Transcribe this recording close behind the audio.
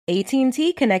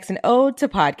AT&T connects an ode to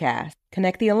podcasts.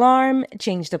 Connect the alarm,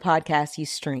 change the podcast you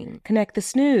stream. Connect the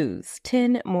snooze,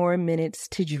 10 more minutes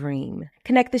to dream.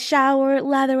 Connect the shower,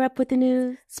 lather up with the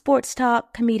news, sports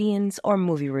talk, comedians, or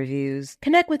movie reviews.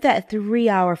 Connect with that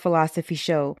 3-hour philosophy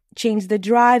show. Change the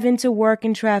drive into work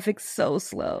and traffic so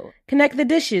slow. Connect the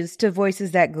dishes to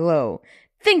voices that glow.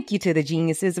 Thank you to the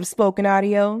geniuses of spoken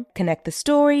audio. Connect the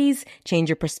stories, change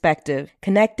your perspective.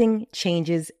 Connecting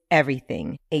changes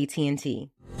everything.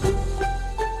 AT&T.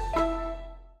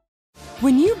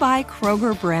 When you buy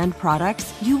Kroger brand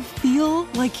products, you feel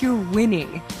like you're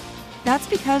winning. That's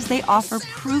because they offer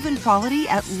proven quality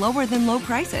at lower than low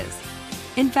prices.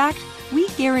 In fact, we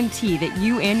guarantee that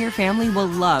you and your family will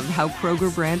love how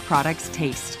Kroger brand products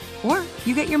taste, or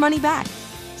you get your money back.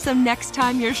 So next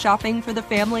time you're shopping for the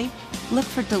family, look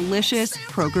for delicious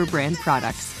Kroger brand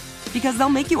products, because they'll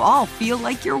make you all feel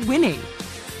like you're winning.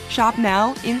 Shop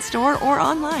now, in-store, or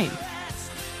online.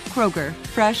 Kroger,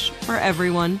 fresh for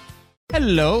everyone.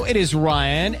 Hello, it is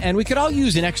Ryan, and we could all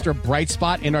use an extra bright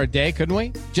spot in our day, couldn't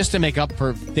we? Just to make up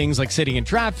for things like sitting in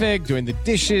traffic, doing the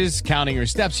dishes, counting your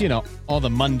steps, you know, all the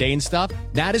mundane stuff.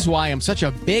 That is why I'm such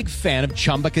a big fan of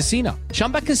Chumba Casino.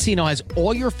 Chumba Casino has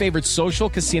all your favorite social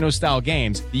casino-style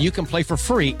games that you can play for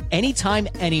free anytime,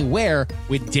 anywhere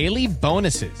with daily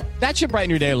bonuses. That should brighten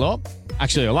your day a little.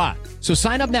 Actually, a lot. So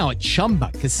sign up now at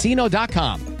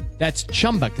ChumbaCasino.com. That's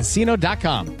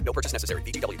ChumbaCasino.com. No purchase necessary.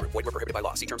 VGW Group. Void where prohibited by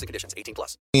law. See terms and conditions.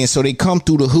 18+. And so they come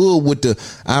through the hood with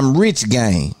the I'm rich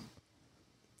game,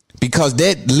 because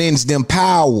that lends them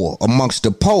power amongst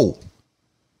the poor.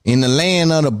 In the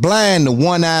land of the blind, the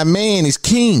one-eyed man is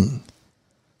king.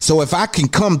 So if I can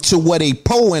come to where they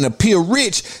poor and appear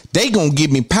rich, they gonna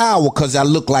give me power because I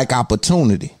look like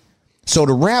opportunity. So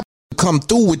the rap come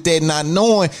through with that, not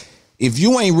knowing if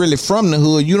you ain't really from the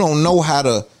hood, you don't know how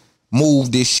to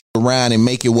move this shit around and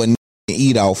make it what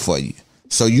eat off for you.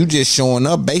 So you just showing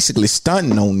up basically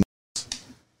stunting on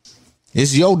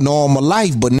it's your normal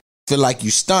life, but feel like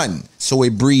you stunting. So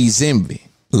it breeds envy.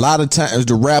 A lot of times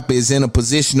the rapper is in a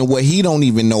position where he don't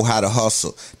even know how to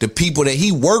hustle. The people that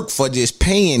he worked for just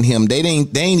paying him, they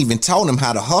ain't even taught him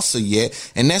how to hustle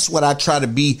yet. And that's what I try to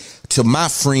be to my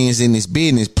friends in this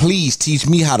business. Please teach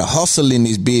me how to hustle in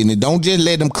this business. Don't just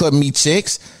let them cut me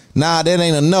checks. Nah, that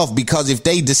ain't enough, because if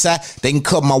they decide they can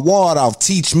cut my water off,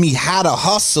 teach me how to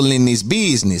hustle in this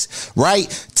business, right?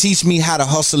 Teach me how to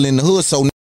hustle in the hood. So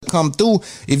come through.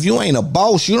 If you ain't a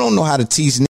boss, you don't know how to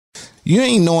teach. You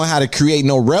ain't knowing how to create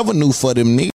no revenue for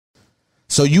them niggas.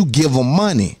 So you give them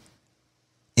money,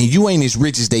 and you ain't as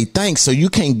rich as they think. So you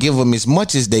can't give them as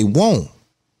much as they want,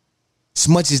 as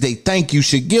much as they think you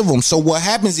should give them. So what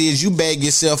happens is you bag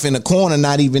yourself in a corner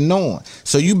not even knowing.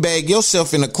 So you bag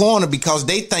yourself in a corner because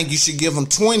they think you should give them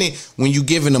 20 when you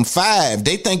giving them 5.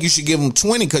 They think you should give them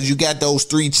 20 because you got those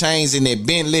 3 chains in that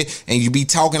Bentley and you be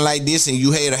talking like this and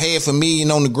you had a $500,000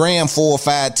 on the gram 4 or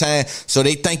 5 times. So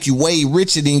they think you way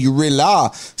richer than you really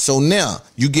are. So now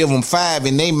you give them 5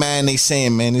 in their mind, they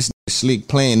saying, man, this slick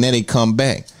playing. Then they come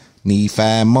back. Need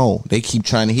 5 more. They keep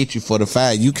trying to hit you for the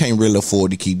 5. You can't really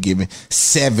afford to keep giving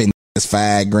 7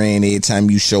 $5 grand every time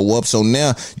you show up. So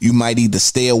now you might either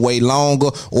stay away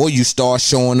longer or you start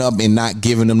showing up and not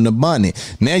giving them the money.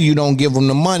 Now you don't give them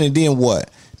the money, then what?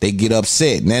 They get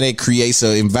upset. Now that creates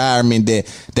an environment that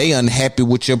they unhappy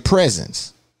with your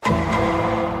presence.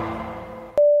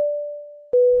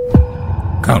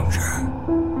 Culture.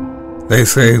 They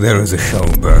say there is a show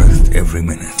birthed every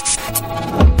minute.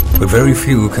 But very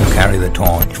few can carry the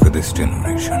torch for this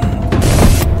generation.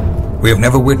 We have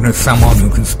never witnessed someone who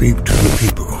can speak to the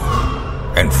people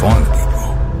and for the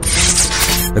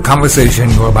people. The conversation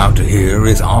you're about to hear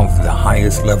is of the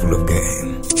highest level of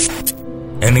game.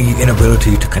 Any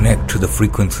inability to connect to the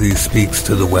frequency speaks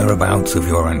to the whereabouts of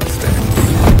your understanding.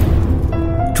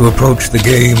 To approach the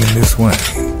game in this way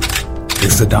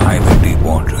is to dive in deep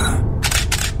water.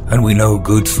 And we know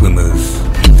good swimmers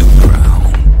do drown.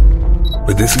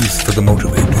 But this is for the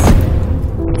motivated.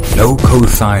 No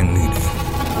cosign needed.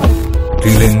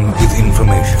 Dealing with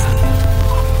information.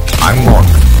 I'm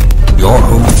Morgan. Your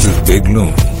host is Big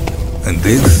Loon. And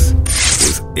this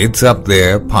is It's Up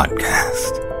There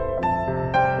Podcast.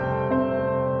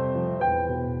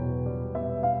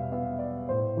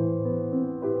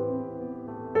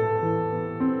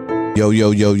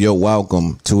 Yo,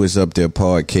 welcome to It's Up There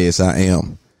Podcast. I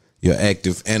am your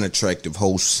active and attractive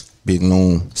host, Big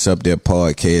Loon. It's Up There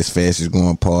Podcast, fastest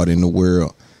growing pod in the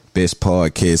world, best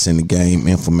podcast in the game,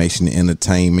 information and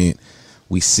entertainment.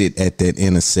 We sit at that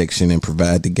intersection and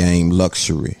provide the game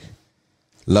luxury.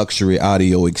 Luxury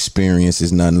audio experience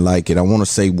is nothing like it. I want to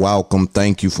say welcome.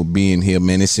 Thank you for being here,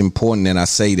 man. It's important that I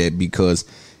say that because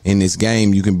in this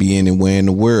game, you can be anywhere in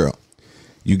the world.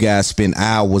 You guys spend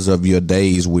hours of your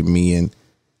days with me, and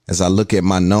as I look at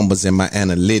my numbers and my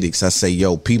analytics, I say,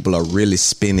 yo, people are really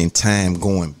spending time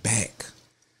going back.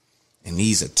 And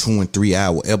these are 2 and 3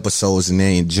 hour episodes, and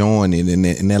they're enjoying it,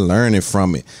 and they're learning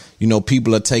from it. You know,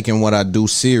 people are taking what I do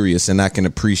serious, and I can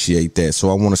appreciate that.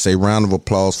 So I want to say round of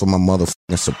applause for my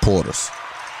motherfucking supporters.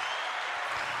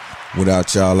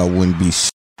 Without y'all, I wouldn't be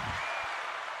shit.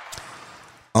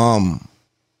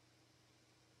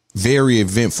 Very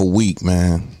eventful week,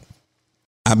 man.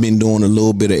 I've been doing a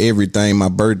little bit of everything. My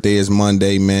birthday is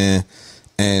Monday, man.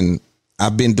 And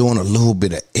I've been doing a little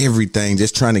bit of everything,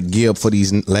 just trying to gear up for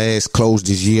these close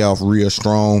this year off real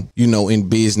strong, you know, in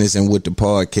business and with the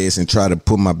podcast, and try to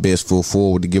put my best foot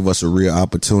forward to give us a real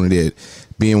opportunity at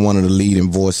being one of the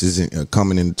leading voices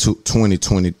coming into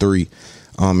 2023.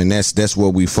 And that's where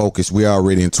we focus. We're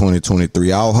already in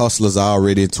 2023. All hustlers are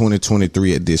already in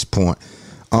 2023 at this point.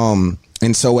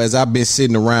 And so as I've been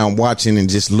sitting around watching and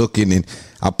just looking, and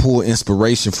I pull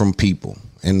inspiration from people,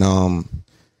 and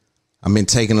I've been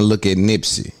taking a look at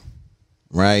Nipsey,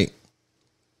 right?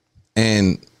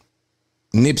 And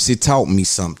Nipsey taught me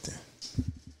something.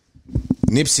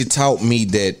 Nipsey taught me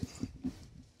that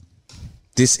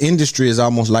this industry is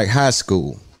almost like high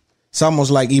school. It's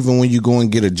almost like even when you go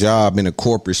and get a job in a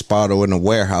corporate spot or in a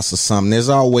warehouse or something, there's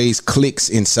always cliques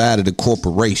inside of the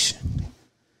corporation.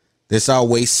 There's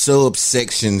always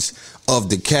subsections of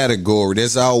the category.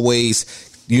 There's always,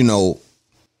 you know,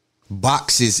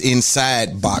 boxes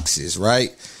inside boxes, right?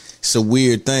 It's a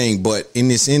weird thing. But in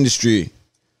this industry,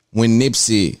 when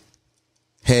Nipsey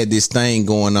had this thing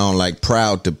going on like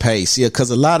Proud to Pay, see, because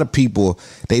a lot of people,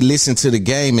 they listen to the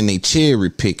game and they cherry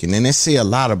picking, and they say a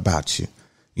lot about you.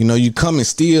 You know, you come and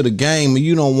steal the game and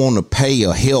you don't want to pay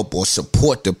or help or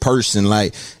support the person.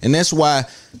 Like, and that's why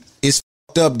it's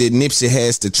up that Nipsey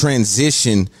has to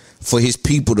transition for his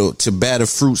people to bear the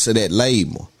fruits of that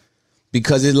label,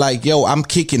 because it's like, yo, I'm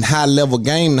kicking high level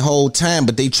game the whole time,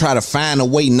 but they try to find a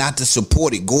way not to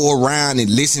support it, go around and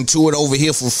listen to it over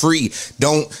here for free.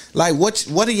 Don't, like,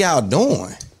 what are y'all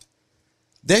doing?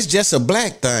 That's just a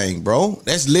black thing, bro.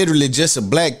 That's literally just a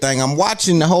black thing. I'm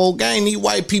watching the whole game. These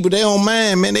white people, they don't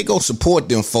mind, man. They go support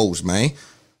them folks, man.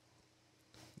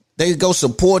 They go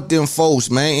support them folks,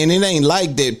 man. And it ain't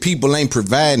like that people ain't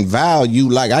providing value.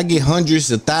 Like, I get hundreds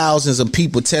of thousands of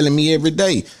people telling me every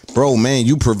day, bro, man,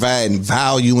 you providing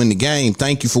value in the game.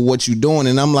 Thank you for what you're doing.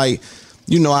 And I'm like,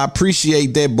 you know, I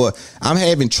appreciate that, but I'm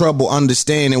having trouble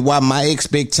understanding why my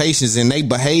expectations and their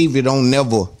behavior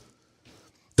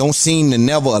don't seem to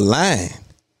never align.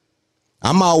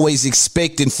 I'm always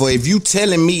expecting for, if you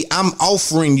telling me I'm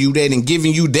offering you that and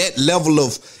giving you that level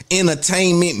of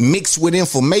entertainment mixed with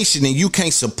information, and you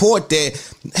can't support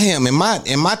that, damn, am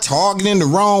I targeting the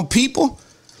wrong people?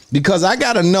 Because I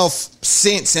got enough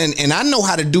sense and I know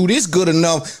how to do this good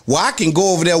enough where I can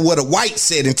go over there where the white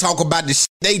said and talk about the shit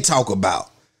they talk about.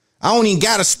 I don't even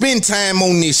gotta spend time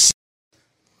on this shit.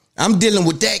 I'm dealing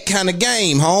with that kind of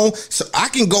game, home. So I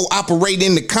can go operate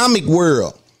in the comic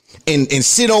world and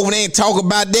sit over there and talk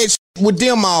about that shit with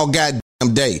them all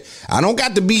goddamn day. I don't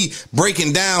got to be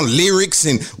breaking down lyrics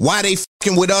and why they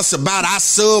fucking with us about our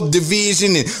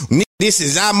subdivision and this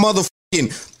is our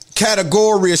motherfucking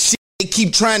category of shit. They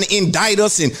keep trying to indict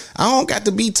us, and I don't got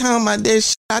to be talking about that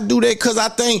shit. I do that because I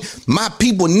think my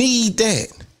people need that.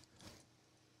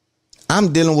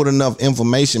 I'm dealing with enough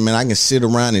information, man. I can sit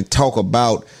around and talk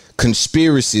about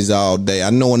conspiracies all day. I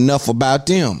know enough about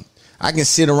them. I can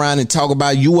sit around and talk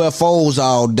about UFOs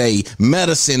all day,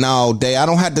 medicine all day. I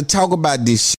don't have to talk about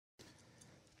this shit.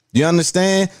 You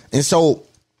understand? And so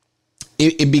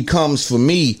it becomes, for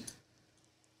me,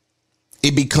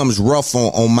 it becomes rough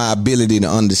on my ability to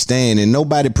understand, and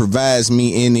nobody provides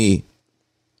me any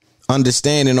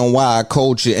understanding on why our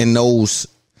culture and those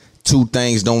two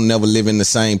things don't never live in the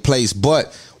same place.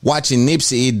 But watching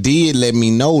Nipsey, it did let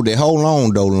me know that, hold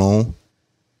on, Dolon,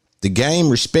 the game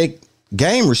respect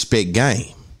game,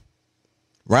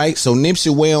 right? So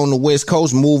Nipsey way on the West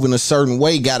Coast moving a certain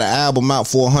way, got an album out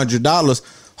for $100.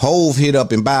 Hove hit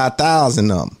up and buy 1,000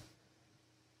 of them.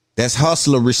 That's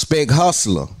hustler, respect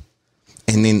hustler.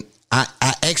 And then I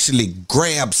actually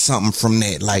grabbed something from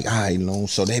that. Like, all right,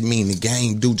 so that mean the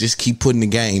game do just keep putting the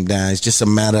game down. It's just a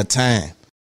matter of time.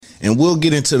 And we'll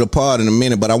get into the part in a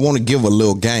minute, but I want to give a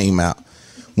little game out.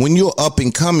 When you're up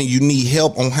and coming, you need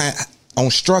help on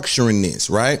structuring this,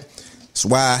 right? That's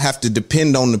why I have to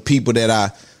depend on the people that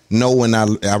I know and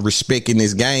I respect in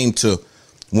this game to,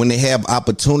 when they have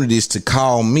opportunities, to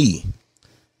call me.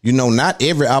 You know, not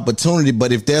every opportunity,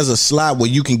 but if there's a slot where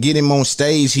you can get him on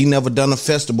stage, he never done a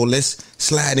festival, let's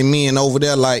slide him in over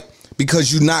there. Like,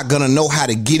 because you're not going to know how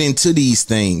to get into these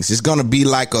things. It's going to be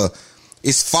like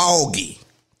it's foggy.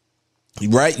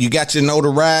 Right? You got your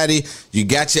notoriety, you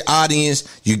got your audience,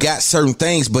 you got certain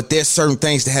things, but there's certain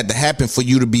things that had to happen for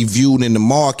you to be viewed in the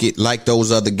market like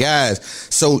those other guys.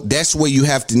 So that's where you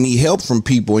have to need help from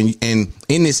people. And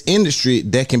in this industry,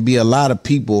 there can be a lot of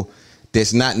people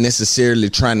that's not necessarily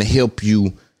trying to help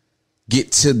you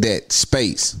get to that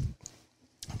space.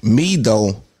 Me,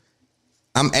 though,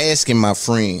 I'm asking my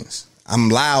friends. I'm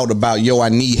loud about, I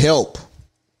need help.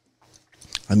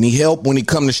 I need help when it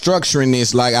come to structuring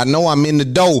this. Like, I know I'm in the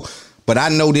dough, but I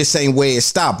know this ain't where it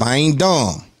stop. I ain't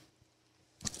dumb.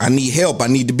 I need help. I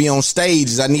need to be on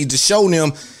stages. I need to show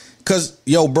them. Because,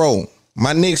 bro,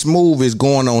 my next move is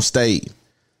going on stage.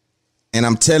 And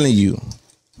I'm telling you,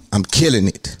 I'm killing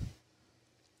it.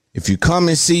 If you come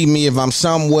and see me, if I'm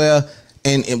somewhere,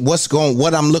 and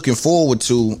what I'm looking forward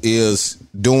to is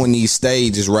doing these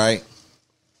stages, right?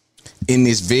 In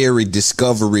this very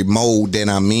discovery mode that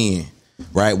I'm in.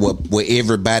 Right, where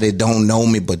everybody don't know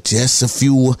me, but just a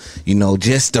few,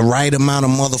 just the right amount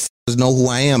of motherfuckers know who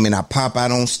I am, and I pop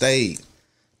out on stage.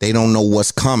 They don't know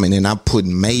what's coming, and I'm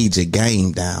putting major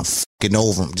game down, fucking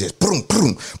over them, just boom,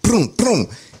 boom, boom, boom.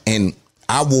 And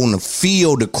I want to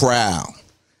feel the crowd.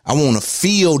 I want to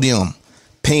feel them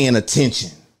paying attention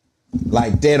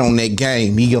like that on that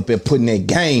game. He up there putting that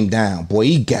game down, boy.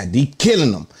 He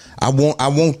killing them. I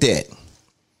want that.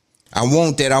 I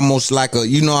want that almost like I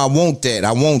want that.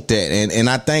 I want that. And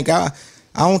I think I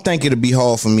don't think it'll be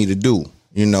hard for me to do,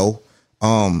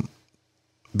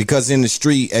 because in the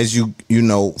street, as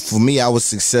for me, I was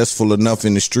successful enough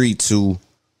in the street to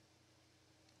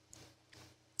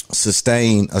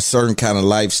sustain a certain kind of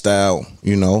lifestyle,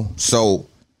 So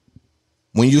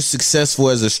when you're successful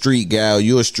as a street guy,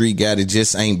 you're a street guy that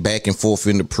just ain't back and forth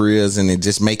in the prison and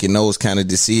just making those kind of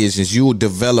decisions. You will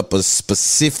develop a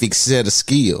specific set of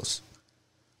skills.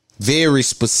 Very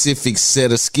specific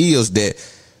set of skills that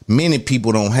many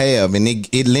people don't have. And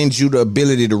it lends you the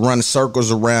ability to run circles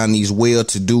around these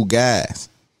well-to-do guys.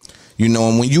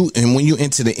 And when you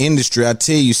enter the industry, I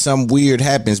tell you, something weird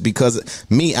happens because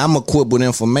I'm equipped with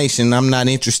information. I'm not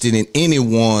interested in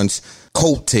anyone's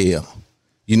coattail.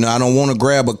 I don't want to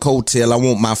grab a coattail. I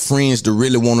want my friends to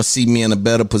really want to see me in a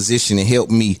better position and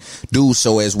help me do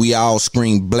so as we all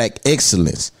scream black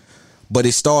excellence. But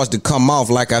it starts to come off,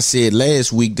 like I said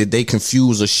last week, that they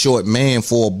confuse a short man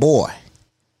for a boy.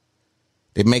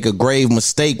 They make a grave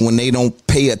mistake when they don't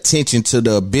pay attention to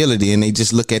the ability and they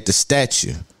just look at the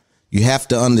stature. You have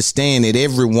to understand that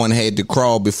everyone had to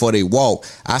crawl before they walk.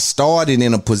 I started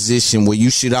in a position where you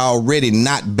should already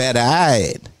not bat an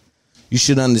eye at. You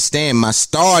should understand my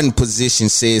starting position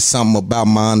says something about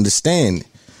my understanding.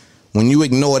 When you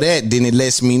ignore that, then it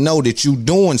lets me know that you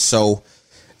doing so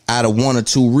out of one or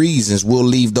two reasons. We'll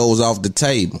leave those off the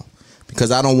table because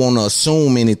I don't want to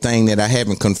assume anything that I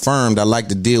haven't confirmed. I like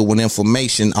to deal with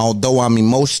information, although I'm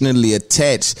emotionally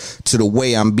attached to the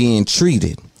way I'm being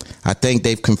treated. I think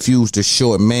they've confused a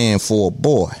short man for a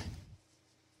boy.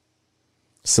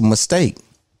 It's a mistake.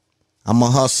 I'm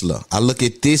a hustler. I look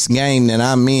at this game that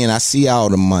I'm in. I see all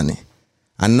the money.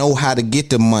 I know how to get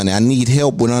the money. I need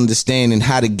help with understanding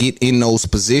how to get in those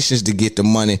positions to get the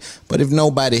money. But if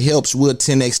nobody helps, we'll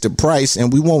 10x the price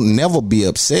and we won't never be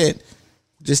upset.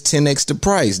 Just 10x the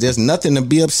price. There's nothing to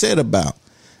be upset about.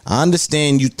 I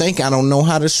understand you think I don't know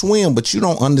how to swim, but you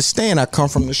don't understand. I come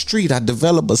from the street. I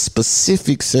develop a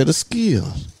specific set of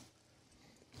skills.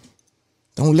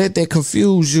 Don't let that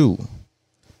confuse you.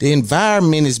 The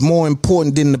environment is more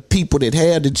important than the people that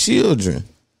have the children.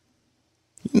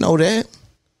 You know that.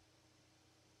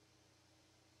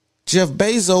 Jeff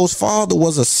Bezos' father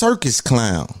was a circus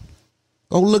clown.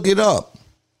 Go look it up.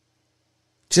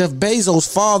 Jeff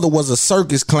Bezos' father was a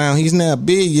circus clown. He's now $1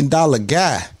 billion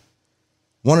guy.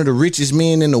 One of the richest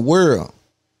men in the world.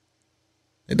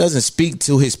 It doesn't speak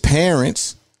to his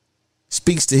parents. It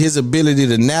speaks to his ability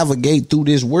to navigate through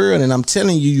this world. And I'm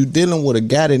telling you, you're dealing with a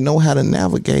guy that know how to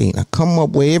navigate. I come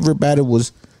up where everybody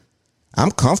was.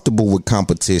 I'm comfortable with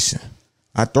competition.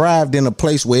 I thrived in a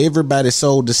place where everybody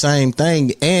sold the same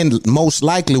thing and most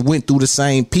likely went through the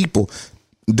same people.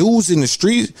 Dudes in the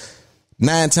street,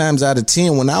 9 times out of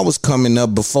 10, when I was coming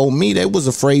up before me, they was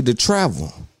afraid to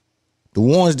travel. The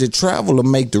ones that travel will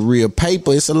make the real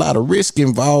paper. It's a lot of risk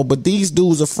involved, but these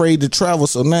dudes afraid to travel.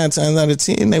 So 9 times out of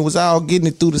 10, they was all getting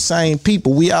it through the same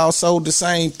people. We all sold the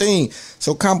same thing.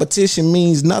 So competition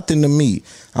means nothing to me.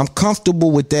 I'm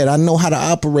comfortable with that. I know how to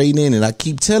operate in it. I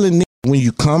keep telling them, when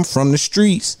you come from the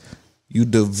streets, you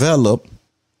develop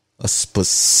a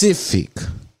specific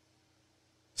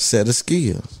set of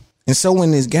skills. And so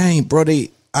in this game, bro,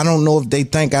 I don't know if they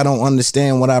think I don't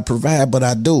understand what I provide, but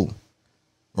I do.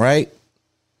 Right?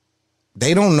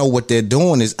 They don't know what they're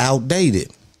doing is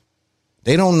outdated.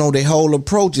 They don't know their whole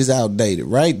approach is outdated,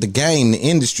 right? The game, the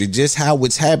industry, just how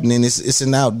it's happening, it's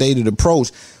an outdated approach.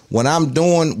 What I'm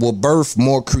doing will birth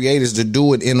more creators to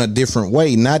do it in a different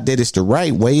way. Not that it's the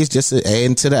right way. It's just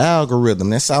adding to the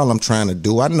algorithm. That's all I'm trying to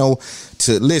do. I know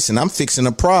I'm fixing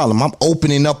a problem. I'm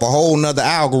opening up a whole nother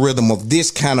algorithm of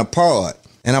this kind of part.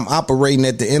 And I'm operating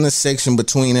at the intersection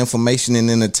between information and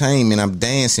entertainment. I'm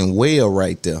dancing well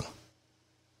right there.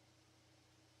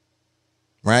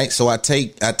 Right. So I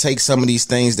take some of these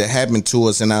things that happen to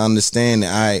us and I understand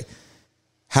that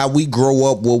how we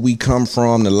grow up, where we come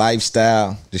from, the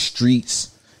lifestyle, the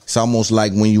streets. It's almost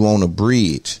like when you on a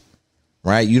bridge,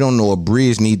 right? You don't know a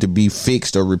bridge need to be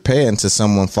fixed or repaired until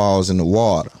someone falls in the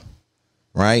water.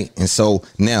 Right. And so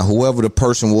now whoever the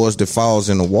person was that falls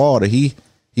in the water, he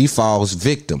falls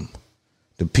victim.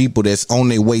 The people that's on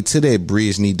their way to that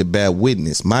bridge need to bear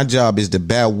witness. My job is to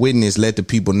bear witness, let the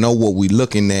people know what we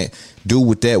looking at, do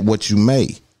with that what you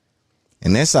may.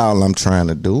 And that's all I'm trying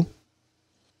to do.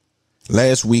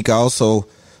 Last week I also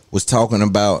was talking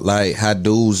about like how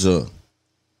dudes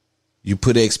you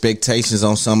put expectations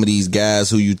on some of these guys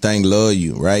who you think love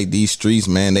you, right? These streets,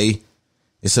 man,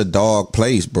 it's a dog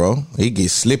place, bro. It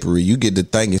gets slippery. You get to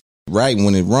think it's right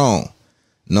when it's wrong.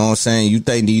 Know what I'm saying? You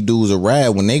think these dudes are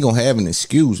rad when they gonna have an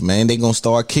excuse, man. They gonna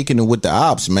start kicking it with the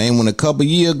ops, man. When a couple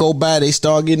years go by, they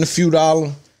start getting a few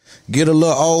dollars, get a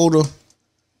little older.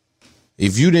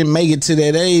 If you didn't make it to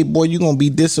that age, boy, you gonna be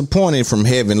disappointed from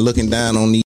heaven looking down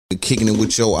on these kicking it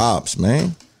with your ops,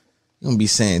 man. You gonna be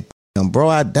saying, bro,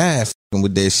 I died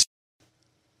with that shit.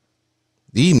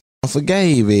 These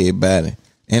forgave everybody.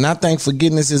 And I think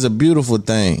forgiveness is a beautiful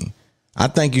thing. I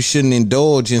think you shouldn't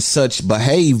indulge in such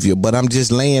behavior, but I'm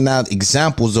just laying out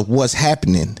examples of what's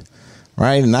happening,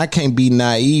 right? And I can't be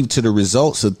naive to the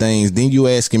results of things. Then you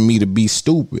asking me to be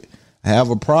stupid. I have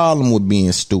a problem with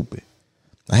being stupid.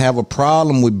 I have a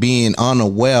problem with being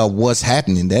unaware of what's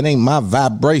happening. That ain't my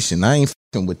vibration. I ain't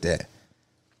fucking with that.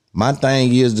 My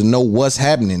thing is to know what's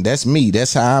happening. That's me.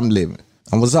 That's how I'm living.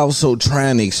 I was also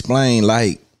trying to explain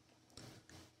like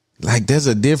there's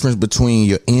a difference between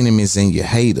your enemies and your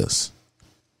haters.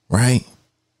 Right?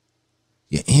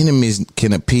 Your enemies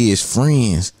can appear as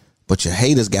friends, but your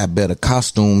haters got better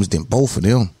costumes than both of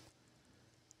them.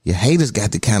 Your haters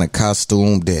got the kind of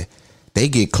costume that they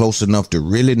get close enough to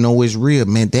really know it's real.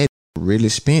 Man, that really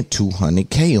spent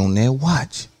 $200K on that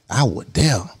watch. I was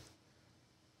there.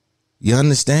 You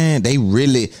understand? They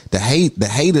really, the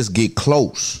haters get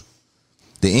close.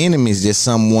 The enemy is just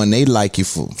someone they like you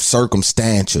for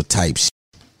circumstantial type shit.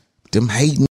 Them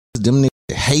hating, them niggas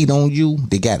hate on you,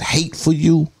 they got hate for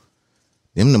you.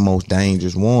 Them the most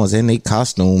dangerous ones, and their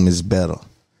costume is better.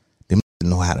 Them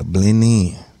know how to blend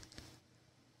in.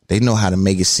 They know how to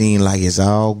make it seem like it's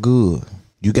all good.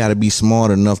 You got to be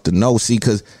smart enough to know. See,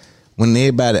 because when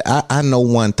everybody, I know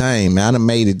one thing, man. I done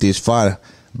made it this far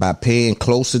by paying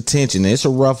close attention. It's a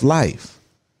rough life.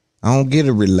 I don't get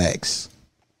to relax.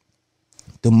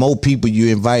 The more people you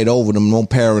invite over, the more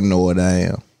paranoid I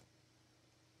am.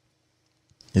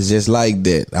 It's just like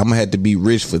that. I'm gonna have to be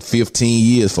rich for 15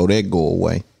 years before that go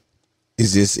away.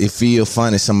 It's just, it feel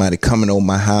funny somebody coming over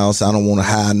my house. I don't want to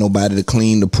hire nobody to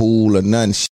clean the pool or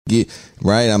nothing.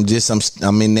 Right? I'm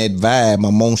in that vibe.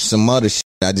 I'm on some other shit.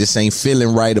 I just ain't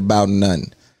feeling right about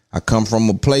nothing. I come from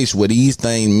a place where these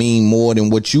things mean more than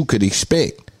what you could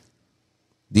expect.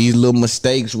 These little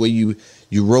mistakes where you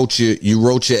wrote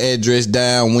your address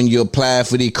down when you applied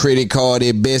for the credit card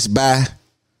at Best Buy.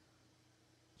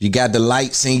 You got the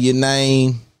lights in your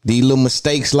name. These little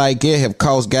mistakes like that have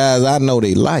cost guys I know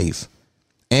their life,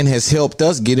 and has helped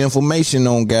us get information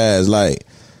on guys. Like,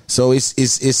 so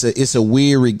it's a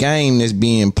weary game that's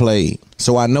being played.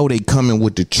 So I know they coming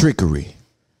with the trickery.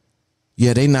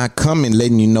 Yeah, they not coming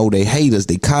letting you know they haters.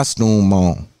 They costume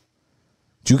on.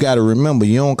 But you got to remember,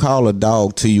 you don't call a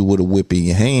dog to you with a whip in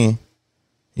your hand.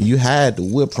 You hide the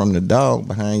whip from the dog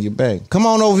behind your back. Come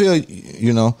on over here,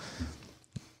 you know,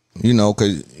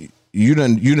 cause you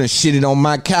done shitted on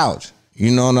my couch.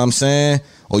 You know what I'm saying?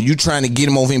 Or you trying to get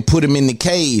him over here and put him in the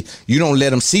cage. You don't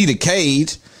let him see the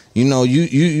cage. You know,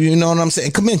 you know what I'm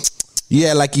saying? Come in.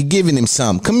 Yeah, like you're giving him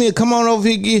something. Come here, come on over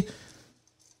here.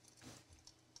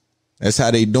 That's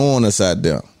how they doing us out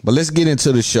there. But let's get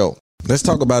into the show. Let's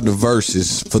talk about the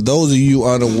Verzuz. For those of you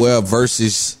unaware,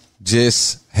 Verzuz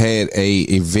just had a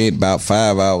event about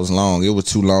 5 hours long. It was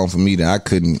too long for me that I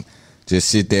couldn't just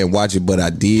sit there and watch it, but I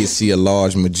did see a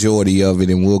large majority of it,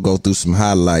 and we'll go through some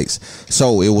highlights.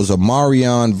 So it was a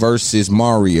Marion versus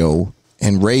Mario,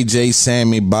 and Ray J,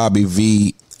 Sammy, Bobby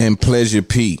V, and Pleasure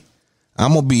P.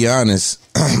 I'm gonna be honest.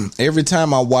 Every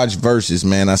time I watch Verzuz,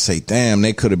 man, I say, damn,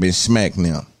 they could have been Smack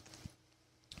now.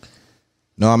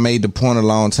 No, I made the point a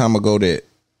long time ago that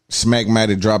Smack might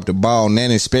have dropped the ball. And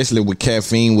then especially with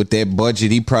Caffeine, with that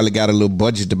budget, he probably got a little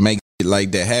budget to make it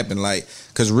like that happen. Like,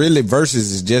 cause really Verzuz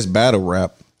is just battle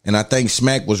rap. And I think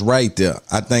Smack was right there.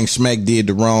 I think Smack did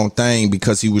the wrong thing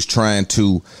because he was trying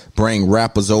to bring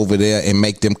rappers over there and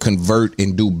make them convert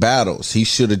and do battles. He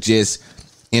should have just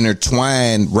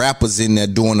intertwined rappers in there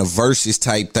doing a Verzuz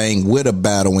type thing with a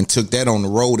battle and took that on the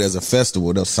road as a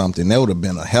festival or something. That would have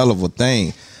been a hell of a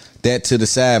thing. That to the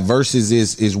side, Verzuz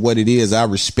is what it is. I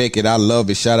respect it. I love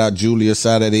it. Shout out Julia.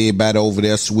 Shout out everybody over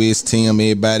there. Swiss, Tim,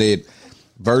 everybody at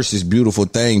Verzuz. Beautiful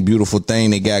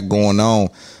thing they got going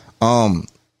on.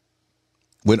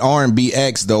 With R&B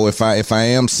acts though, if I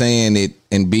am saying it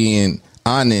and being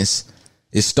honest,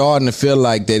 it's starting to feel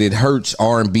like that it hurts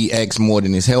R&B acts more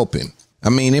than it's helping. I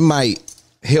mean, it might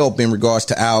help in regards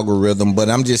to algorithm, but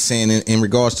I'm just saying in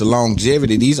regards to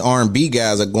longevity, these R&B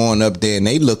guys are going up there and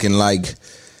they looking like,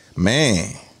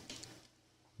 man,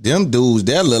 them dudes,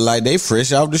 they look like they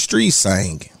fresh off the street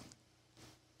singing.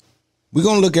 We're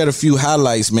going to look at a few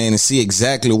highlights, man, and see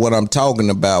exactly what I'm talking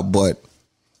about, but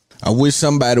I wish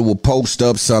somebody would post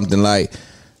up something like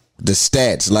the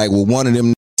stats, like with one of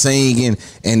them singing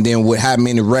and then with how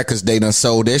many records they done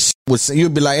sold. That shit was,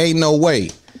 you'd be like, ain't no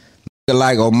way.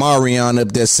 Like Omarion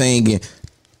up there singing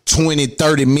 20,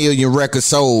 30 million records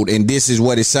sold and this is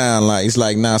what it sound like. It's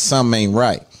like, nah, something ain't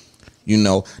right. You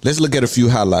know, let's look at a few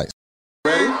highlights.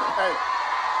 Ready? Hey.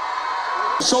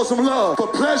 Show some love for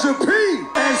Pleasure P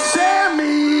and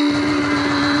Sammy.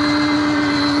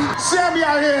 Sammy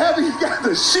out here heavy, he got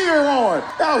the sheer on.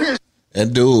 Out here.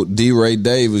 That dude, D-Ray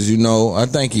Davis, you know, I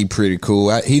think he pretty cool.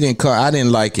 I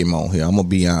didn't like him on here. I'm going to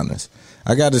be honest.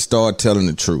 I got to start telling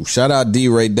the truth. Shout out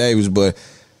D-Ray Davis, but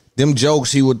them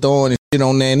jokes he was throwing and shit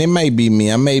on there, and it may be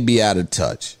me. I may be out of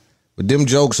touch. But them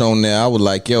jokes on there, I was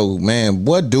like, yo, man,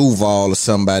 what Duval or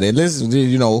somebody? Let's,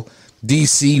 you know,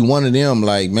 DC, one of them,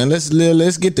 like, man,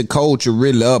 let's get the culture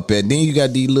really up there. Then you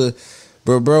got these little,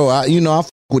 bro, I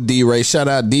fuck with D-Ray. Shout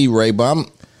out D-Ray, but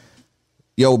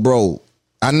bro,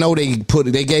 I know they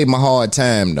gave him a hard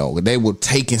time though. They were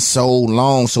taking so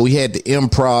long, so he had to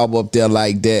improv up there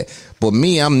like that. But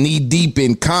me, I'm knee deep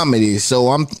in comedy,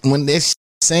 so when they're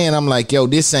saying, I'm like, yo,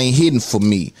 this ain't hitting for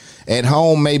me. At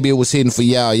home, maybe it was hitting for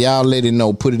y'all. Y'all let it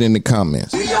know. Put it in the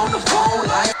comments. We on the phone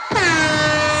like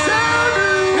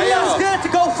hey, y'all scared to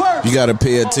go first. You gotta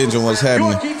pay attention what's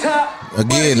happening.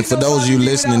 Again, for those of you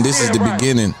listening, this is the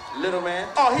beginning. Little man.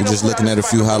 We're just looking at a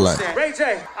few highlights. Ray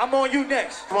J, I'm on you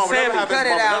next. Come on, Sammy, cut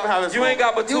it out. You ain't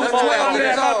got but 2 more.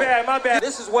 My bad.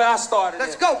 This is where I started.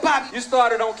 Let's go, Bobby. You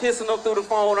started on kissing them through the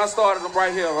phone. I started them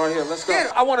right here. Let's go.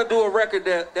 I want to do a record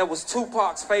that was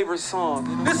Tupac's favorite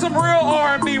song. This some real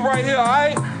R&B right here, all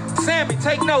right? Sammy,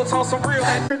 take notes on some real.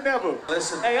 Never.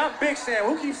 Listen. Hey, I'm Big Sam.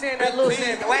 Who keeps saying that little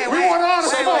Sam? Wait. We want all the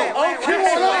smoke. We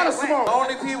want all the smoke. The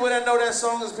only people that know that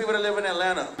song is people that live in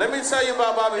Atlanta. Let me tell you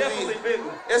about Bobby Definitely V.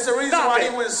 bigger. It's the reason why he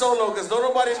went solo, because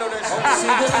nobody know that song. See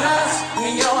the lust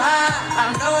in your eye,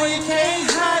 I know you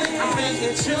can't hide it. I think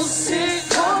that you sick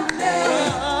of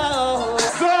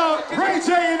So, Ray J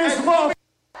in this motherfucker.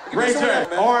 Ray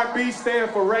J. R&B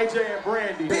stand for Ray J and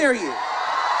Brandy. Period.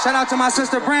 Shout out to my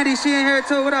sister Brandy. She in here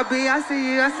too. What up, B? I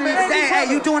see you. Hey,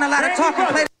 you doing a lot of talking.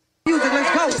 Play the music. Let's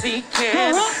go.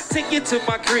 Take it to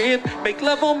my crib, make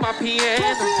love on my piano.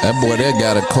 That boy that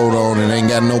got a coat on and ain't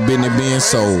got no business being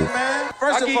sold.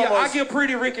 First and foremost, I give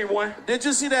Pretty Ricky one. did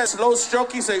you see that slow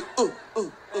stroke? He say, ooh.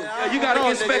 Yeah, you gotta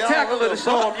get spectacular to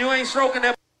show him. You ain't stroking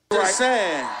that. Just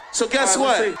saying. So guess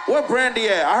what? Where Brandy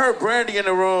at? I heard Brandy in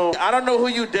the room. I don't know who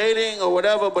you dating or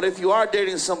whatever, but if you are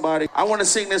dating somebody, I want to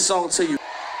sing this song to you.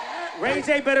 Ray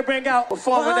J better bring out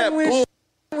Performing that bull.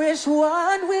 Wish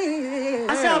one wish.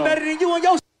 I sound better than you and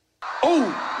your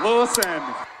Oh, Lil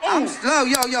Sammy.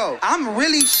 Yo. I'm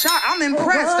really shocked. I'm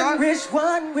impressed, dog. Wish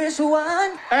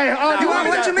one. Hey,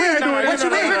 What you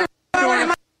mean?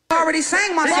 I already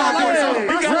sang my song.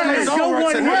 He got to do his own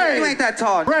work tonight. You ain't that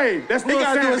tall. Ray, that's He Lil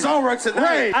got to do his Sammy. own work tonight.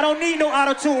 Ray, I don't need no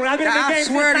auto-tune. I've been in the I game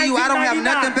swear to since you, I don't have 1999.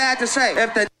 nothing bad to say.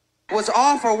 If the was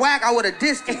off or whack, I would have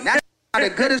dissed him. That's not the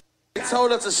goodest. They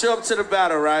told us to show up to the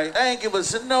battle, right? They ain't give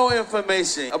us no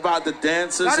information about the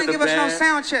dancers Y'all and didn't the give us no band.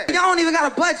 sound check. Y'all don't even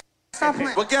got a budget. Stop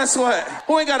playing. But guess what?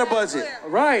 Who ain't got a budget?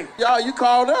 Right. Y'all, you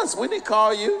called us. We didn't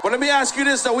call you. But let me ask you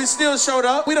this, though. We still showed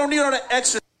up. We don't need all the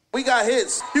extra. We got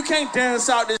hits. You can't dance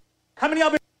out this. How many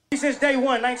of y'all been since day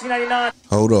one, 1999?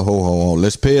 Hold on.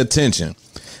 Let's pay attention.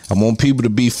 I want people to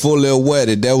be fully aware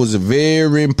that was a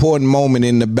very important moment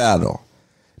in the battle.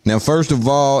 Now, first of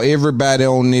all, everybody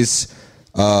on this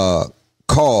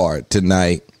card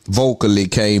tonight vocally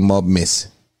came up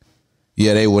missing.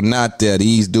 Yeah, they were not there.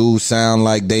 These dudes sound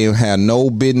like they have no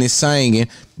business singing,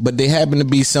 but they happen to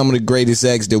be some of the greatest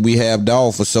acts that we have to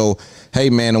offer. So, hey,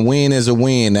 man, a win is a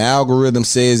win. The algorithm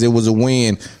says it was a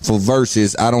win for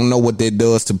Verzuz. I don't know what that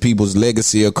does to people's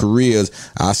legacy or careers.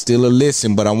 I still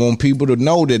listen, but I want people to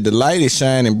know that the light is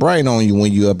shining bright on you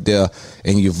when you're up there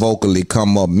and you vocally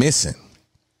come up missing.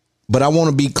 But I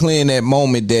want to be clear in that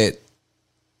moment that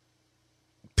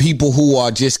people who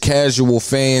are just casual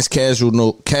fans,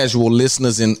 casual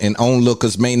listeners and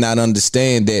onlookers may not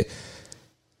understand that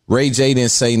Ray J didn't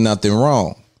say nothing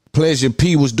wrong. Pleasure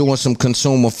P was doing some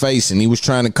consumer facing. He was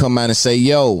trying to come out and say,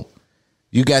 yo,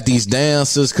 you got these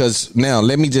dancers, because now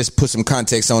let me just put some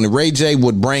context on it. Ray J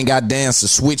would bring out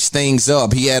dancers, switch things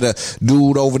up. He had a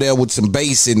dude over there with some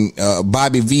bass, and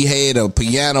Bobby V had a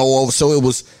piano over, so it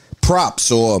was props,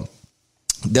 or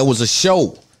there was a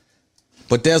show.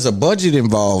 But there's a budget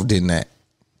involved in that.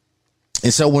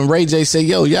 And so when Ray J say,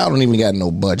 yo, y'all don't even got no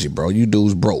budget, bro. You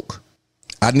dudes broke.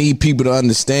 I need people to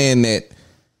understand that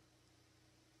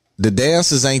the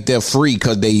dancers ain't there free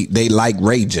because they like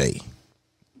Ray J.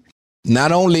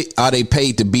 Not only are they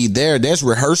paid to be there, there's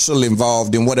rehearsal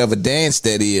involved in whatever dance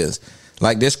that is.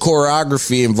 Like, there's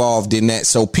choreography involved in that.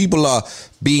 So people are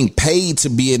being paid to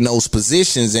be in those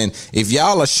positions. And if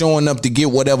y'all are showing up to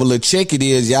get whatever little check it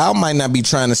is, y'all might not be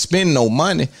trying to spend no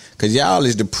money, because y'all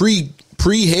is the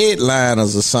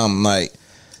pre-headliners or something. Like,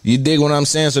 you dig what I'm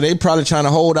saying? So they probably trying to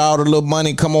hold all the little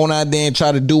money, come on out there and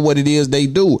try to do what it is they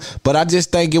do. But I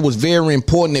just think it was very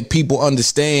important that people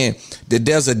understand that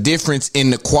there's a difference in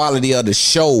the quality of the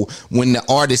show when the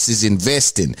artist is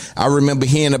investing. I remember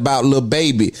hearing about Lil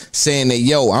Baby saying that,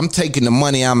 yo, I'm taking the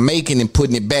money I'm making and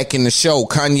putting it back in the show.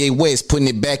 Kanye West putting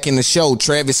it back in the show.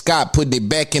 Travis Scott putting it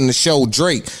back in the show.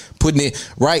 Drake putting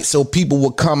it right. So people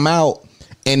would come out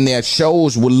and their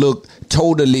shows would look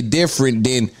totally different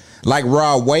than like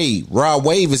Rod Wave. Rod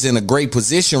Wave is in a great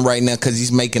position right now because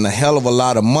he's making a hell of a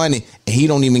lot of money, and he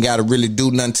don't even got to really do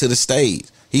nothing to the stage.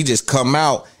 He just come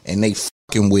out and they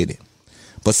fucking with it.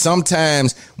 But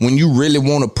sometimes when you really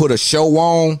want to put a show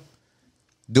on,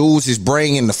 dudes is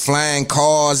bringing the flying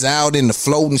cars out in the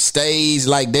floating stage.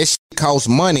 Like, that shit costs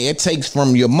money. It takes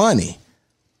from your money.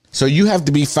 So you have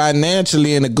to be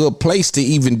financially in a good place to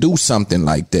even do something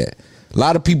like that. A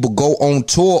lot of people go on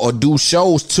tour or do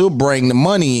shows to bring the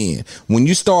money in. When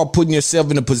you start putting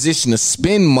yourself in a position to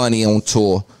spend money on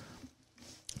tour,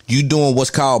 you doing what's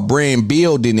called brand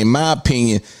building, in my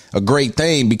opinion, a great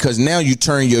thing, because now you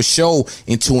turn your show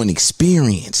into an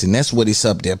experience. And that's what it's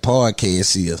up there.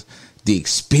 Podcast is the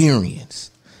experience.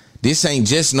 This ain't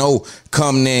just no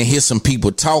come there and hear some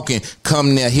people talking,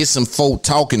 come there, hear some folk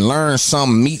talking, learn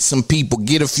something, meet some people,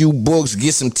 get a few books,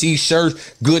 get some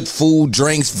t-shirts, good food,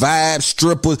 drinks, vibes,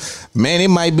 strippers. Man, it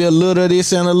might be a little of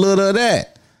this and a little of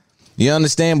that. You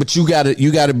understand? But you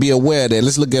gotta be aware of that.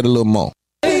 Let's look at it a little more.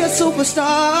 Be a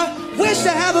superstar, wish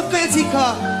to have a fancy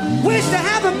car, wish to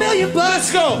have $1 million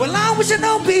bucks. Let's go. Well, I wish I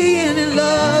know being in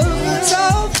love.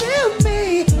 So feel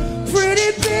me,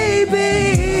 pretty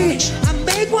baby.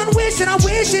 Make one wish and I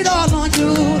wish it all on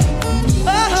you.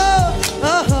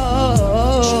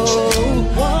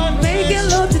 Making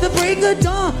love to the break of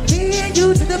dawn, me and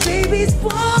you to the baby's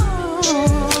born,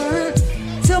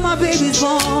 till my baby's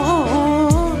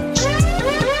born.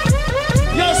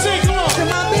 Yo, sing, come on. Till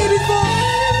my baby's born,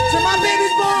 till my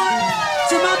baby's born,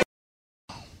 till my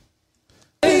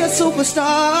be a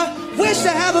superstar, wish to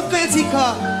have a fancy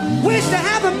car, wish to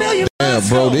have $1 million. Yeah,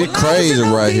 bro, they crazy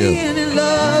right here.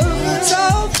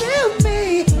 So feel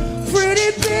me,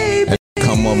 pretty baby.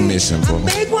 Come on, mission, bro.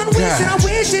 Make one wish and I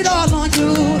wish it all on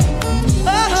you.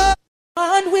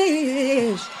 One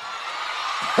wish.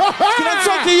 Can I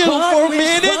talk to you for a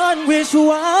minute? One wish,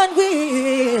 one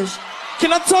wish.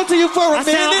 Can I talk to you for a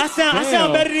minute? I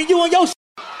sound better than you on your.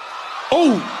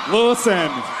 Oh, Lil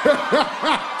Sammy.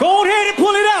 Go ahead and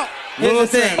pull it out. Here's the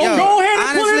thing. Yo, go ahead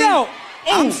and pull it out.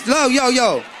 I'm slow,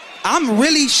 yo. I'm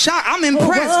really shocked. I'm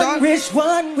impressed, dog.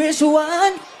 One wish,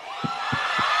 one.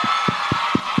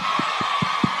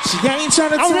 She ain't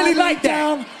trying to I really like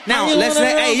that. Now, let's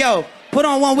hey, yo, put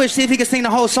on One Wish, see if he can sing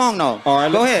the whole song, though. All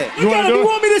right, go ahead. You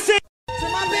want me to sing? Till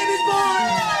my baby's born,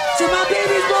 till my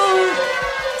baby's born,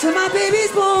 till my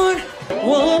baby's born.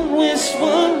 One wish,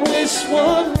 one wish,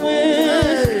 one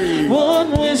wish.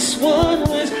 One wish, one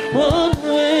wish, one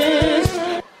wish.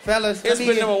 Fellas, it's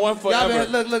been number one forever.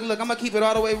 Look, I'm gonna keep it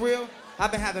all the way real.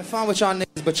 I've been having fun with y'all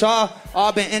niggas, but y'all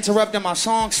all been interrupting my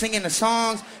songs, singing the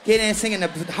songs, getting in, singing the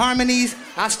harmonies.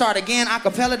 I start again, a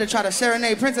cappella, to try to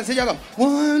serenade Princess. Here y'all go,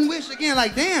 one wish again,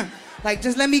 like damn. Like,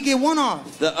 just let me get one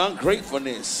off. The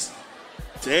ungratefulness.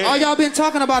 Damn. All y'all been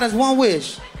talking about is One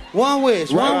Wish. One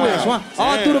Wish, One Wish, one.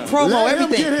 All through the promo, Let him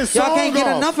everything. get his Y'all song can't get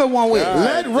off. enough of One Wish.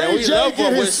 Let Ray we J love get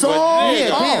One his Wish, song Yeah,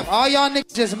 damn. off. All y'all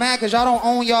niggas just mad because y'all don't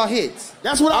own y'all hits.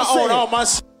 That's what I I own all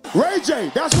said. my. Ray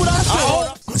J, that's what I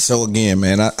said. So again,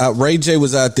 man, Ray J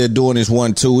was out there doing his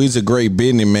 1-2. He's a great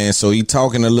business man, so he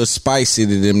talking a little spicy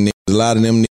to them niggas. A lot of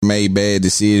them niggas made bad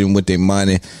decisions with their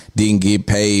money, didn't get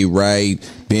paid right,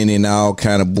 been in all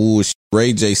kind of bullshit.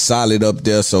 Ray J solid up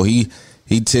there, so he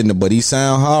tender, but he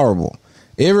sound horrible.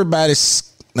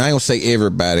 Everybody's, I ain't gonna say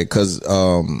everybody, because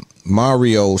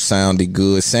Mario sounded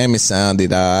good, Sammy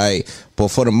sounded all right, but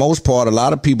for the most part, a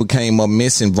lot of people came up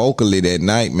missing vocally that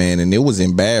night, man, and it was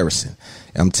embarrassing.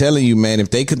 I'm telling you, man, if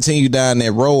they continue down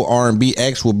that road, R&B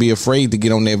acts will be afraid to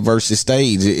get on that Verzuz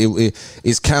stage.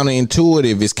 It's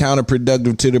counterintuitive. It's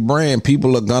counterproductive to the brand.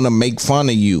 People are going to make fun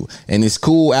of you. And it's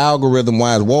cool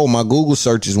algorithm-wise. Whoa, my Google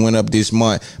searches went up this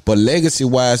month. But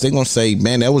legacy-wise, they're going to say,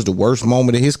 man, that was the worst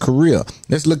moment of his career.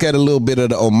 Let's look at a little bit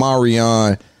of the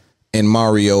Omarion and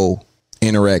Mario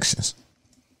interactions.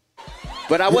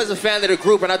 But I was a fan of the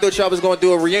group, and I thought y'all was going to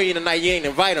do a reunion tonight. You ain't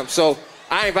invite them. So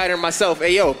I invited myself.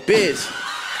 Hey, yo, Biz,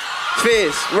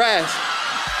 Fizz, Raz,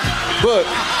 Book,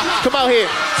 come out here.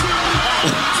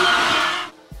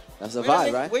 That's a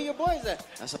vibe, right? Where your boys at?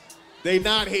 They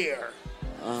not here.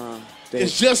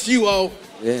 It's just you, O.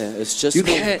 Yeah, it's just You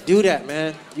me. can't do that,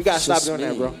 man. You got to stop Just doing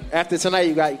that, me. bro. After tonight,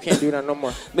 you can't do that no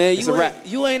more. Man, It's a wrap.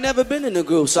 you ain't never been in the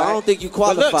group, so I don't think you But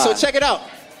qualify. look, so check it out.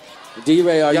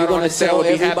 D-Ray, are Y'all you don't going to understand tell what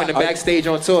be everybody? happening backstage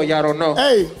on tour. Y'all don't know.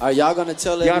 Hey, Are y'all going to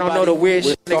tell Y'all everybody? don't know the weird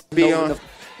shit niggas be on.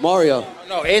 Mario,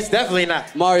 No, it's definitely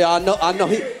not. Mario, I know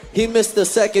he missed the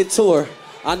second tour.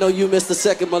 I know you missed the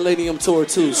second Millennium tour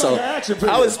too, so.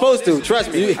 I was supposed to,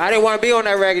 trust me. I didn't want to be on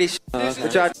that raggedy shit.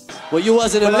 But y'all, Well, you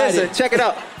wasn't but invited. listen, check it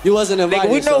out. You wasn't invited.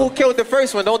 Nigga, we know so. who killed the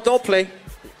first one. Don't play.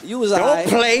 You was Don't alright.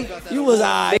 play. You was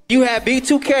alright. You had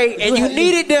B2K and you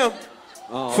needed them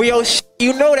for your shit.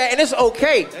 You know that, and it's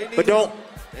okay. But don't.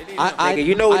 Nigga,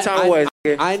 you know what time it was.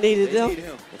 Nigga. I needed them.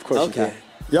 Of course you did.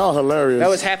 y'all hilarious. That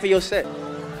was half of your set.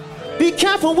 Be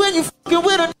careful when you fucking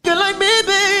with a nigga like me,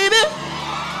 baby.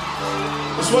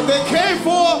 That's what they came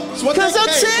for. That's what Cause they I'll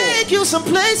came take you some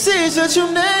places that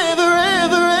you never,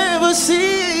 ever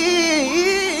seen.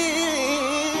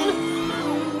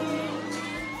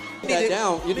 Put that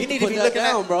down. You need to put that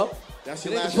down, bro. That's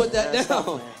You your need last to put that That's down.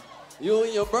 tough, man. You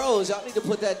and your bros, y'all need to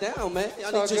put that down, man.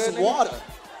 Y'all need all to drink good, some nigga. water.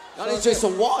 Y'all need to drink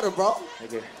some water, bro.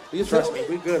 Nigga, You trust feel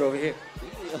me, we good over here.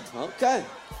 Okay.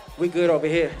 We good over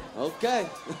here. Okay.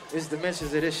 It's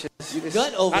dimensions of this shit. You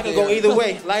good over I can there. go either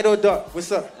way, light or dark.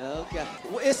 What's up? Okay.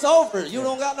 Well, it's over. You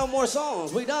don't got no more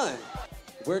songs. We done.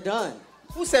 We're done.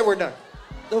 Who said we're done?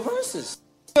 The verses.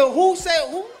 Who said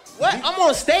who? What? I'm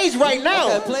on stage right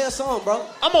now. Okay, play a song, bro.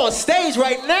 I'm on stage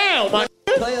right now, my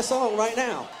Play a song right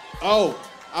now. Oh,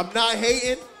 I'm not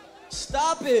hating.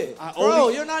 Stop it. I Bro,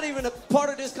 only- you're not even a part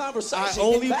of this conversation. I Get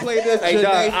only back played there. the Hey,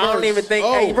 dog, Janae I don't verse. even think.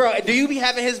 Oh. Hey, bro, do you be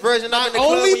having his version up I in the club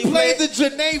when only you played play? the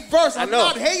Janae verse. I'm know.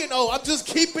 not hating. Oh, I'm just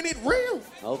keeping it real.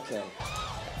 Okay.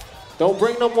 Don't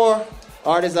bring no more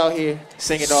artists out here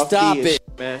singing off Stop key and it.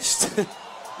 shit, man.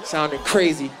 Sounding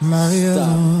crazy.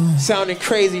 Stop. Sounding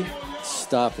crazy.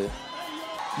 Stop it.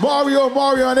 Mario,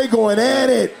 they going at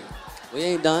it. We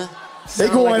ain't done. They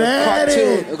Sound going like a at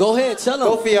cartoon. it. Go ahead, tell them.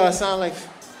 Both of y'all sound like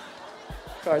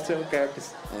cartoon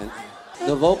characters. And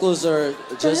the vocals are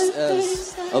just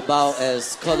as about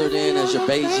as colored in as your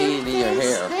Beijing and your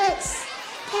hair.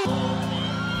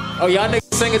 Oh, y'all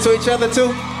niggas singing to each other too?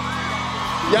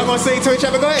 Y'all gonna sing to each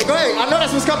other? Go ahead, go ahead. I know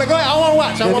that's what's coming. Go ahead. I wanna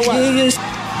watch.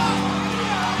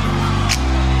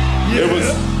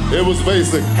 It was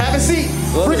basic. Have a seat.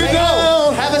 Bring it Hey, down.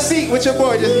 yo, have a seat with your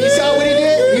boy. You saw what he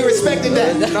did? He respected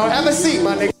that. No, have a seat,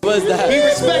 my nigga. What was that? He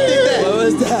respected that. What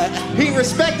was that? He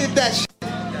respected that shit.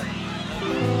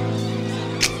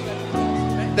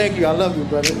 Thank you. I love you,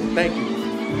 brother. Thank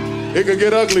you. It could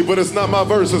get ugly, but it's not my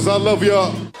verses. I love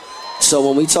y'all. So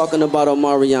when we talking about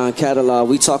Omarion catalog,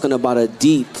 we talking about a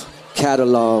deep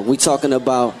catalog. We talking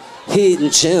about hidden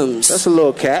gems. That's a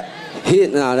little cat.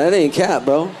 Nah, that ain't cat,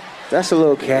 bro. That's a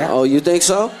little cat. Oh, you think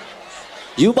so?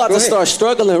 You about Go to ahead. start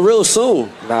struggling real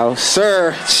soon. No,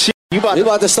 sir. Shit. You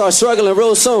about to start struggling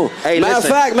real soon. Hey, matter of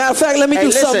fact, let me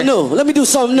do something new. Let me do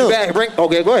something new.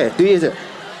 Okay, go ahead. Do yours.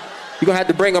 You gonna have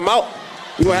to bring them out.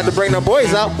 You gonna have to bring the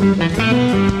boys out.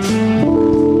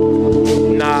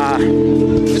 Nah,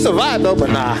 it's a vibe though, but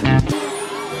nah.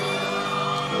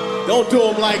 Don't do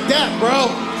him like that, bro.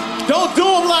 Don't do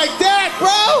him like that,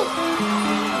 bro.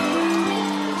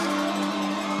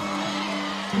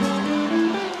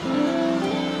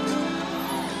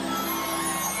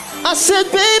 I said,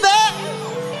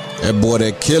 baby. That boy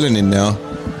that killing it now.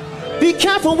 Be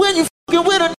careful when you fucking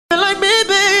with a nigga like me,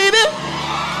 baby.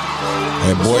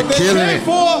 That boy killing it.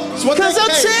 Cause I'll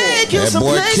take you some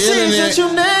places that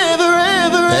you never,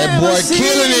 ever, that boy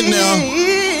killing it now.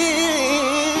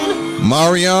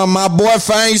 Marion, my boy,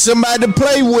 find somebody to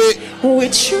play with.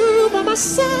 With you by my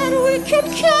side, we can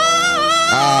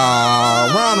come.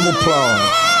 Round of applause.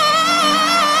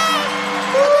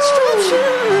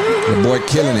 The boy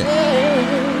killing it.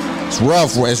 It's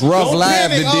rough. It's rough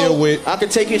live to deal with. I can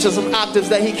take you to some octaves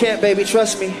that he can't, baby.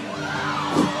 Trust me.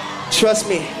 Trust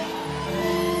me.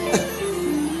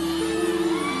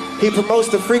 He promotes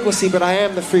the frequency, but I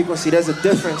am the frequency. There's a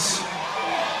difference.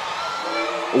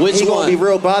 Which he one? Gonna be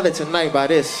real bothered tonight by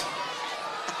this.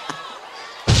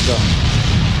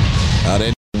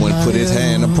 That one put his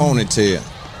hand in a ponytail.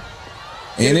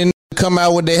 And then come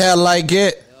out with their hair like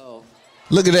that.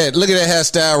 Look at that. Look at that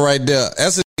hairstyle right there.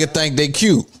 That's a nigga think they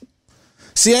cute.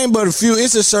 See, ain't but a few.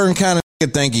 It's a certain kind of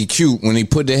nigga think he cute when he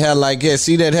put the hair like that.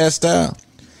 See that hairstyle?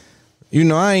 You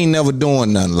know, I ain't never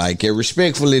doing nothing like it.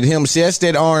 Respectfully to him, see, that's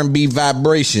that R&B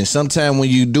vibration. Sometimes when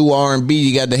you do R&B,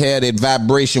 you got to have that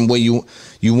vibration where you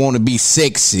want to be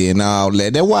sexy and all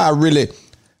that. That's why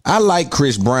I like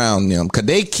Chris Brown them, because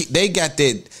they got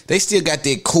that, they still got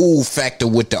that cool factor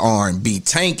with the R&B.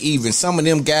 Tank even, some of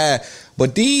them guys,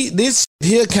 but this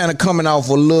here kind of coming off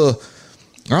a little,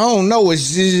 I don't know,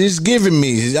 it's giving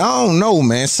me, I don't know,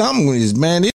 man. Something is,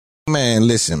 man,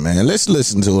 listen, man, let's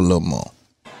listen to a little more.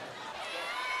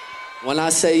 When I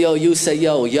say yo, you say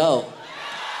yo, yo.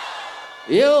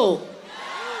 Yo.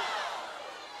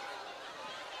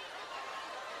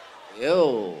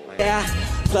 Yo. Yeah.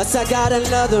 Plus I got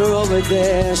another over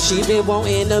there. She been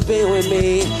wanting to be with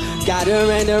me. Got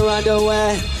her in her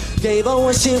underwear. Gave her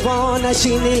what she want that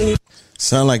she need.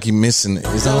 Sound like he missing it.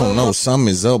 I don't know. Something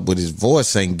is up, but his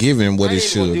voice ain't giving what it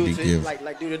should be giving.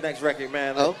 Like do the next record,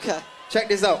 man. Okay. Check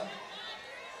this out.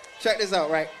 Check this out,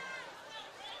 right?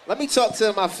 Let me talk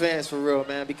to my fans for real,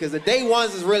 man, because the day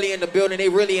ones is really in the building. They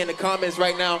really in the comments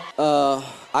right now.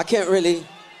 I can't really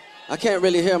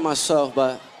hear myself,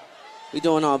 but we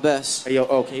doing our best. Hey,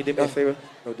 yo, can you do me a favor?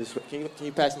 Bro, can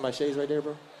you pass me my shades right there,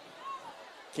 bro?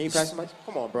 Can you pass me my?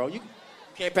 Come on, bro. You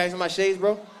can't pass me my shades,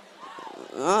 bro.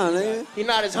 Nigga. He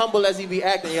not as humble as he be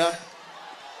acting, y'all.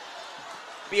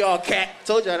 Be all cat.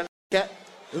 Told y'all, cat.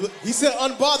 He said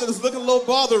unbothered. It's looking a little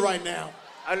bothered right now.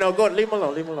 I know. Go leave him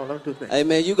alone. Leave him alone. Don't do things. Hey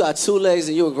man, you got 2 legs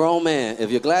and you a grown man.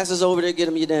 If your glasses over there, get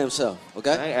them your damn self.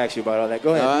 Okay. I ain't ask you about all that.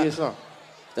 Go ahead. Do your song.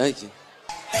 Thank you.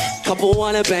 Couple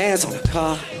wanted bands on the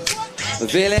car.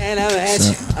 Billy and a match.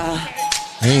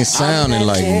 He ain't sounding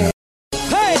like that.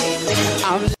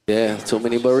 Hey, yeah, too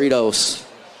many burritos.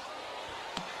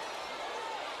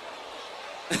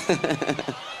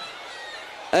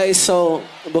 Hey, so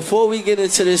before we get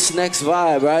into this next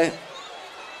vibe, right?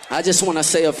 I just want to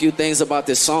say a few things about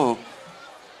this song,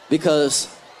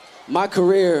 because my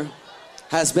career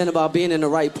has been about being in the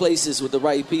right places with the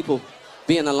right people,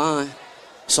 being aligned.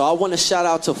 So I want to shout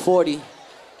out to 40,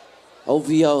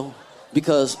 OVO,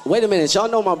 because, wait a minute, y'all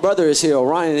know my brother is here,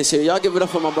 Orion is here. Y'all give it up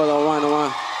for my brother,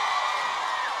 Orion.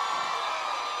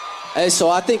 Hey, so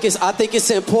I think it's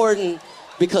important,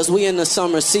 because we in the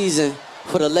summer season,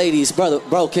 for the ladies.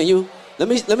 Bro, can you?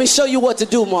 Let me show you what to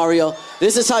do, Mario.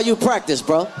 This is how you practice,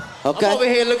 bro. Okay? I'm over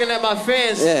here looking at my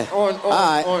fans on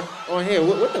here.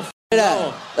 What the f*** is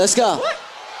on? Let's go. What?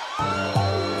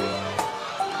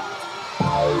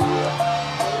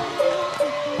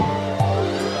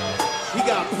 He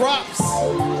got props.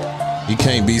 He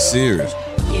can't be serious.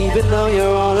 even though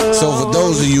you're all alone. So for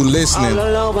those of you listening, all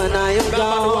alone when I am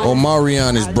gone.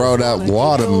 Omarion has brought out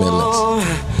watermelons.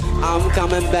 I'm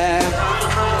coming back.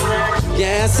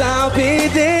 Yes, I'll be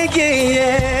there.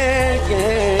 Yeah,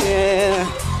 yeah, yeah.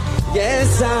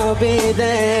 Yes, I'll be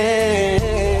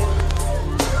there.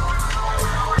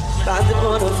 By the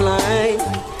butterfly,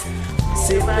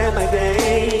 sitting at my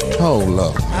gate. Hold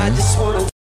up, man. I just wanna.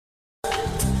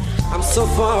 I'm so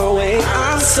far away.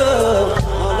 I'm so.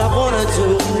 All I wanna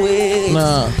do is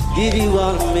give you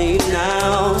all of me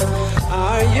now.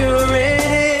 Are you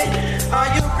ready?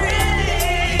 Are you ready?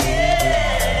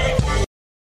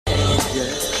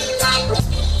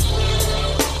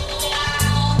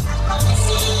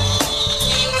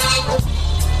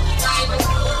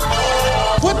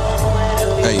 What?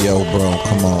 Hey, yo, bro,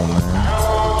 come on, man.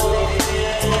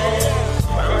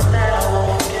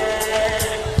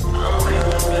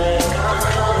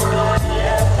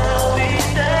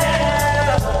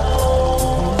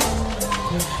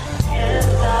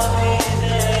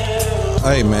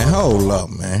 Hey, man, hold up,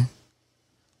 man.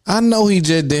 I know he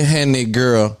just didn't hand that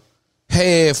girl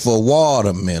half a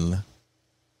watermelon.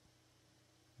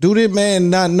 Do this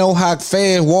man not know how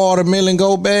fast watermelon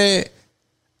go bad?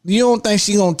 You don't think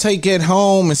she gonna take it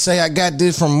home and say, I got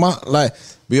this from my, like,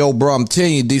 yo, bro, I'm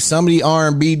telling you, some of these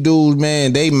R&B dudes,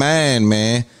 man, they mind,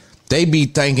 man. They be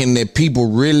thinking that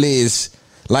people really is,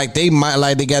 like they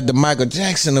got the Michael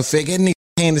Jackson effect. That nigga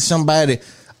handed somebody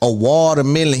a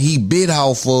watermelon he bit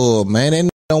off of, man. That nigga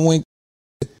don't went.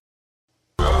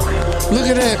 Look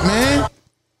at that, man.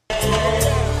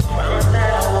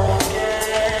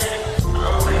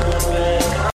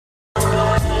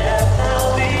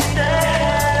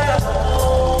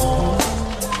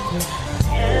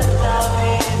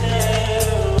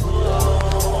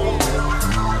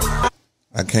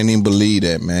 I can't even believe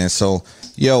that, man. So,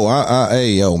 yo,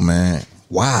 hey, yo, man.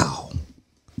 Wow,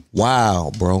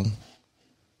 bro.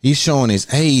 He's showing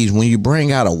his age. When you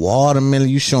bring out a watermelon,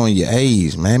 you showing your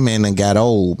age, man. Man done got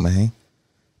old, man.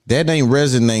 That ain't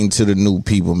resonating to the new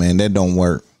people, man. That don't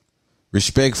work.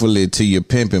 Respectfully to your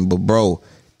pimping, but bro,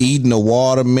 eating a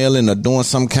watermelon or doing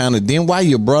some kind of, then why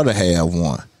your brother have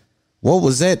one? What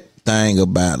was that thing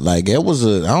about? Like, it was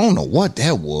I don't know what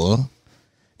that was.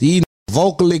 These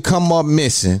vocally come up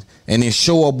missing and then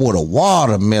show up with a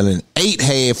watermelon, ate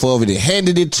half of it and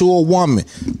handed it to a woman.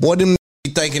 Boy, them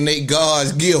thinking they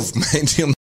God's gift, man.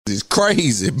 Them is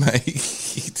crazy, man.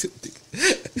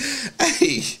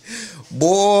 Hey,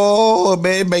 boy,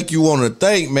 man, it make you want to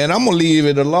think, man. I'm gonna leave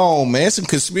it alone, man. Some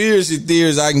conspiracy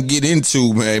theories I can get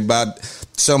into, man, about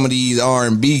some of these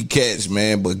R&B cats,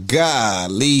 man. But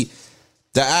golly,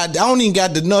 I don't even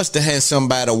got the nuts to hand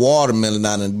somebody a watermelon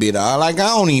out and bit. Like, I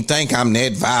don't even think I'm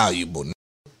that valuable.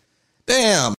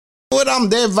 Damn, what, I'm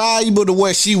that valuable to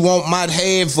where she want my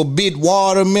head for bit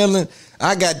watermelon?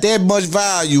 I got that much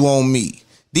value on me.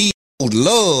 These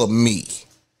love me.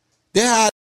 That's how I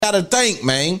gotta think,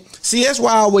 man. See, that's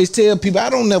why I always tell people I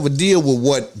don't never deal with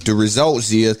what the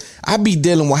results is. I be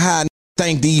dealing with how I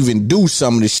think to even do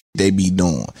some of the shit they be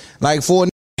doing. Like, for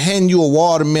hand you a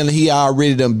watermelon he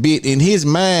already done bit, in his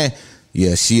mind,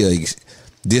 yeah,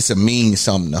 this'll mean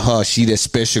something to her. She that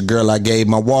special girl I gave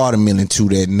my watermelon to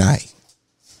that night.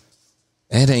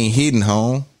 That ain't hitting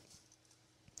home.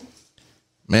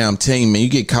 Man, I'm telling you, man, you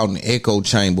get caught in the echo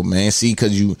chamber, man. See,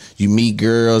 because you meet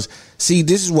girls. See,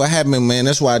 this is what happened, man.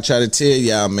 That's why I try to tell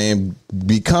y'all, man,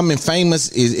 becoming famous,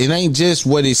 it ain't just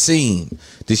what it seems.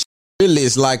 This really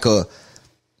is like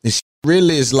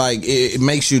it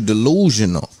makes you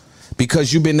delusional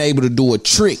because you've been able to do a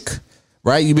trick,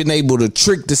 right? You've been able to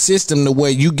trick the system to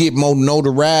where you get more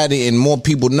notoriety and more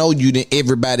people know you than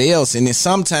everybody else. And then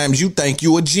sometimes you think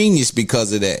you a genius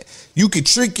because of that. You could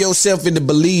trick yourself into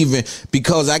believing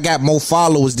because I got more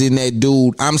followers than that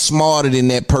dude, I'm smarter than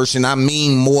that person, I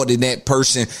mean more than that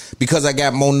person because I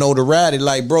got more notoriety.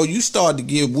 Like, bro, you start to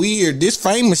get weird. This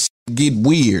famous shit get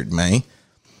weird, man.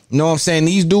 You know what I'm saying?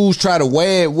 These dudes try to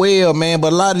wear it well, man,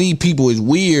 but a lot of these people is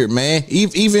weird, man.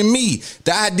 Even me,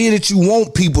 the idea that you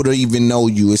want people to even know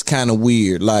you is kind of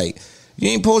weird. Like, you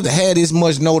ain't supposed to have this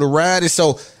much notoriety,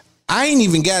 so I ain't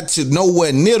even got to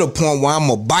nowhere near the point where I'm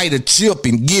going to bite a chip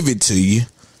and give it to you.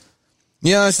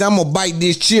 You understand? I'm going to bite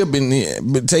this chip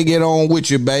and take it on with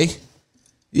you, bae.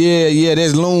 Yeah,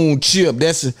 that's loon chip.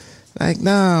 That's like,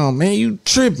 no, man, you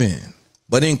tripping.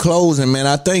 But in closing, man,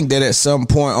 I think that at some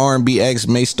point R&B acts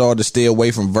may start to stay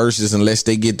away from verses unless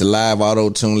they get the live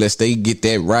auto-tune, unless they get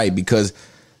that right, because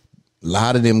a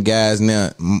lot of them guys now,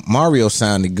 Mario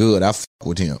sounded good. I fuck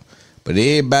with him. But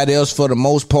everybody else, for the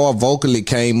most part, vocally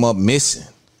came up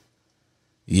missing.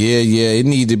 Yeah, it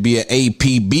need to be an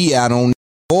APB out on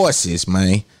voices,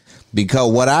 man.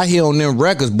 Because what I hear on them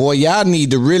records, boy, y'all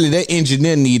need to really, that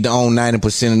engineer need to own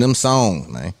 90% of them songs,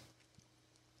 man.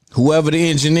 Whoever the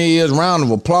engineer is, round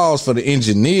of applause for the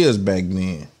engineers back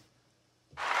then.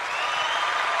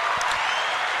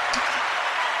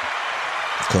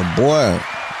 Cause boy,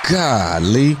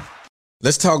 golly.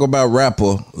 Let's talk about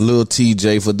rapper Lil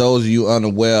TJ. For those of you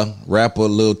unaware, rapper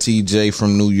Lil TJ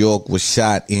from New York was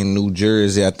shot in New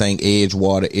Jersey, I think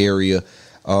Edgewater area.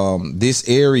 This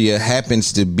area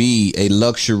happens to be a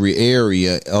luxury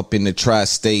area up in the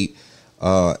tri-state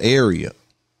area.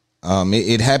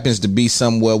 It happens to be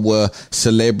somewhere where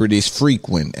celebrities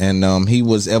frequent, and he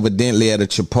was evidently at a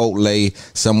Chipotle.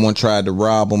 Someone tried to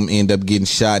rob him, ended up getting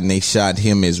shot, and they shot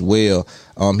him as well.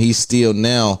 He's still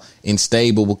now in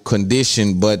stable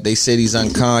condition, but they said he's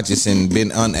unconscious and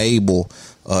been unable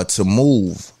to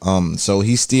move. So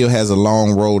he still has a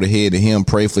long road ahead of him.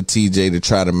 Pray for TJ to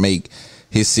try to make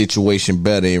his situation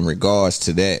better in regards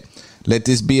to that. Let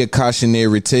this be a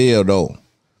cautionary tale, though.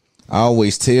 I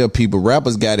always tell people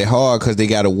rappers got it hard because they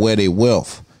got to wear their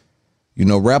wealth. You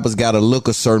know, rappers got to look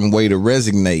a certain way to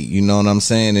resonate. You know what I'm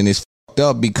saying? And it's fucked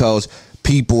up because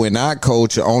people in our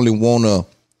culture only want to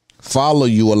follow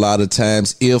you a lot of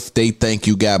times if they think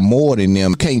you got more than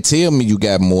them. You can't tell me you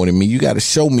got more than me. You got to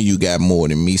show me you got more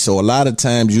than me. So a lot of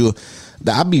times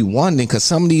I be wondering, because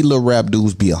some of these little rap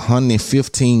dudes be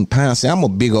 115 pounds. See, I'm a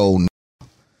big old nigga.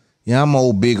 Yeah, I'm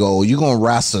old big old. You gonna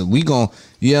wrestle.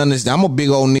 You understand? I'm a big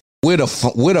old nigga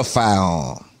with a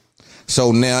firearm.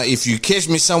 So now if you catch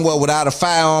me somewhere without a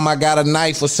firearm, I got a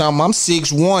knife or something, I'm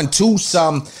 6'1", 2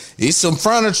 something. It's some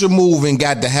furniture moving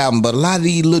got to happen. But a lot of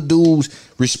these little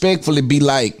dudes respectfully be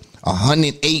like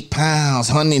 108 pounds,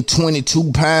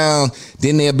 122 pounds.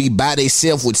 Then they'll be by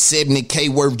themselves with 70K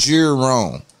worth jewelry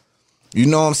on. You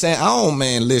know what I'm saying? Oh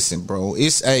man, listen, bro.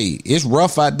 It's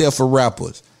rough out there for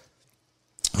rappers.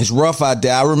 It's rough out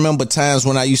there. I remember times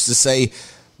when I used to say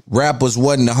rappers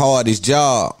wasn't the hardest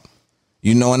job.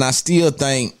 You know, and I still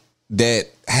think that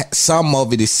some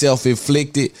of it is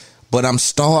self-inflicted, but I'm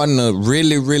starting to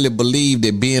really, really believe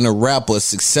that being a rapper, a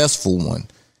successful one,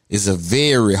 is a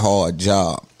very hard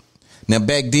job. Now,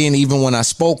 back then, even when I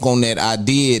spoke on that, I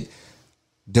did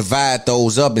divide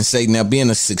those up and say, now,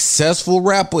 being a successful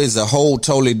rapper is a whole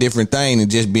totally different thing than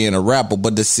just being a rapper.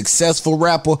 But the successful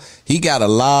rapper, he got a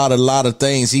lot of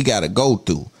things he got to go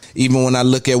through. Even when I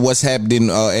look at what's happening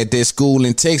at that school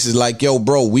in Texas, like, yo,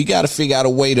 bro, we got to figure out a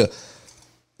way to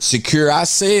secure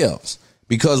ourselves.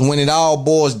 Because when it all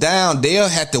boils down, they'll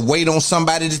have to wait on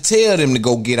somebody to tell them to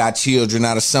go get our children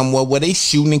out of somewhere where they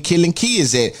shooting and killing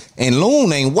kids at. And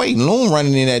Loon ain't waiting. Loon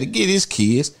running in there to get his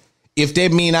kids. If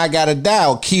that mean I got to die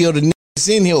or kill the niggas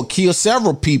in here or kill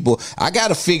several people, I got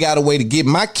to figure out a way to get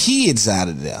my kids out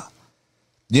of there.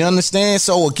 You understand?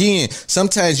 So again,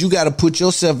 sometimes you got to put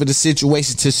yourself in a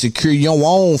situation to secure your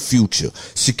own future,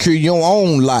 secure your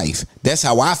own life. That's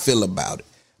how I feel about it.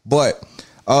 But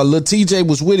Lil TJ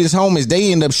was with his homies.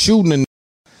 They end up shooting him.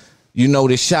 You know,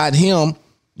 they shot him.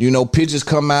 You know, pictures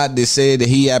come out that said that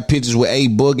he had pictures with A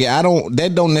Boogie.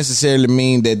 That don't necessarily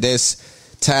mean that that's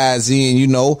ties in, you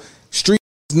know. Street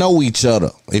know each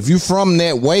other. If you from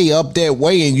that way, up that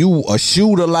way, and you a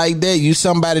shooter like that, you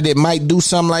somebody that might do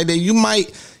something like that, you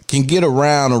might can get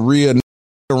around a real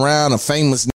around a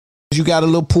famous. You got a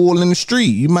little pull in the street.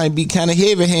 You might be kind of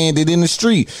heavy-handed in the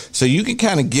street, so you can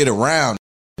kind of get around.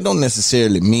 It don't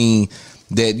necessarily mean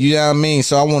that, you know what I mean.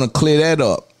 So I want to clear that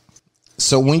up.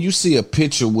 So when you see a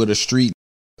picture with a street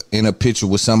and a picture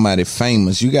with somebody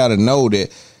famous, you got to know that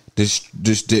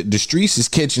the streets is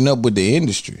catching up with the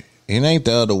industry. It ain't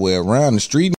the other way around. The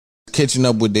street catching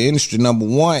up with the industry. Number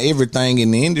one, everything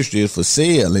in the industry is for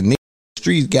sale, and the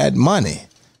streets got money.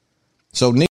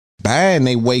 So niggas buying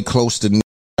they way close to niggas,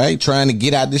 right? Trying to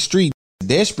get out the street.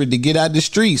 Desperate to get out the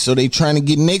street. So they trying to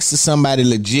get next to somebody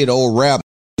legit old rap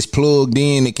is plugged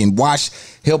in. It can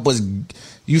help us.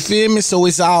 You feel me? So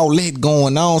it's all lit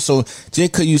going on. So just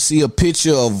because you see a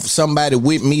picture of somebody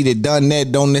with me that done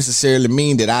that don't necessarily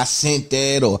mean that I sent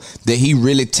that or that he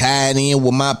really tied in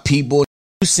with my people.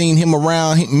 You seen him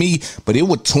around me, but it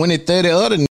was 20, 30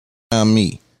 other niggas around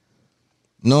me.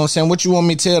 You know what I'm saying? What you want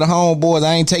me to tell the homeboys?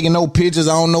 I ain't taking no pictures.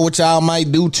 I don't know what y'all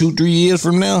might do 2-3 years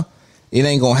from now. It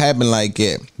ain't going to happen like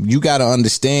that. You got to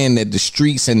understand that the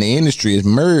streets and the industry is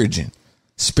merging,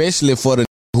 especially for the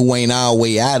who ain't all the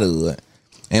way out of it.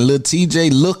 And Lil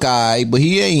TJ look alright, but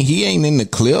he ain't in the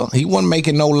clear. He wasn't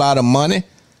making no lot of money.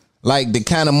 Like the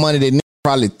kind of money that niggas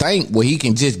probably think where he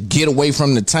can just get away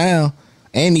from the town.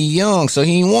 And he young, so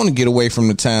he ain't want to get away from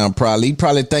the town probably. He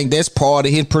probably think that's part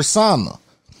of his persona.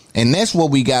 And that's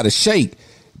what we got to shake.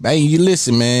 Man, you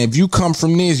listen, man, if you come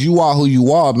from this, you are who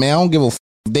you are, man. I don't give a f***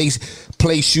 if they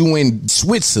place you in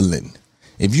Switzerland.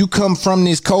 If you come from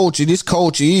this culture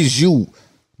is you.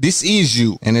 This is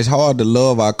you. And it's hard to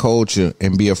love our culture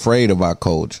and be afraid of our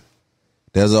culture.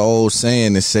 There's an old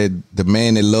saying that said, the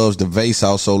man that loves the vase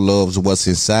also loves what's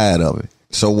inside of it.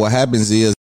 So what happens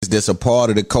is there's a part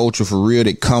of the culture for real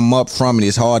that come up from it.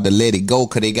 It's hard to let it go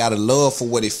because they got a love for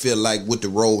what it feel like with the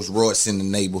Rolls Royce in the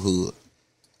neighborhood.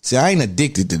 See, I ain't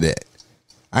addicted to that.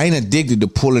 I ain't addicted to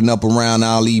pulling up around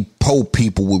all these poor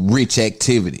people with rich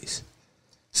activities.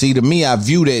 See, to me, I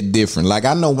view that different. Like,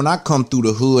 I know when I come through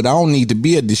the hood, I don't need to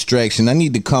be a distraction. I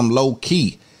need to come low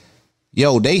key.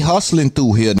 Yo, they hustling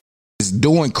through here,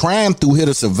 doing crime through here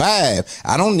to survive.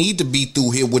 I don't need to be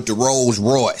through here with the Rolls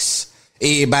Royce.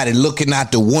 Everybody looking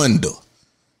out the window.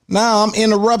 Now I'm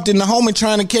interrupting the homie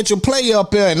trying to catch a play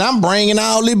up here, and I'm bringing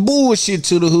all this bullshit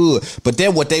to the hood. But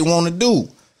that's what they want to do.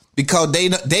 Because they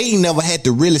ain't never had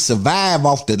to really survive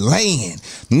off the land.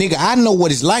 Nigga, I know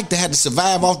what it's like to have to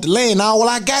survive off the land. All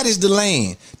I got is the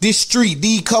land. This street,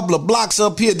 these couple of blocks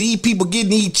up here, these people getting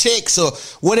these checks or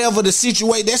whatever the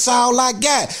situation, that's all I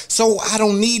got. So I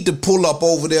don't need to pull up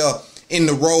over there in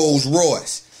the Rolls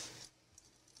Royce.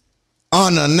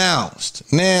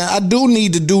 unannounced. Now, I do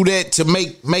need to do that to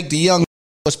make the young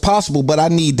as possible, but I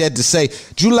need that to say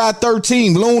July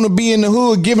 13th, Luna be in the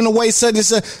hood giving away such and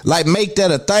such. Like, make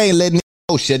that a thing, letting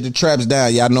know, shut the traps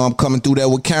down. Y'all know I'm coming through there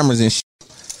with cameras and shit.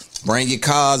 Bring your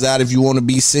cars out if you want to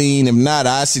be seen. If not,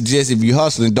 I suggest if you're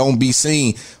hustling, don't be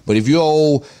seen. But if you're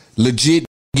old, legit,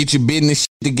 get your business shit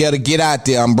together, get out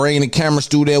there. I'm bringing the cameras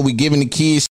through there. We giving the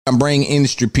kids shit. I'm bringing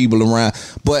industry people around.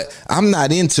 But I'm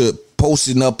not into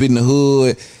posting up in the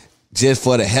hood just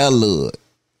for the hell of it.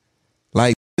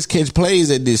 Like, let's catch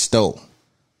plays at this store.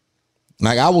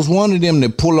 Like, I was one of them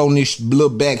that pull on this little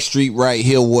back street right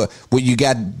here where you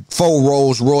got 4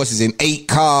 Rolls Royces and 8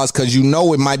 cars because you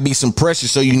know it might be some pressure,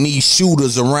 so you need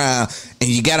shooters around and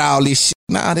you got all this shit.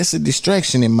 Nah, that's a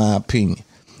distraction in my opinion.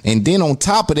 And then on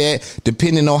top of that,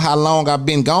 depending on how long I've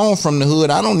been gone from the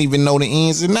hood, I don't even know the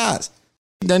ins and outs.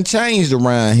 It done changed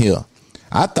around here.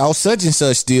 I thought such and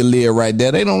such still live right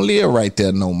there. They don't live right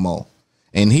there no more.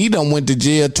 And he done went to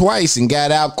jail twice and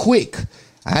got out quick.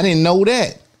 I didn't know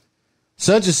that.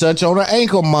 Such and such on an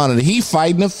ankle monitor. He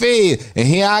fighting the Fed. And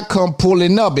here I come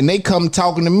pulling up and they come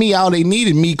talking to me. All they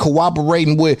needed me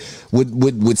cooperating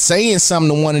with saying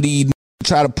something to one of these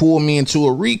try to pull me into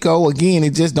a RICO. Again,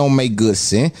 it just don't make good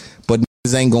sense. But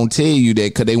niggas ain't gonna tell you that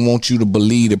because they want you to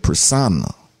believe the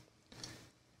persona.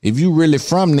 If you really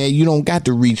from there, you don't got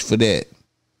to reach for that.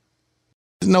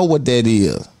 You know what that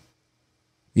is.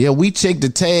 Yeah, we check the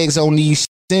tags on these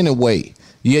anyway.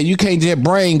 Yeah, you can't just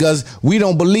bring us. We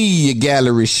don't believe your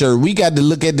gallery shirt. We got to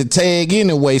look at the tag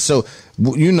anyway. So,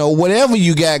 you know, whatever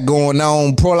you got going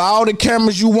on, pull all the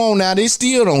cameras you want now. They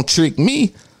still don't trick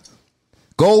me.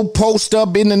 Go post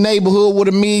up in the neighborhood with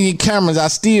 1 million cameras. I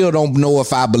still don't know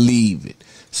if I believe it.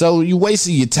 So you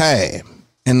wasting your time.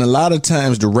 And a lot of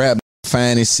times the rap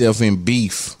find itself in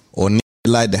beef or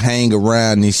like to hang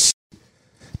around this shit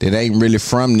that ain't really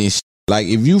from this shit. Like,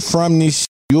 if you from this shit,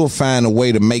 you'll find a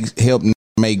way to help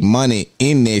make money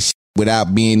in that shit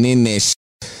without being in that shit.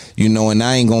 You know, and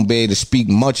I ain't gonna be able to speak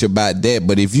much about that.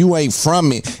 But if you ain't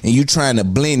from it and you trying to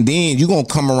blend in, you gonna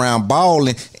come around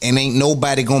balling and ain't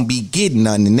nobody gonna be getting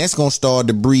nothing. And that's gonna start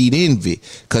to breed envy.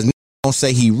 Cause gonna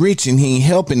say he rich and he ain't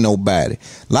helping nobody.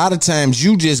 A lot of times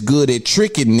you just good at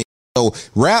tricking niggas. So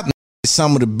rap is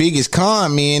some of the biggest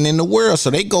con men in the world.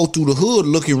 So they go through the hood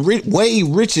looking way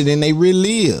richer than they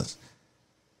really is.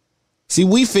 See,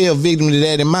 we fell victim to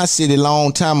that in my city a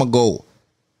long time ago.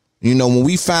 You know, when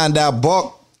we find out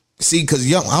Buck, see, cause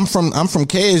I'm from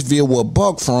Cashville where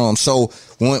Buck from. So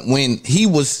when he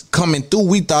was coming through,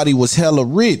 we thought he was hella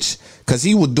rich cause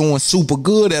he was doing super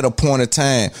good at a point of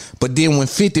time. But then when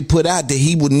 50 put out that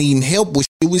he was needing help with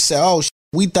shit, we said, oh,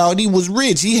 we thought he was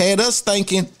rich. He had us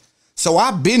thinking. So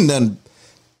I've been done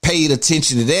paid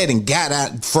attention to that and got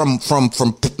out from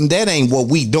that ain't what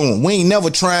we doing. We ain't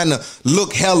never trying to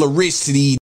look hella rich to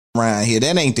these around here.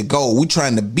 That ain't the goal. We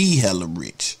trying to be hella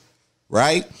rich,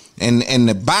 right? And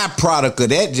the byproduct of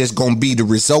that just gonna be the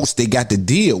results they got to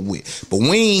deal with. But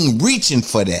we ain't reaching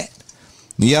for that.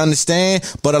 You understand?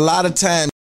 But a lot of times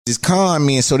it's con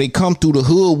men, so they come through the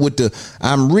hood with the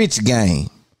I'm rich game.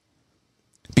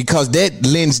 Because that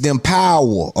lends them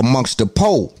power amongst the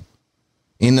poor.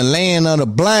 In the land of the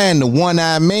blind, the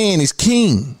one-eyed man is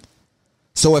king.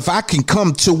 So if I can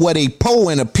come to where they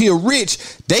poor and appear rich,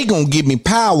 they gonna give me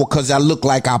power because I look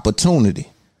like opportunity.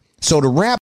 So the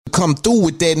rap come through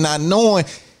with that, not knowing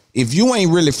if you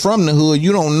ain't really from the hood,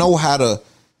 you don't know how to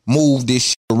move this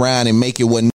shit around and make it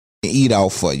what eat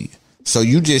off for you. So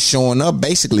you just showing up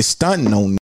basically stunting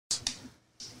on this.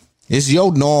 It's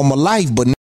your normal life, but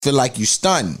feel like you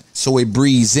stunting. So it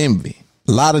breeds envy.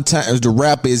 A lot of times the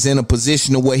rapper is in a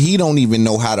position of where he don't even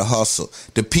know how to hustle.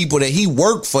 The people that he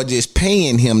worked for just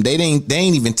paying him, they ain't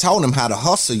even taught him how to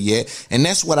hustle yet. And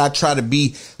that's what I try to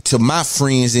be to my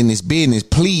friends in this business.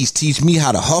 Please teach me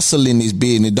how to hustle in this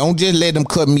business. Don't just let them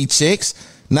cut me checks.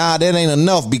 Nah, that ain't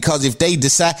enough, because if they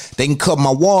decide they can cut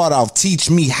my water off, teach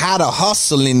me how to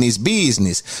hustle in this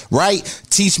business, right?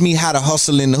 Teach me how to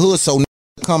hustle in the hood. So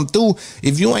come through.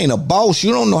 If you ain't a boss,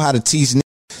 you don't know how to teach.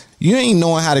 You ain't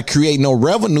knowing how to create no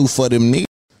revenue for them niggas.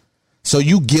 So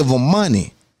you give them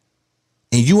money.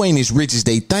 And you ain't as rich as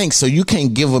they think. So you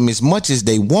can't give them as much as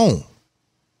they want.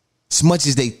 As much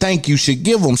as they think you should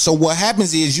give them. So what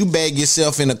happens is you bag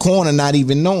yourself in a corner not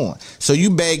even knowing. So you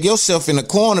bag yourself in a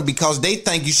corner because they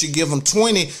think you should give them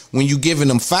 20 when you giving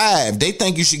them 5. They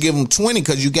think you should give them 20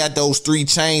 because you got those 3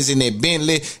 chains in that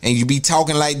Bentley and you be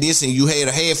talking like this and you had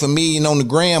 $500,000 on the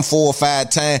gram 4 or 5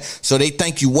 times. So they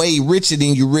think you way richer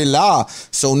than you really are.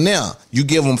 So now you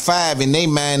give them 5 in their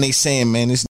mind, they saying, man,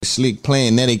 this slick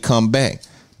playing. Then they come back.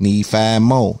 Need 5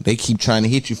 more. They keep trying to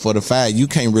hit you for the 5. You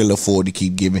can't really afford to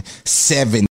keep giving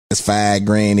 7 $5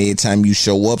 grand every time you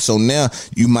show up. So now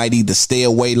you might either stay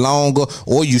away longer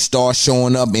or you start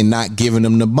showing up and not giving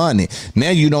them the money. Now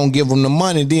you don't give them the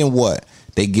money, then what?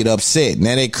 They get upset.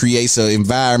 Now that creates an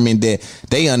environment that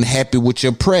they unhappy with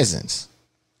your presence.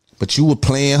 But you were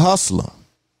playing hustler.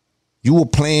 You were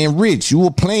playing rich. You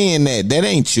were playing that. That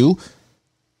ain't you.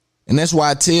 And that's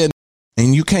why I tell,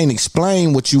 and you can't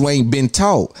explain what you ain't been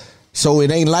taught. So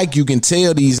it ain't like you can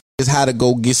tell these niggas how to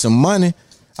go get some money.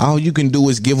 All you can do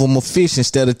is give them a fish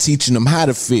instead of teaching them how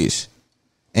to fish.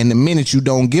 And the minute you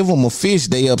don't give them a fish,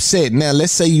 they upset. Now,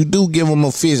 let's say you do give them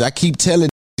a fish. I keep telling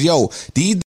yo,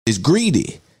 these is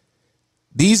greedy.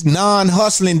 These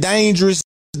non-hustling dangerous,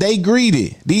 they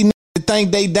greedy. These niggas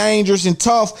think they dangerous and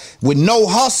tough with no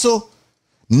hustle,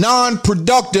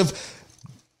 non-productive,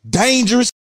 dangerous.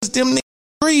 Them niggas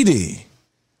greedy.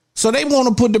 So they want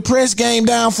to put the press game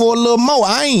down for a little more.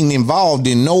 I ain't involved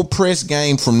in no press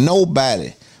game from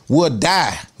nobody. We'll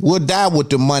die. We'll die with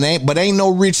the money. But ain't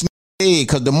no rich nigga dead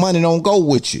because the money don't go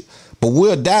with you. But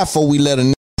we'll die before we let a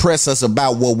nigga press us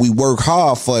about what we work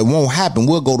hard for. It won't happen.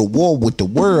 We'll go to war with the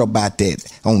world about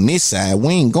that. On this side,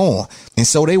 we ain't going. And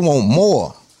so they want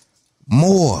more.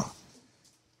 More.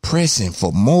 Pressing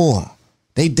for more.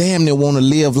 They damn near want to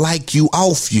live like you,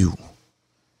 off you.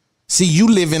 See, you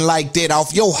living like that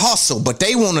off your hustle, but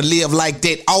they want to live like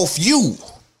that off you.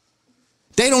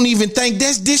 They don't even think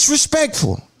that's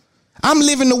disrespectful. I'm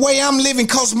living the way I'm living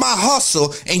because my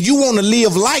hustle, and you want to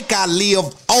live like I live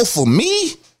off of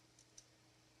me?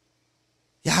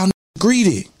 Y'all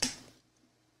greedy.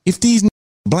 If these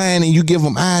blind and you give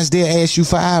them eyes, they'll ask you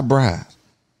for eyebrows.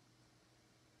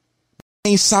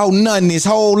 Ain't saw nothing his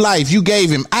whole life. You gave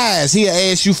him eyes, he'll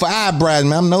ask you for eyebrows,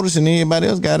 man. I'm noticing everybody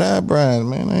else got eyebrows,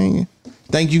 man. I ain't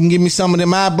think you can give me some of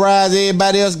them eyebrows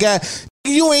everybody else got.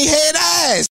 You ain't had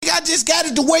eyes. I just got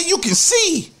it the way you can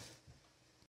see.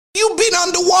 You been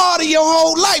underwater your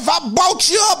whole life. I brought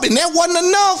you up and that wasn't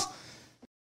enough.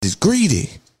 It's greedy.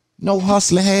 No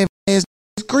hustler have ass.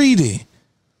 It's greedy.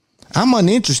 I'm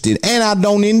uninterested and I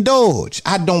don't indulge.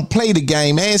 I don't play the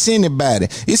game. Ask anybody.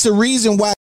 It's a reason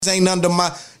why ain't under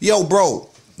my bro.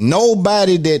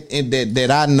 Nobody that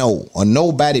I know or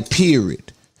nobody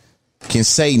period can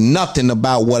say nothing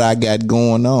about what I got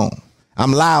going on.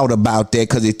 I'm loud about that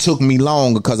because it took me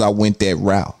longer because I went that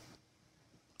route.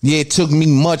 Yeah, it took me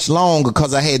much longer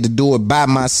because I had to do it by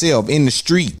myself in the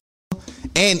street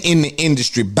and in the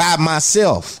industry by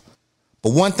myself.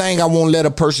 But one thing I won't let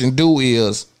a person do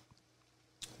is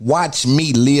watch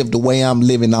me live the way I'm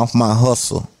living off my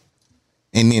hustle.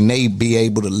 And then they be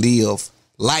able to live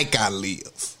like I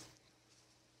live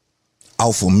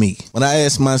off of me. When I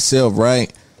ask myself,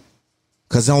 right,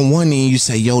 because on one end you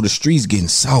say, yo, the streets getting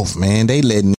soft, man. They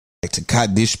letting like to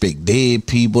disrespect dead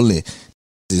people and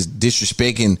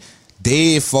disrespecting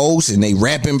dead folks and they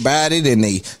rapping about it and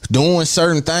they doing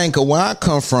certain things. Because where I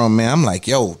come from, man, I'm like,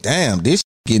 yo, damn, this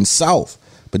getting soft.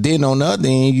 But then on the other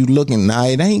end, you looking, nah,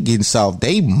 it ain't getting soft.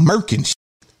 They murking shit.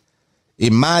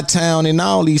 In my town and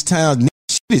all these towns,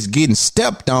 is getting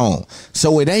stepped on,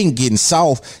 so it ain't getting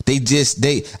soft.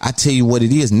 I tell you what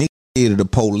it is, niggas scared of the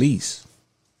police.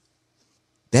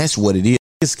 That's what it is.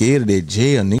 Niggas scared of that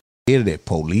jail, niggas scared of that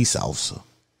police officer.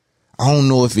 I don't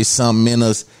know if it's something in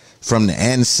us from the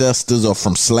ancestors or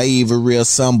from slavery or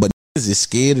something, but niggas is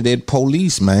scared of that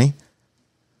police, man.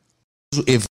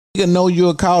 If nigga know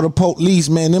you'll call the police,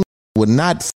 man, them would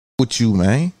not with you,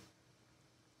 man.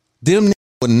 Them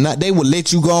they would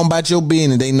let you go on about your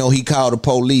business. They know he called the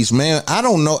police, man. I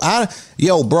don't know.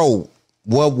 Bro,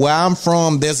 where I'm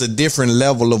from, there's a different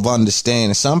level of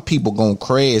understanding. Some people gonna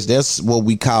crash. That's what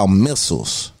we call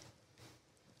missiles.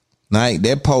 Like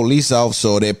that police officer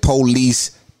or that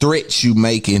police threats you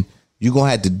making, you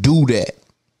gonna have to do that.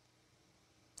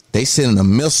 They sending a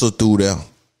missile through there.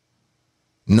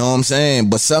 You know what I'm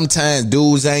saying? But sometimes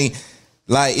dudes ain't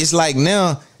like, it's like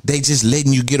now, they just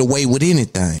letting you get away with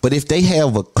anything. But if they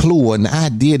have a clue or an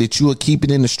idea that you will keep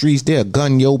it in the streets, they'll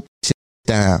gun your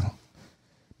down.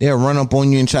 They'll run up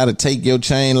on you and try to take your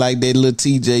chain like that little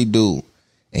TJ dude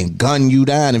and gun you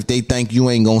down if they think you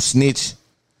ain't gonna snitch.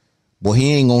 Well,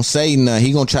 he ain't gonna say nothing.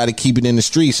 He gonna try to keep it in the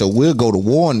street. So we'll go to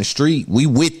war in the street. We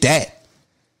with that.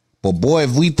 But boy,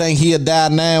 if we think he'll die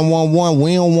 911,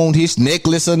 we don't want his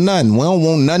necklace or nothing. We don't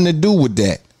want nothing to do with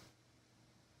that.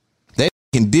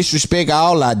 Can disrespect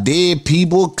all our dead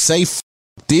people, say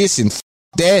this and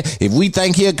that. If we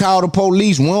think he'll call the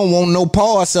police, we don't want no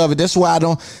parts of it. That's why I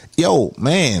don't. Yo,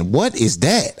 man, what is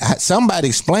that? Somebody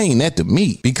explain that to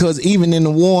me. Because even in the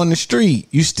war on the street,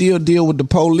 you still deal with the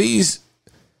police.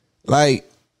 Like,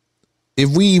 if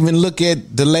we even look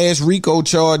at the last RICO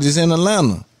charges in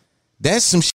Atlanta, that's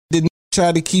some shit that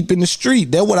try to keep in the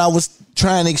street. That's what I was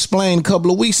trying to explain a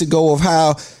couple of weeks ago of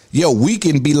how, we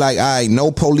can be like, all right,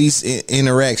 no police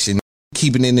interaction,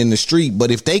 keeping it in the street.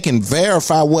 But if they can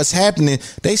verify what's happening,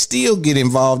 they still get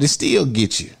involved and still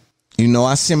get you.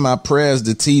 I send my prayers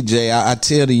to TJ. I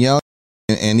tell the young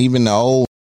and even the old,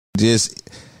 just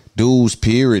dudes,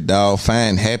 period, dog,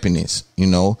 find happiness,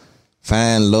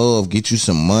 find love, get you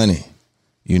some money.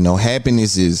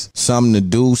 Happiness is something to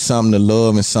do, something to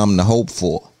love, and something to hope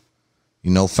for.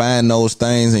 Find those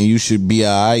things and you should be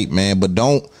all right, man. But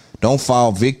don't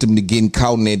fall victim to getting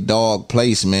caught in that dog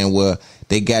place, man, where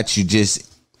they got you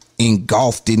just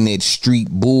engulfed in that street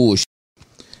bullshit.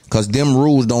 Because them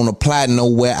rules don't apply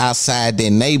nowhere outside their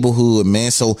neighborhood,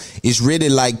 man. So it's really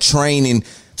like training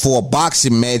for a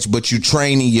boxing match, but you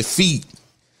training your feet.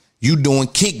 You doing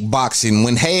kickboxing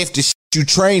when half the shit you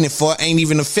training for ain't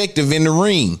even effective in the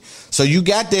ring. So you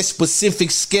got that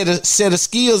specific set of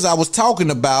skills I was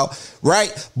talking about,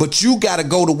 right? But you got to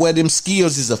go to where them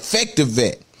skills is effective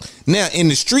at. Now, in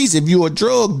the streets, if you're a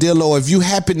drug dealer or if you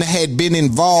happen to have been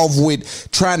involved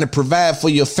with trying to provide for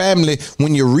your family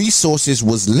when your resources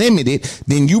was limited,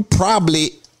 then you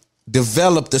probably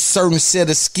developed a certain set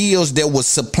of skills that was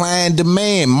supply and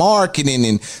demand, marketing,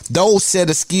 and those set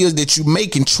of skills that you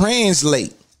make and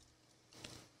translate.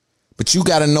 But you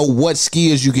got to know what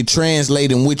skills you can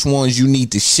translate and which ones you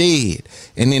need to shed.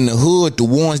 And in the hood, the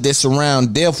ones that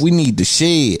surround death, we need to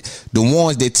shed. The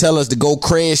ones that tell us to go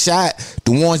crash out,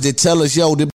 the ones that tell us,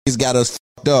 them niggas got us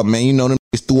fucked up, man. Them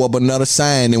niggas threw up another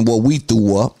sign than what we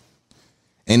threw up.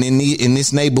 And in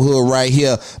this neighborhood right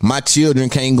here, my children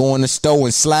can't go in the store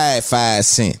and slide 5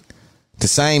 cents. The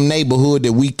same neighborhood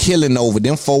that we killing over,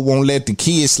 them folk won't let the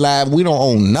kids slide. We don't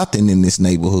own nothing in this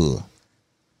neighborhood.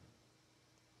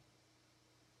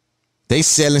 They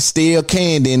selling stale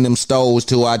candy in them stores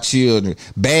to our children.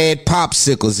 Bad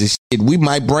popsicles and shit. We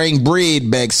might bring bread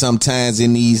back sometimes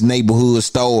in these neighborhood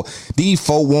stores. These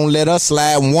folk won't let us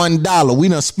slide $1. We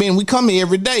done spend. We come here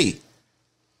every day.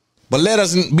 But let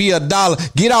us be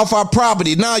 $1. Get off our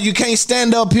property. Now you can't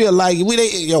stand up here like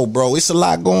bro, it's a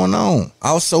lot going on.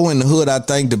 Also in the hood, I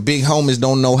think the big homies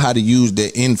don't know how to use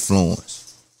their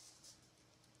influence.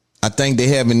 I think they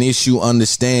have an issue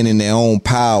understanding their own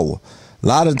power. A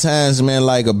lot of times, man,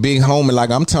 like a big homie, like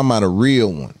I'm talking about a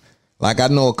real one. Like I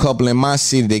know a couple in my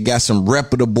city that got some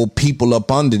reputable people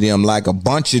up under them, like a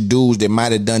bunch of dudes that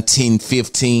might have done 10,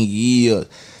 15 years.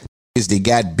 They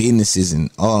got businesses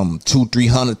and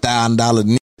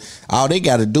 $200,000-$300,000. All they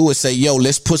got to do is say,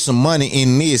 let's put some money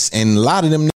in this. And a lot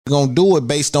of them gonna do it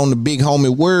based on the big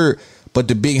homie word. But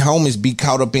the big homies be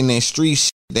caught up in that street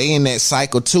shit. They in that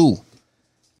cycle too.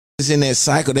 In that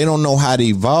cycle, they don't know how to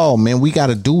evolve, man. We got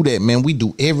to do that, man. We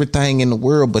do everything in the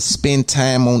world but spend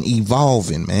time on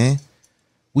evolving, man.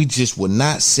 We just would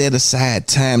not set aside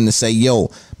time to say,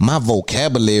 my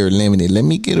vocabulary limited. Let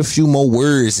me get a few more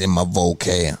words in my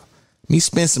vocab. Me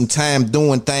spend some time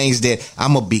doing things that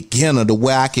I'm a beginner to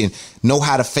where I can know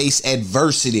how to face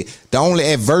adversity. The only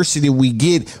adversity we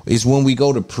get is when we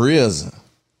go to prison.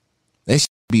 That shit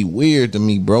be weird to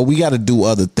me, bro. We got to do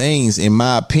other things, in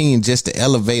my opinion, just to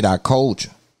elevate our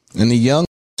culture. And the young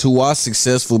who are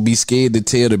successful be scared to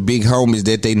tell the big homies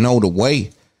that they know the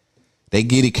way. They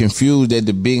get it confused that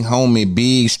the big homie,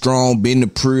 big, strong, been to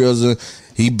prison.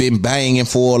 He been banging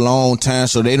for a long time,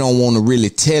 so they don't want to really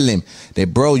tell him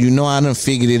that, bro, I done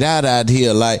figured it out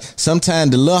here. Like, sometimes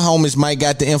the little homies might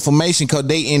got the information because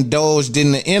they indulged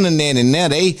in the internet, and now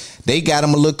they got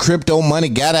them a little crypto money,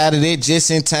 got out of there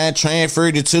just in time,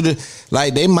 transferred it to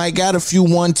they might got a few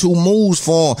 1-2 moves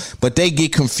for them, but they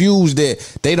get confused that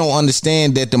they don't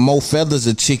understand that the more feathers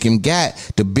a chicken got,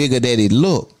 the bigger that it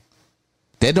look.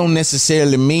 That don't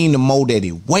necessarily mean the more that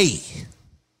it weigh.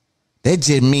 That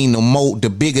just mean the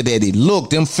bigger that it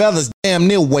look. Them feathers damn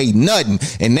near weigh nothing.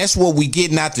 And that's what we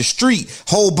getting out the street.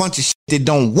 Whole bunch of shit that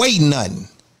don't weigh nothing.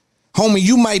 Homie,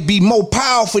 you might be more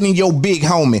powerful than your big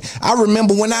homie. I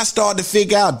remember when I started to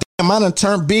figure out, damn, I done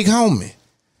turned big homie.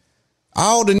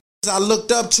 All the niggas I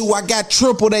looked up to, I got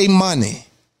triple they money.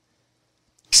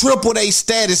 Triple they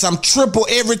status. I'm triple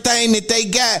everything that they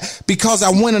got because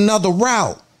I went another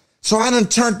route. So I done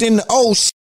turned into old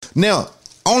shit. Now,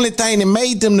 only thing that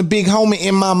made them the big homie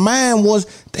in my mind was,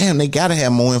 damn, they got to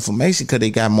have more information because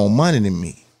they got more money than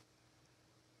me.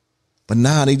 But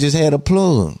now they just had a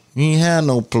plug. You ain't had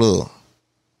no plug.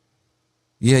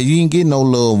 Yeah, you ain't get no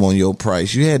love on your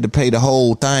price. You had to pay the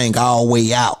whole thing all the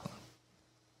way out.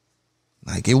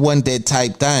 Like, it wasn't that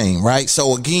type thing, right?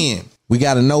 So again, we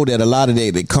got to know that a lot of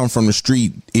that come from the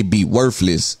street, it be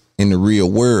worthless in the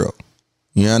real world.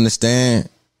 You understand?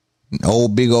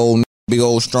 big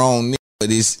old strong nigga. But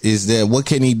is that what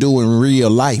can he do in real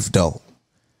life though?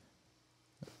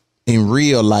 In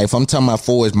real life, I'm talking about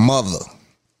for his mother,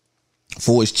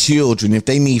 for his children. If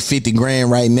they need 50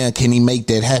 grand right now, can he make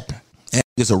that happen? That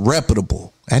is a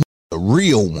reputable, that a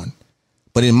real one.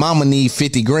 But if mama need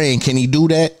 50 grand, can he do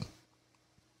that?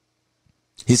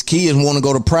 His kids want to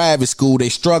go to private school. They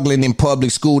struggling in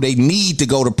public school. They need to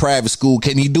go to private school.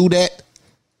 Can he do that?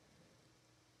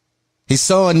 His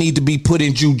son need to be put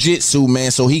in jujitsu,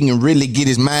 man, so he can really get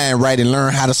his mind right and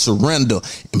learn how to surrender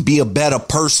and be a better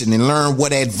person and learn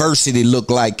what adversity look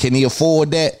like. Can he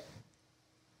afford that?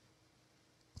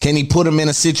 Can he put them in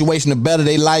a situation to better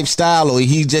their lifestyle, or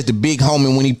he's just a big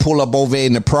homie when he pull up over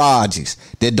in the projects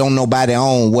that don't nobody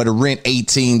own where the rent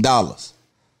 $18?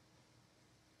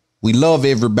 We love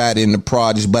everybody in the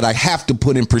projects, but I have to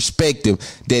put in perspective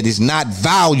that it's not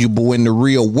valuable in the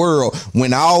real world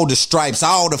when all the stripes,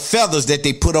 all the feathers that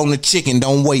they put on the chicken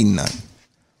don't weigh nothing.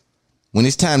 When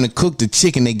it's time to cook the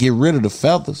chicken, they get rid of the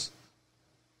feathers.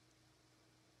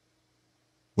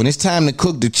 When it's time to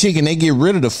cook the chicken, they get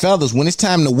rid of the feathers. When it's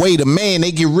time to weigh the man,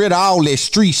 they get rid of all that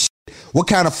street shit. What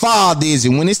kind of father is it?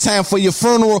 When it's time for your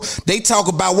funeral, they talk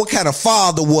about what kind of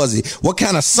father was it? What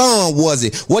kind of son was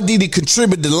it? What did he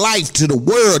contribute to life, to the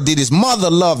world? Did his mother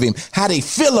love him? How they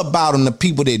feel about him, the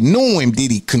people that knew him? Did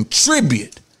he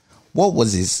contribute? What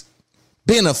was his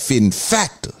benefiting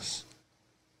factors?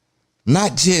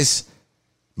 Not just,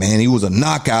 man, he was a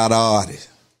knockout artist.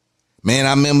 Man,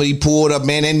 I remember he pulled up,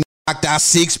 man, and knocked out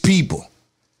 6 people.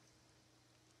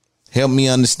 Help me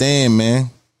understand, man.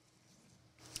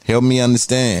 Help me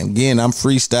understand. Again, I'm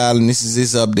freestyling. This is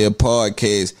this Up There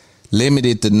podcast,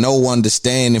 limited to no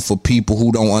understanding for people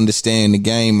who don't understand the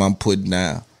game I'm putting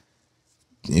down.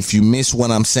 If you miss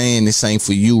what I'm saying, this ain't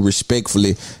for you.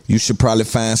 Respectfully, you should probably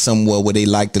find somewhere where they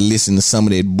like to listen to some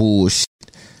of that bullshit.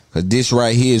 Because this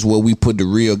right here is where we put the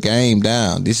real game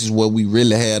down. This is where we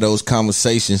really have those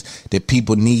conversations that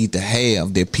people need to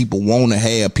have, that people want to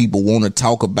have, people want to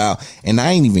talk about. And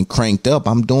I ain't even cranked up.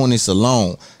 I'm doing this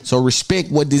alone. So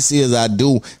respect what this is I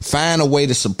do. Find a way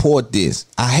to support this.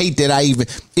 I hate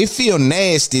that it feel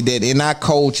nasty that in our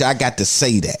culture I got to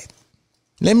say that.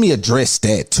 Let me address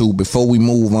that too before we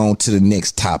move on to the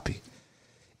next topic.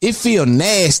 It feel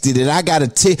nasty that I gotta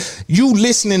tell you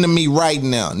listening to me right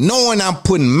now, knowing I'm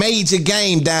putting major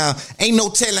game down. Ain't no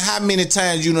telling how many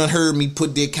times you done heard me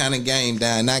put that kind of game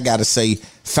down. And I gotta say,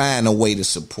 find a way to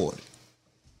support it.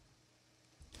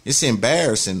 It's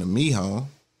embarrassing to me, huh?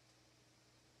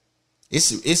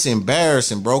 It's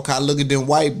embarrassing, bro. I look at them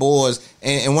white boys,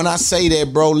 and when I say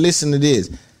that, bro, listen to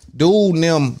this. Dude,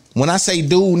 them. When I say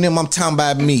dude, them, I'm talking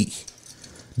about me.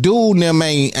 Dude, them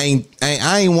I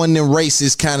ain't one of them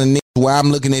racist kind of niggas where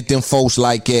I'm looking at them folks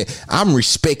like that. I'm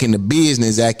respecting the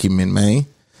business acumen, man.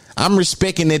 I'm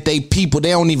respecting that they people,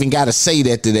 they don't even got to say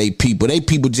that to they people. They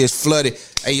people just flooded.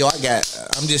 Hey, yo,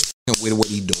 I'm just with what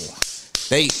he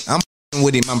doing. I'm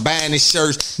with him. I'm buying his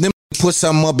shirts. Them put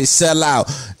something up and sell out.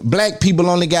 Black people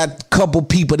only got a couple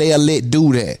people they'll let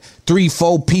do that.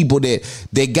 3-4 people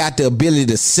that got the ability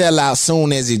to sell out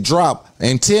soon as it drop.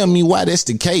 And tell me why that's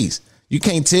the case. You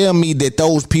can't tell me that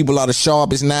those people are the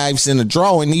sharpest knives in the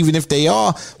drawer. And even if they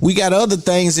are, we got other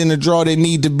things in the drawer that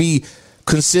need to be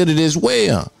considered as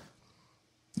well.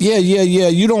 Yeah.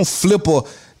 You don't flip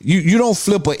you don't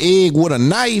flip an egg with a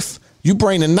knife. You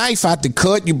bring the knife out to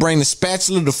cut. You bring the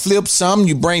spatula to flip something.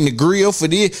 You bring the grill for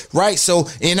this, right? So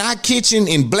in our kitchen,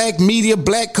 in black media,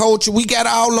 black culture, we got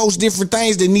all those different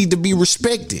things that need to be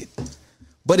respected.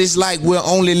 But it's like we'll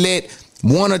only let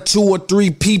 1 or 2 or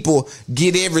 3 people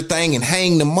get everything and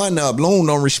hang the money up. Loon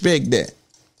don't respect that.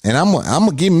 And I'm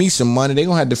gonna give me some money. They're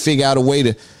gonna have to figure out a way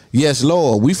to, yes,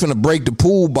 Lord, we finna break the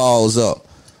pool balls up.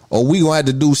 Or we gonna have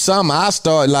to do something. I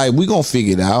start like, we gonna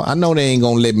figure it out. I know they ain't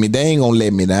gonna let me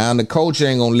down. The coach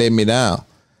ain't gonna let me down.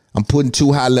 I'm putting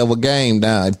too high level game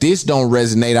down. If this don't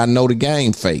resonate, I know the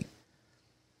game fake.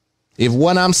 If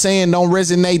what I'm saying don't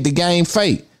resonate, the game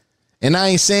fake. And I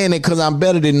ain't saying it because I'm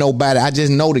better than nobody. I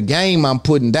just know the game I'm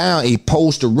putting down is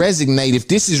supposed to resonate. If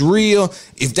this is real,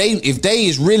 if they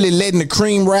is really letting the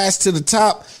cream rise to the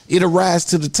top, it'll rise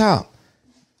to the top.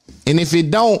 And if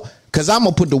it don't, because I'm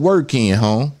going to put the work in,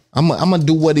 huh? I'm going to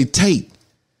do what it take.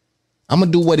 I'm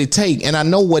going to do what it take. And I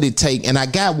know what it take. And I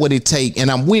got what it take.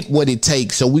 And I'm with what it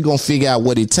takes. So we're going to figure out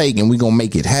what it take. And we're going to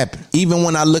make it happen. Even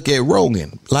when I look at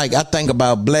Rogan, like I think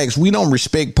about blacks, we don't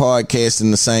respect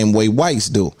podcasting the same way whites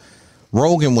do.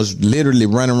 Rogan was literally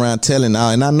running around telling,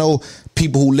 and I know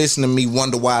people who listen to me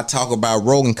wonder why I talk about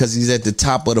Rogan, because he's at the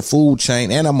top of the food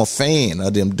chain, and I'm a fan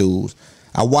of them dudes.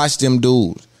 I watch them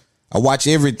dudes. I watch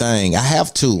everything. I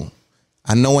have to.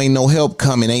 I know ain't no help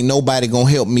coming. Ain't nobody gonna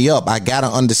help me up. I gotta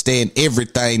understand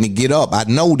everything to get up. I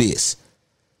know this.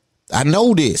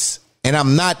 And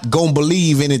I'm not gonna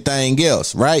believe anything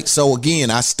else, right? So again,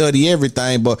 I study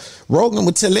everything, but Rogan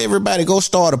would tell everybody, go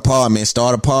start a pod, man.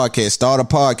 Start a podcast,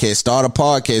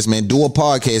 man. Do a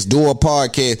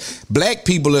podcast. Black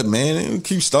people, man,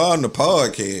 keep starting a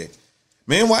podcast.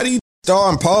 Man, why do you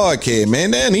starting podcast, man?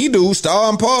 Then he do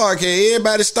starting podcast.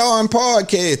 Everybody starting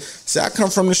podcast. See, I come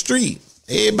from the street.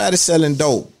 Everybody selling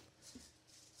dope.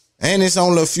 And it's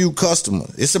only a few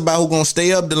customers. It's about who gonna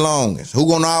stay up the longest, who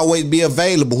gonna always be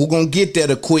available, who gonna get there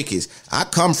the quickest. I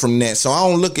come from that, so I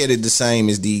don't look at it the same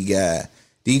as these guys.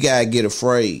 These guys get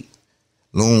afraid.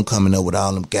 Loon coming up with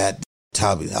all them goddamn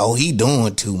topics. Oh, he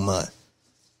doing too much.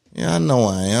 Yeah, I know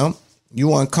I am.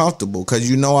 You uncomfortable because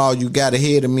you know all you got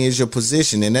ahead of me is your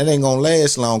position, and that ain't gonna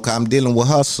last long because I'm dealing with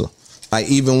hustle. Like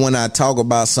even when I talk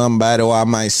about somebody or I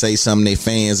might say something, their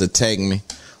fans attack me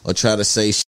or try to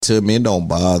say shit to me, it don't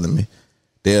bother me.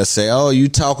 They'll say, oh, you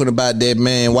talking about that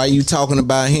man. Why you talking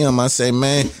about him? I say,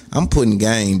 man, I'm putting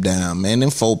game down, man. Them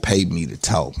folk paid me to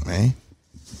talk, man.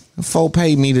 Them folk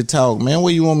paid me to talk, man.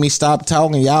 Where you want me to stop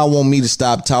talking? Y'all want me to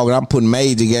stop talking. I'm putting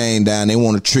major game down. They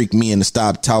want to trick me into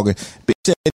stop talking.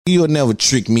 Bitch, you'll never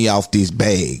trick me off this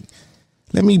bag.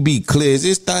 Let me be clear. Is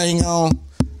this thing on?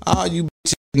 All you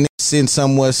bitches sitting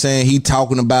somewhere saying he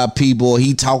talking about people or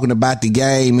he talking about the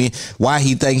game and why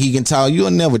he think he can talk.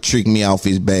 You'll never trick me off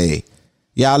his bag.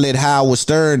 Y'all let Howard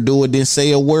Stern do it, then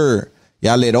say a word.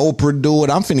 Y'all let Oprah do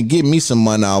it. I'm finna get me some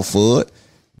money off for it.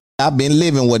 I've been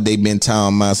living what they been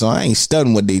talking about, so I ain't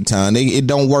studying what they talking. It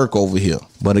don't work over here.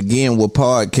 But again, with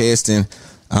podcasting,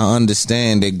 I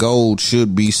understand that gold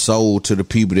should be sold to the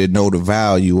people that know the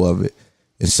value of it.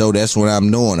 And so that's what I'm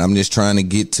doing. I'm just trying to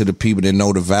get to the people that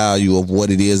know the value of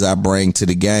what it is I bring to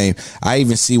the game. I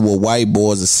even see where white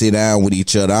boys will sit down with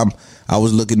each other. I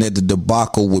was looking at the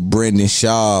debacle with Brendan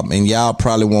Schaub, and y'all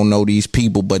probably won't know these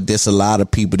people, but there's a lot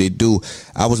of people that do.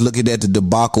 I was looking at the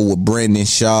debacle with Brendan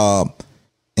Schaub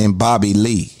and Bobby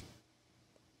Lee.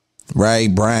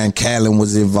 Right? Brian Callen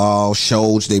was involved.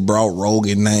 Shows they brought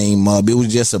Rogan name up. It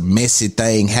was just a messy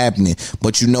thing happening.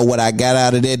 But you know what I got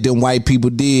out of that? Them white people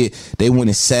did. They went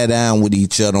and sat down with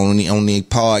each other on the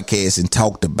podcast and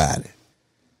talked about it.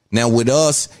 Now with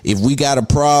us, if we got a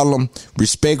problem,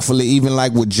 respectfully, even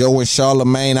like with Joe and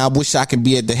Charlamagne, I wish I could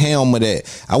be at the helm of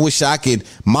that. I wish I could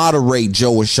moderate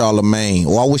Joe and Charlamagne,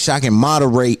 or I wish I can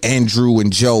moderate Andrew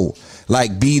and Joe.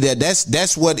 Like be that.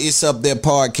 That's what It's Up There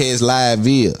Podcast Live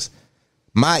is.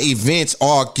 My events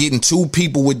are getting two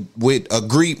people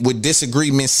with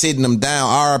disagreements, sitting them down.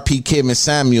 R.I.P. Kevin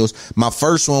Samuels. My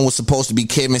first one was supposed to be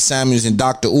Kevin Samuels and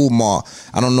Dr. Umar.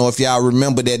 I don't know if y'all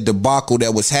remember that debacle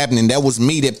that was happening. That was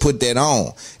me that put that on.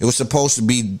 It was supposed to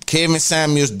be Kevin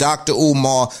Samuels, Dr.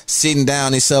 Umar sitting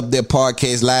down. It's Up There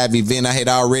Podcast Live event. I had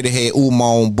already had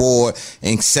Umar on board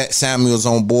and Samuels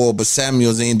on board, but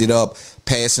Samuels ended up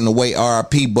passing away,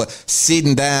 R.I.P. But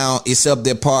sitting down, It's Up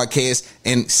There Podcast,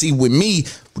 and see with me,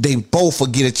 they both will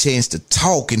get a chance to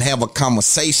talk and have a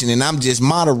conversation, and I'm just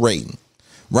moderating,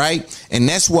 right? And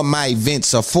that's what my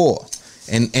events are for.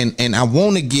 And I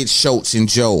want to get Schultz and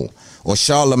Joe, or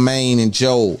Charlamagne and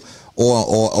Joe,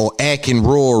 or Ack and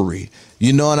Rory.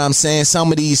 You know what I'm saying?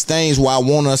 Some of these things where I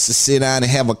want us to sit down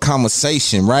and have a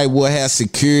conversation, right? We'll have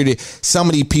security. Some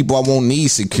of these people I won't need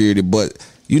security, but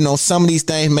you know, some of these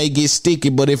things may get sticky,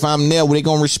 but if I'm there, they're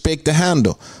going to respect the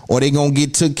handle, or they going to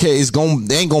get took care.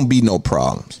 There ain't going to be no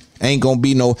problems. Ain't going to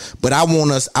be no, but I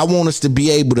want us to be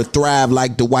able to thrive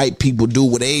like the white people do,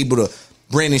 where they able to,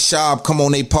 Brendan Schaub come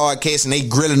on their podcast and they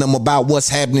grilling them about what's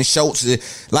happening. Schultz,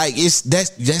 like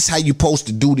that's how you supposed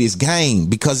to do this game,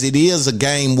 because it is a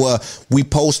game where we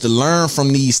supposed to learn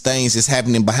from these things that's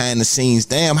happening behind the scenes.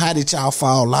 Damn, how did y'all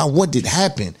fall out? What did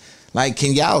happen? Like,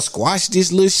 can y'all squash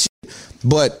this little shit?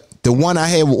 But the one I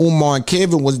had with Umar and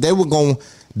Kevin was they were going to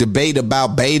debate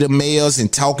about beta males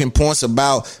and talking points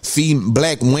about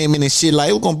black women and shit. Like,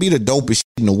 it was going to be the dopest shit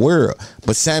in the world.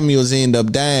 But Samuels ended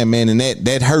up dying, man, and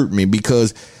that hurt me,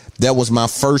 because that was my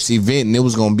first event, and it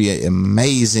was going to be an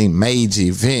amazing, major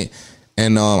event.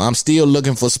 And I'm still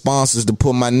looking for sponsors to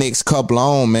put my next couple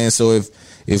on, man. So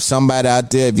if somebody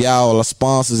out there, if y'all are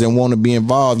sponsors and want to be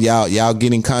involved, y'all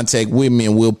get in contact with me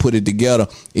and we'll put it together.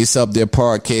 It's Up There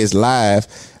Podcast Live.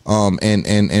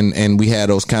 And we had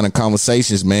those kind of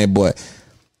conversations, man. But,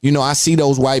 you know, I see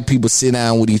those white people sit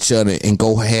down with each other and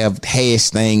go hash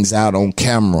things out on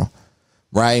camera,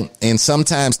 right? And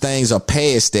sometimes things are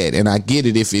past that, and I get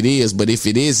it if it is, but if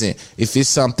it isn't, if it's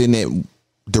something that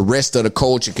the rest of the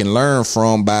culture can learn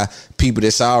from by people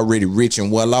that's already rich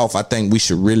and well off, I think we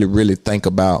should really, really think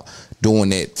about doing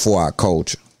that for our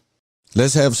culture.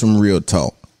 let's have some real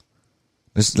talk.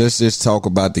 Let's just talk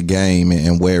about the game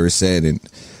and where it's at. And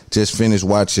just finished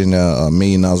watching $1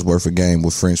 million worth of game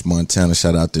with French Montana.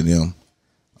 Shout out to them.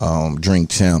 Drink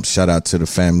Champs. Shout out to the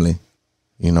family.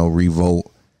 You know,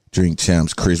 Revolt. Drink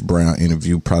Champs. Chris Brown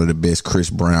interview. Probably the best Chris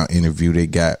Brown interview they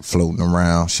got floating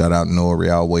around. Shout out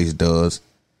Nori. Always does.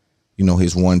 You know,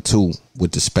 his 1-2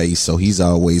 with the space. So he's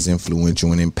always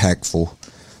influential and impactful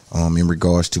in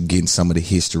regards to getting some of the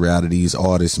history out of these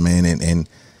artists, man, and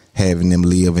having them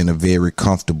live in a very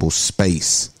comfortable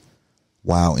space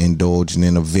while indulging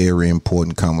in a very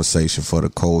important conversation for the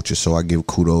culture. So I give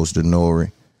kudos to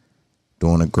Nori.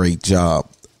 Doing a great job.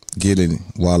 Get it,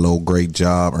 Wallow, great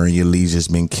job. Earn Your Leisure's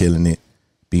been killing it.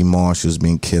 B. Marshall's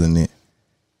been killing it.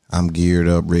 I'm geared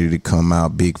up, ready to come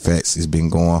out. Big Fats has been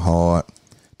going hard.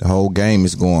 The whole game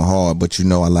is going hard, but you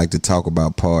know I like to talk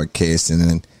about podcasting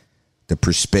and the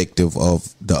perspective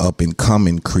of the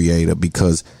up-and-coming creator,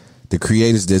 because the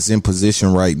creators that's in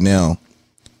position right now,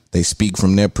 they speak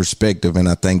from their perspective, and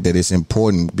I think that it's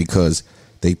important because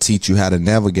they teach you how to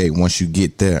navigate once you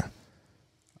get there.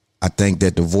 I think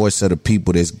that the voice of the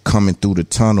people that's coming through the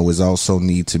tunnel is also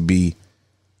need to be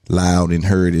loud and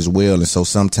heard as well. And so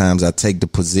sometimes I take the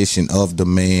position of the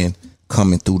man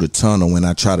coming through the tunnel and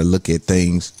I try to look at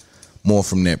things more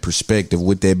from that perspective.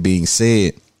 With that being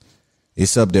said,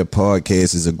 It's Up There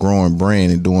podcast is a growing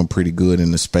brand and doing pretty good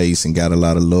in the space and got a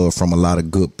lot of love from a lot of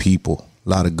good people, a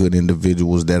lot of good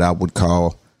individuals that I would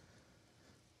call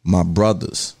my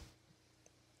brothers.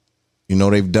 You know,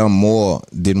 they've done more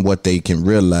than what they can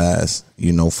realize,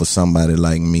 you know, for somebody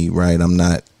like me, right? I'm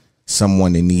not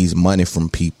someone that needs money from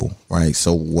people, right?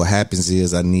 So what happens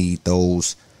is I need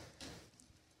those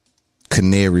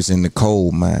canaries in the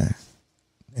coal mine.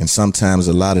 And sometimes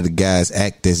a lot of the guys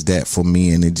act as that for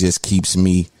me, and it just keeps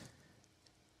me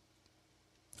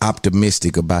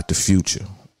optimistic about the future.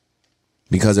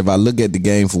 Because if I look at the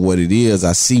game for what it is,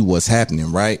 I see what's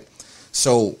happening, right?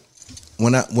 So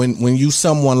when you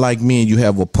someone like me and you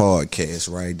have a podcast,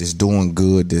 right, that's doing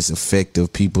good, that's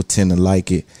effective, people tend to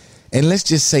like it. And let's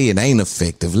just say it ain't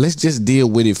effective. Let's just deal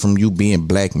with it from you being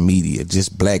black media,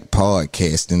 just black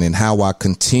podcasting, and how I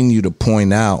continue to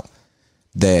point out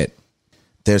that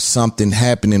there's something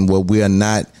happening where we are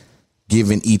not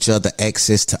giving each other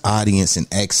access to audience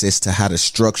and access to how to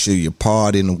structure your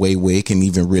pod in a way where it can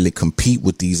even really compete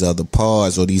with these other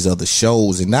pods or these other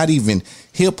shows, and not even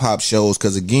hip hop shows.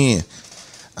 Because again,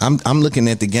 I'm looking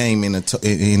at the game in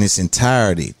its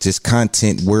entirety, just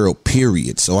content world,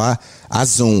 period. So I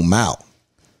zoom out.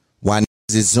 While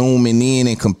niggas is zooming in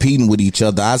and competing with each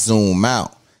other, I zoom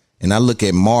out and I look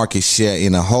at market share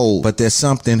in a whole. But there's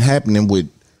something happening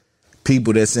with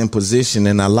people that's in position,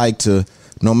 and I like to,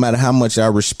 no matter how much I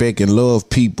respect and love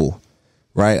people,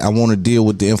 right, I want to deal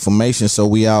with the information so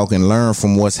we all can learn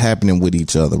from what's happening with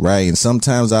each other, right? And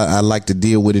sometimes I like to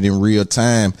deal with it in real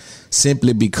time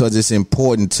simply because it's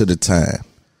important to the time,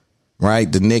 right?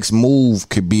 The next move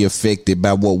could be affected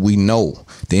by what we know.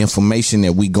 The information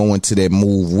that we go into that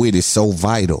move with is so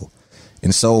vital.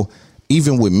 And so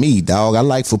even with me, dog, I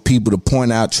like for people to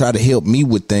point out, try to help me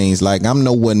with things. Like, I'm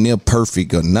nowhere near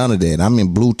perfect or none of that. I'm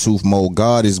in Bluetooth mode.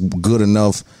 God is good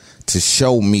enough to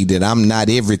show me that I'm not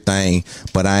everything,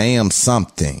 but I am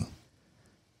something.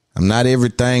 I'm not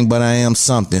everything, but I am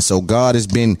something. So God has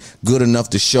been good enough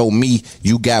to show me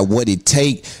you got what it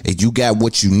take and you got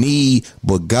what you need,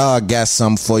 but God got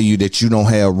something for you that you don't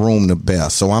have room to bear.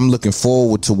 So I'm looking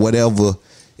forward to whatever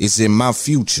is in my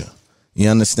future. You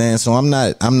understand? So I'm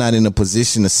not in a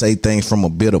position to say things from a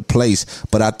bitter place,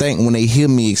 but I think when they hear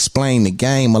me explain the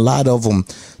game, a lot of them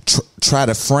try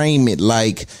to frame it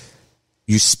like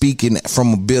you're speaking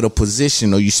from a bitter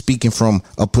position, or you're speaking from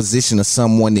a position of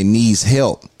someone that needs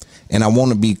help. And I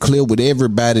want to be clear with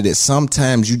everybody that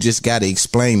sometimes you just got to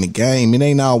explain the game. It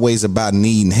ain't always about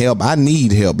needing help. I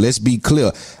need help. Let's be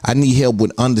clear. I need help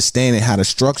with understanding how to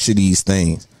structure these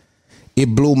things. It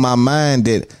blew my mind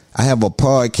that I have a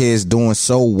podcast doing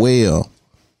so well,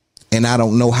 and I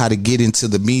don't know how to get into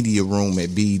the media room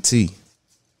at BET.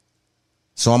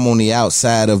 So I'm on the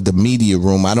outside of the media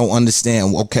room. I don't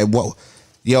understand. Okay, well,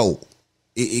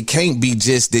 it can't be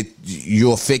just that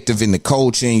you're effective in the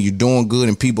culture and you're doing good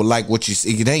and people like what you say.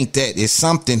 It ain't that. It's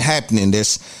something happening.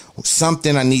 There's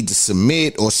something I need to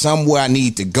submit or somewhere I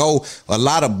need to go. A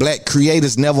lot of black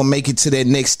creators never make it to that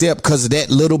next step because of that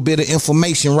little bit of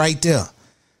information right there.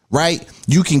 Right?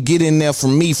 You can get in there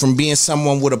from me, from being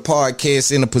someone with a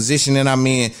podcast in a position that I'm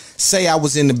in. Say I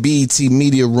was in the BET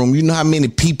media room. You know how many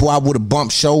people I would have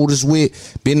bumped shoulders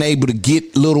with, been able to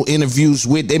get little interviews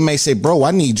with. They may say, bro,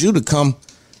 I need you to come.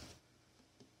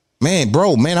 Man,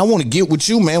 I want to get with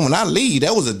you, man. When I leave,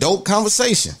 that was a dope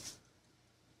conversation.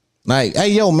 Like, hey,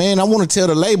 yo, man, I want to tell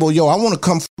the label, yo, I want to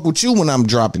come fuck with you when I'm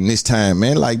dropping this time,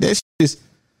 man. Like, that shit is,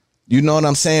 you know what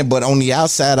I'm saying? But on the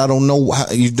outside, I don't know.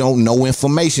 You don't know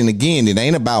information. Again, it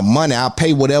ain't about money. I'll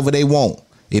pay whatever they want.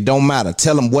 It don't matter.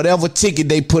 Tell them whatever ticket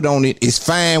they put on it is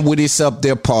fine with it's up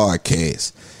their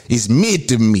podcast. It's mid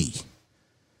to me.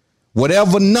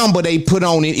 Whatever number they put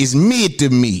on it is mid to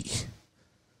me.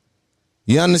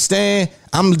 You understand?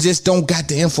 I'm just don't got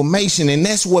the information, and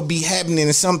that's what be happening.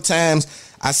 And sometimes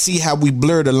I see how we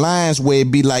blur the lines where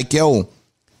it be like, yo,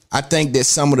 I think that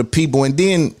some of the people, and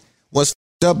then what's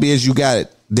up is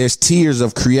there's tiers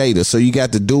of creators. So you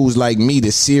got the dudes like me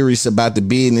that's serious about the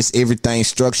business, everything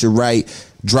structured right,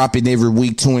 dropping every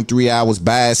week 2 and 3 hours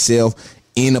by itself,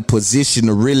 in a position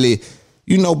to really,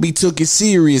 you know, be took it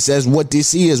serious as what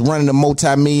this is, running a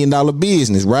multi-million-dollar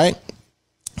business, right?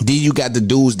 Then you got the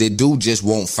dudes that do just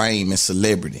want fame and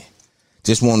celebrity,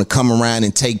 just want to come around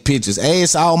and take pictures.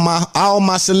 Ask all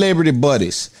my celebrity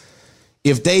buddies.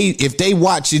 If they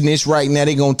watching this right now,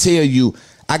 they gonna tell you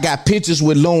I got pictures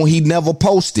with Loon he never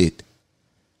posted,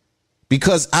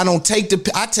 because I take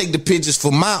the pictures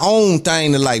for my own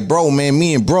thing to like, bro, man,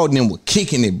 me and bro them were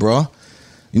kicking it, bro.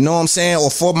 You know what I'm saying?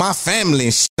 Or for my family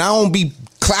and shit. I don't be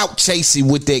clout chasing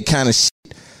with that kind of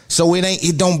shit. So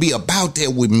it don't be about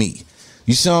that with me.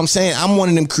 You see what I'm saying? I'm one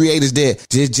of them creators that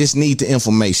just need the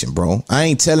information, bro. I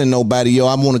ain't telling nobody, yo,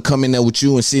 I want to come in there with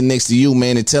you and sit next to you,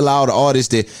 man, and tell all the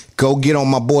artists that go get on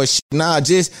my boy shit. Nah,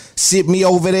 just sit me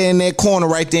over there in that corner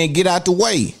right there and get out the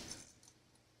way.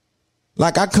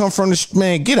 Like, I come from the,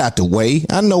 man, get out the way.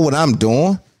 I know what I'm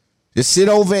doing. Just sit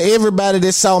over everybody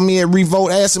that saw me at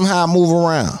Revolt, ask them how I move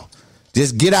around.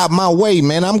 Just get out my way,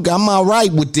 man. I'm all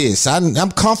right with this.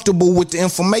 I'm comfortable with the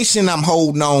information I'm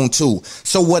holding on to.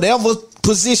 So whatever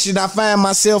position I find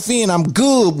myself in, I'm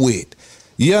good with.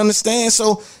 You understand?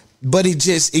 So, but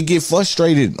it get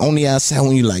frustrated on the outside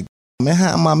when you like, man,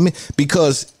 how am I?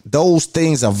 Because those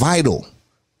things are vital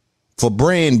for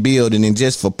brand building and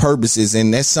just for purposes.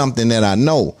 And that's something that I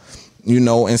know, you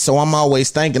know. And so I'm always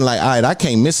thinking like, all right, I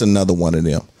can't miss another one of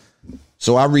them.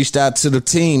 So I reached out to the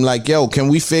team like, yo, can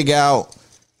we figure out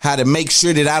how to make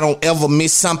sure that I don't ever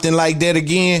miss something like that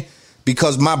again?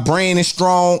 Because my brain is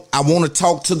strong. I want to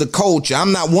talk to the culture.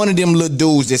 I'm not one of them little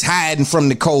dudes that's hiding from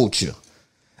the culture.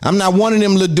 I'm not one of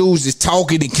them little dudes that's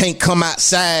talking and can't come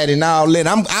outside and all that.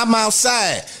 I'm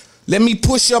outside. Let me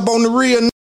push up on the real.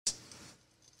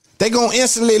 They gonna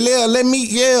instantly let me,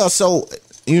 yeah. So,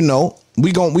 you know,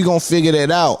 we gonna figure that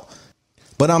out.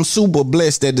 But I'm super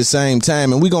blessed at the same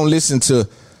time, and we're going to listen to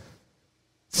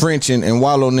French and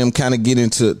Wallow and them kind of get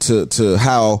into to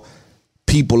how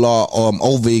people are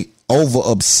over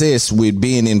obsessed with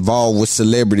being involved with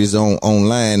celebrities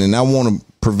online. And I want to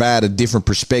provide a different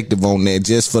perspective on that,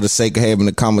 just for the sake of having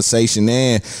a conversation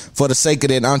and for the sake of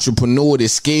that entrepreneur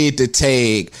that's scared to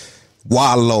tag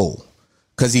Wallow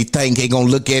because he think they going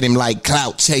to look at him like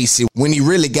clout chasing when he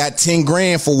really got 10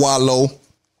 grand for Wallow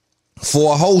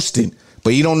for hosting.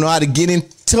 But you don't know how to get in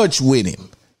touch with him.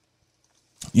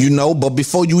 You know, but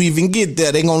before you even get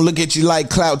there, they're going to look at you like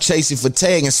clout chasing for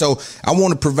tagging. So I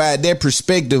want to provide that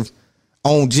perspective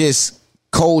on just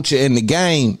culture and the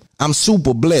game. I'm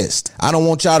super blessed. I don't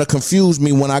want y'all to confuse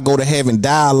me when I go to having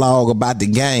dialogue about the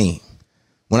game.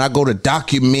 When I go to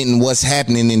documenting what's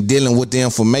happening and dealing with the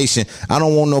information, I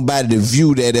don't want nobody to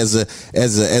view that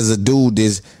as a dude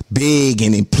that's big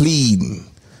and pleading,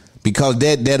 because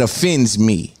that offends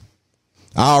me.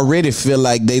 I already feel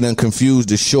like they done confused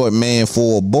the short man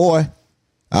for a boy.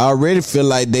 I already feel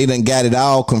like they done got it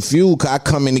all confused. I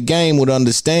come in the game with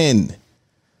understanding,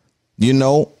 you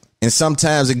know. And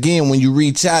sometimes, again, when you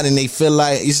reach out and they feel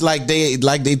like it's like they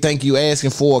think you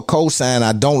asking for a cosign,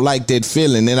 I don't like that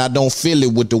feeling, and I don't feel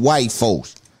it with the white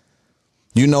folks.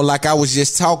 You know, like I was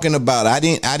just talking about, I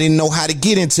didn't know how to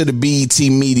get into the BET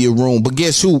media room, but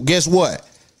guess who? Guess what?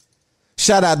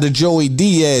 Shout out to Joey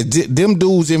Diaz. Them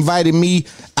dudes invited me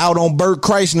out on Burt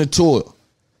Kreischer tour.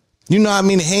 You know how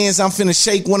many hands I'm finna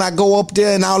shake when I go up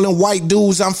there, and all them white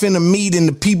dudes I'm finna meet, and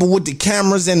the people with the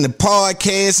cameras and the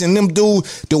podcasts and them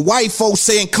dudes, the white folks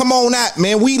saying, come on out,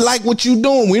 man. We like what you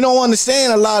doing. We don't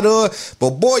understand a lot of it, but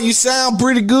boy, you sound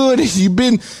pretty good. You've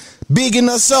been bigging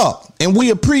us up, and we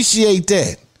appreciate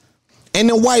that. And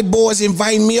the white boys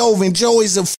inviting me over, and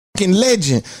Joey's a fucking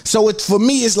legend. So for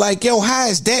me, it's like, yo, how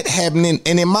is that happening?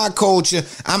 And in my culture,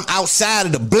 I'm outside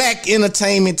of the black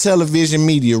entertainment television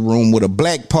media room with a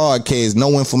black podcast,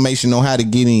 no information on how to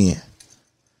get in.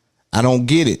 I don't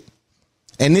get it.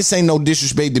 And this ain't no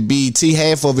disrespect to BET.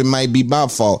 Half of it might be my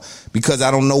fault because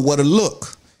I don't know where to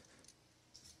look.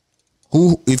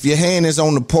 If your hand is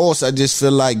on the pulse, I just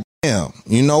feel like damn,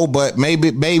 you know, but maybe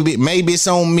it's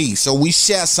on me. So we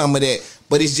share some of that,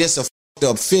 but it's just a fucked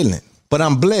up feeling. But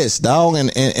I'm blessed, dog.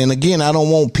 And again, I don't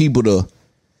want people to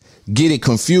get it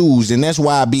confused. And that's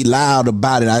why I be loud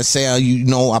about it. I say, you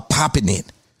know, I popping it.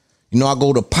 You know, I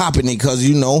go to popping it because,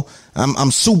 you know,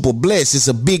 I'm super blessed. It's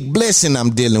a big blessing I'm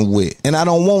dealing with. And I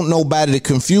don't want nobody to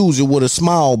confuse it with a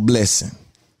small blessing.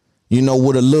 You know,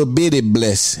 with a little bitty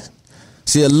blessing.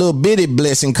 See, a little bitty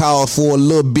blessing calls for a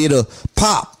little bit of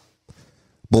pop.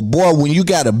 But boy, when you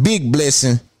got a big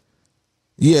blessing,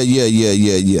 yeah,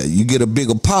 you get a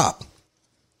bigger pop.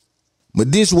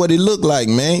 But this what it look like,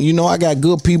 man. You know, I got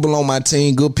good people on my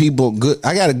team, good people,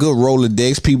 I got a good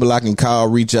Rolodex, people I can call,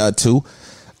 reach out to.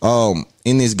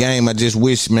 In this game, I just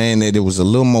wish, man, that it was a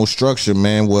little more structure,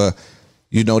 man, where,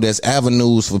 you know, there's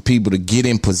avenues for people to get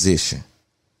in position.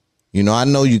 You know, I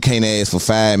know you can't ask for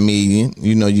 $5 million.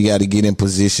 You know, you got to get in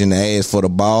position to ask for the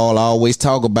ball. I always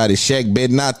talk about it. Shaq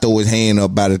better not throw his hand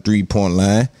up by the 3-point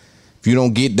line. If you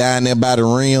don't get down there by the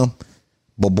rim,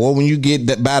 but boy, when you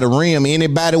get by the rim,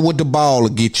 anybody with the ball will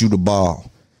get you the ball.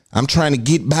 I'm trying to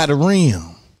get by the rim.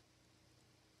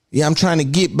 Yeah, I'm trying to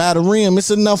get by the rim.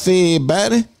 It's enough for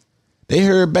everybody. They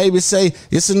heard baby say,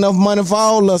 it's enough money for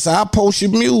all of us. I'll post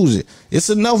your music. It's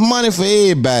enough money for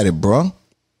everybody, bro.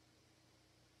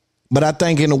 But I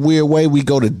think in a weird way, we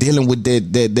go to dealing with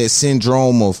that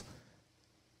syndrome of,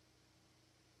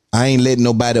 I ain't letting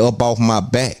nobody up off my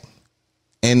back.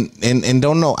 And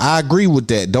don't know, I agree with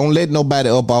that. Don't let nobody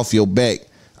up off your back.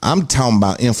 I'm talking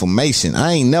about information.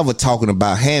 I ain't never talking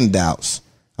about handouts.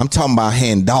 I'm talking about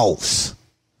handoffs.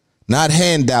 Not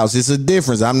handouts. It's a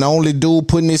difference. I'm the only dude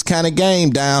putting this kind of game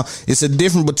down. It's a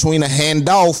difference between a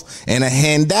handoff and a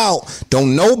handout.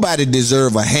 Don't nobody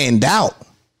deserve a handout.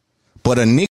 But a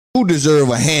nigga who deserve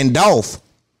a handoff.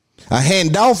 A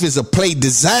handoff is a play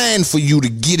designed for you to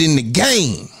get in the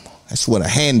game. That's what a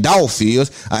handoff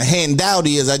is. A handout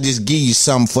is I just give you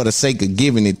something for the sake of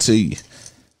giving it to you.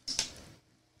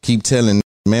 Keep telling,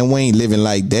 man, we ain't living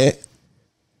like that.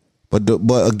 But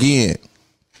again,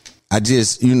 I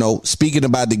just, you know, speaking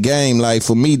about the game, like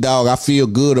for me, dog, I feel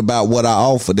good about what I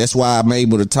offer. That's why I'm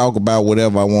able to talk about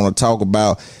whatever I want to talk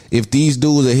about. If these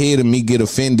dudes ahead of me get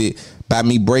offended by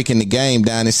me breaking the game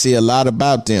down, and say a lot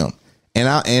about them. And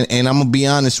I'm gonna be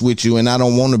honest with you, and I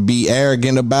don't want to be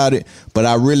arrogant about it, but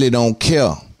I really don't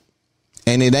care.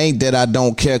 And it ain't that I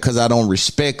don't care because I don't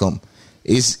respect them.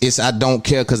 It's I don't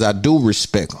care because I do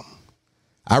respect them.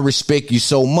 I respect you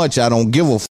so much I don't give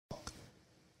a fuck.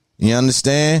 You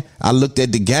understand? I looked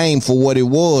at the game for what it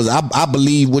was. I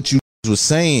believe what you was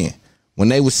saying. When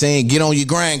they were saying, get on your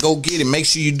grind, go get it, make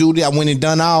sure you do that. I went and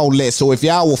done all that. So if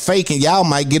y'all were faking, y'all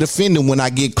might get offended when I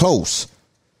get close.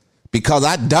 Because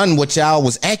I done what y'all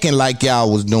was acting like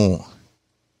y'all was doing.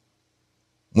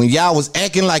 When y'all was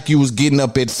acting like you was getting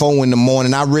up at 4 in the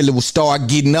morning, I really would start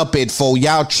getting up at 4.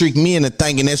 Y'all tricked me into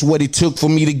thinking that's what it took for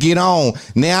me to get on.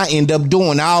 Now I end up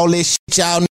doing all that shit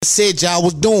y'all said y'all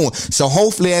was doing. So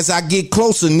hopefully as I get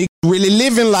closer, niggas really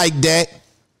living like that.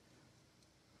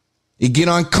 It get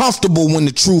uncomfortable when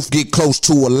the truth get close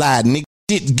to a lie. Nigga,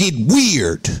 it get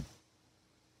weird.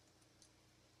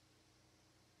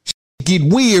 It get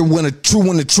weird when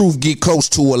the truth get close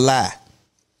to a lie.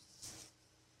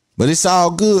 But it's all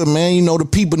good, man. You know, the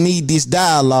people need this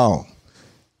dialogue.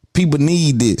 People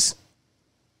need this.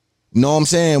 You know what I'm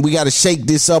saying? We got to shake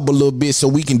this up a little bit so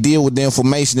we can deal with the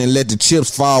information and let the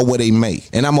chips fall where they may.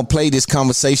 And I'm going to play this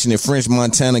conversation that French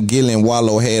Montana, Gilly, and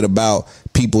Wallow had about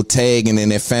people tagging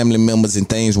and their family members and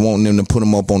things, wanting them to put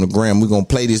them up on the gram. We're going to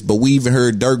play this, but we even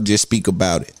heard Dirk just speak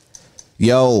about it.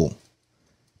 Yo,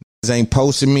 niggas ain't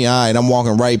posting me. All right, I'm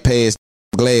walking right past.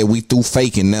 I'm glad we through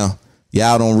faking now.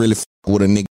 Y'all don't really fuck with a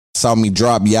nigga. Saw me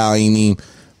drop, y'all ain't even,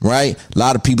 right? A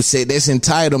lot of people say that's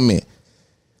entitlement.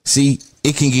 See,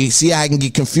 it can get, see how I can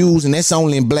get confused, and that's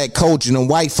only in black culture. And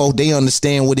white folk, they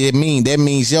understand what it means. That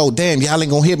means, yo, damn, y'all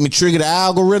ain't gonna help me trigger the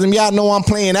algorithm. Y'all know I'm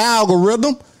playing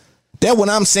algorithm. That's what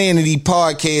I'm saying to these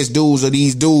podcast dudes or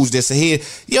these dudes that's ahead.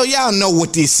 Yo, y'all know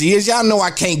what this is. Y'all know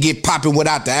I can't get popping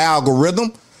without the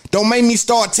algorithm. Don't make me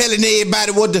start telling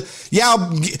everybody what the,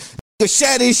 y'all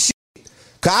share this shit.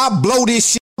 Cause I'll blow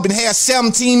this shit up and have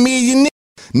 17 million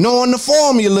niggas knowing the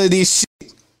formula of this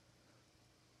shit.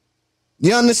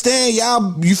 You understand?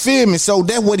 Y'all, you feel me? So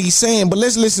that's what he's saying. But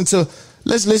let's listen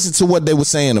to what they were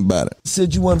saying about it.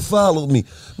 Said you unfollowed me.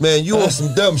 Man, you on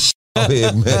some dumb shit out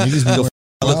here, man. You just be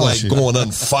look like shit. Going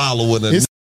unfollowing. It's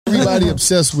everybody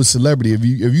obsessed with celebrity. If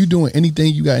you doing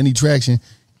anything, you got any traction,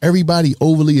 everybody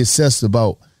overly obsessed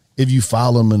about if you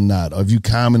follow them or not, or if you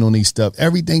comment on these stuff.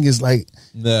 Everything is like,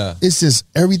 Yeah. It's just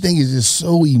everything is just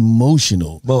so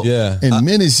emotional. Yeah. And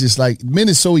men is just like men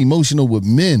is so emotional with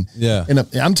men. Yeah. And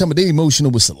I'm talking about they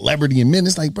emotional with celebrity and men.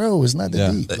 It's like, bro, it's not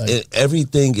that deep. Like, And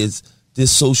everything is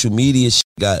this social media shit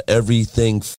got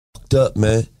everything fucked up,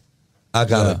 man. I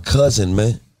got a cousin,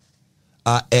 man.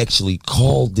 I actually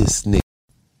called this nigga.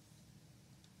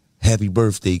 Happy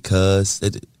birthday, cuz.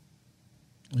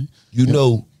 You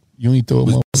know, you ain't throw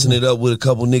him up. Messing it up with a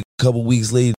couple niggas a couple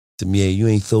weeks later to me, hey, you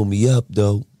ain't throw me up,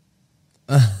 though.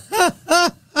 And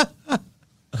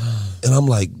I'm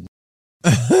like,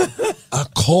 I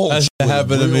called you. That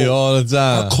happened to me all the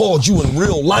time. I called you in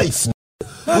real life.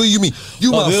 What do you mean?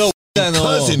 You my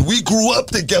cousin. We grew up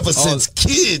together since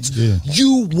kids. Yeah.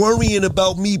 You worrying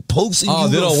about me posting you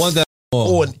they don't want that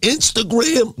on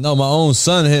Instagram? No, my own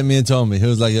son hit me and told me. He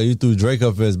was like, yo, you threw Drake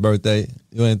up for his birthday.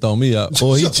 You ain't throw me up.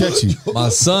 Oh, he checks you. My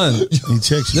son. He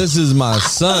checks you. This is my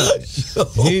son.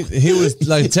 He was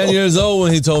like 10 years old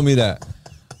when he told me that.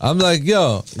 I'm like,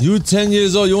 yo, you 10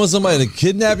 years old, you want somebody to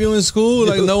kidnap you in school?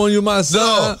 Like, knowing you my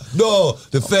son? No,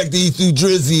 the fact that he threw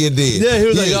Drizzy in there. Yeah, he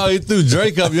was like, oh, he threw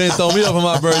Drake up, you ain't throw me up for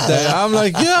my birthday. I'm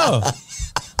like, yo.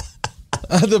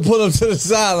 I had to pull him to the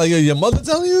side, like, yo, your mother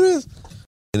telling you this?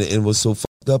 And what's so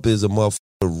fucked up is a motherfucker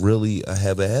really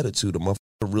have an attitude. A motherfucker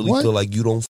really feel like you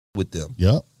don't f with them.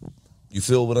 Yep. You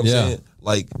feel what I'm saying?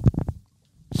 Like,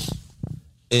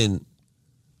 and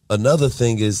another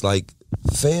thing is like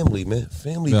family, man.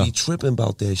 Family be tripping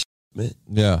about that shit, man.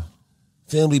 Yeah.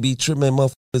 Family be tripping,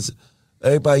 motherfuckers.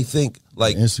 Everybody think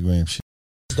like Instagram shit.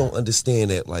 Don't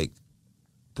understand that, like,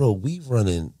 bro, we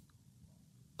running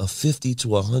a $50 to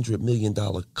 $100 million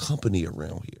company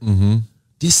around here. Mm-hmm.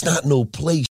 This not no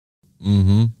play.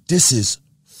 Mm-hmm. This is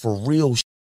for real.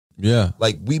 Yeah.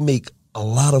 Like, we make a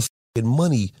lot of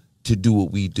money to do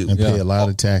what we do. And pay a lot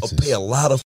of taxes. Pay a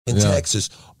lot of taxes.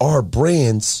 Our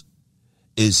brands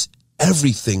is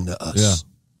everything to us. Yeah.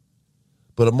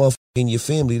 But a motherfucker in your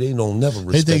family, they don't never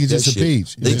respect They think it's that just shit. a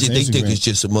page. They think it's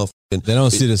just a motherfucking. They don't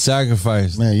see the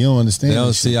sacrifice. Man, you don't understand. They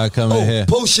don't see I come in here.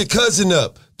 Post your cousin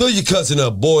up. Throw your cousin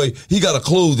up, boy. He got a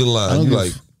clothing line. You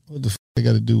like, what the f I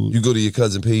got to do? You go to your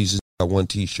cousin page, just got one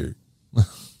T-shirt.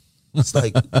 It's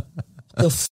like, the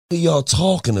f are y'all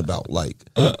talking about? Like,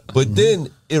 but then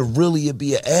it'd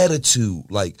be an attitude.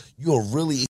 Like, you'll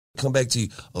really come back to you.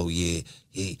 Oh yeah,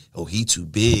 he too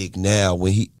big now.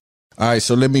 When he. All right,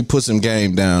 so let me put some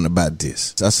game down about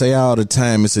this. I say all the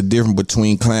time, it's a difference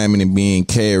between climbing and being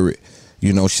carried.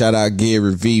 You know, shout out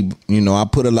Gary V. You know, I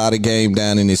put a lot of game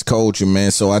down in this culture,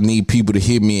 man. So I need people to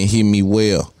hear me and hear me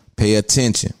well. Pay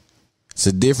attention. It's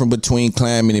a difference between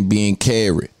climbing and being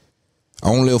carried.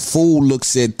 Only a fool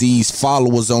looks at these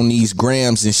followers on these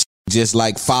grams and just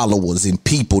like followers and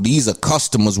people. These are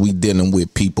customers we dealing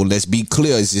with, people. Let's be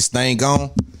clear. Is this thing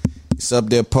on? It's Up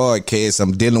There Podcast.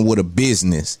 I'm dealing with a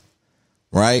business,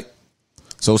 right?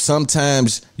 So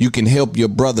sometimes you can help your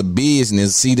brother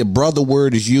business. See, the brother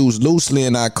word is used loosely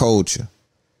in our culture.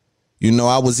 You know,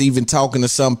 I was even talking to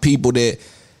some people that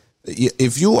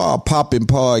if you are a popping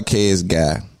podcast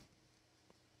guy,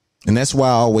 and that's why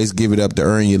I always give it up to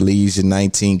Earn Your Leads, your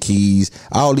 19 Keys,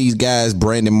 all these guys,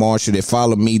 Brandon Marshall, that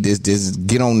follow me, this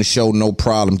get on the show, no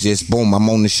problem. Just boom, I'm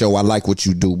on the show. I like what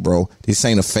you do, bro. This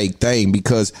ain't a fake thing,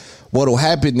 because what'll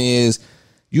happen is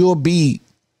you'll be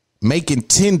making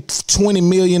 $10, $20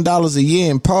 million a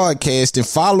year in podcast and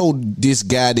follow this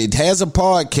guy that has a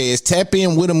podcast, tap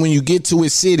in with him when you get to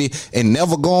his city and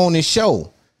never go on his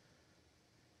show.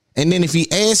 And then if he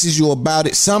asks you about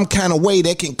it some kind of way,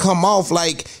 that can come off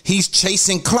like he's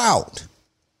chasing clout.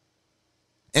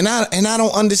 And I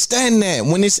don't understand that.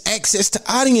 When it's access to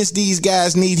audience these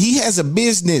guys need, he has a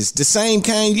business, the same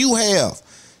kind you have.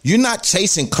 You're not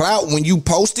chasing clout when you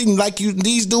posting like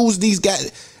these dudes, these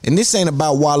guys. And this ain't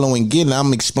about wallowing getting.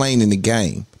 I'm explaining the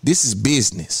game. This is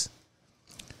business.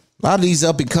 A lot of these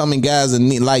up and coming guys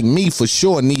like me for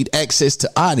sure need access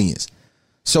to audience.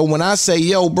 So when I say,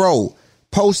 yo, bro,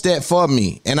 post that for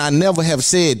me, and I never have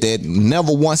said that,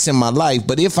 never once in my life.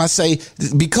 But if I say,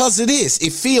 because of this,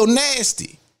 it feel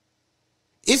nasty.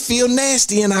 It feel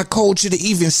nasty in our culture to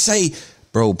even say,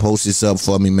 bro, post this up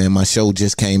for me, man. My show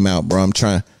just came out, bro. I'm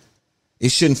trying.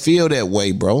 It shouldn't feel that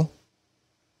way, bro.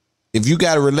 If you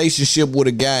got a relationship with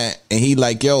a guy and he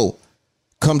like, yo,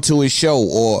 come to his show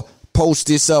or post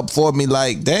this up for me,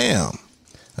 like, damn.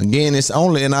 Again, it's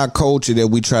only in our culture that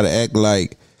we try to act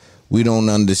like we don't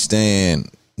understand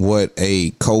what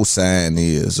a cosign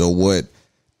is or what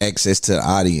access to the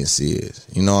audience is.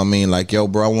 You know what I mean? Like, yo,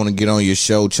 bro, I want to get on your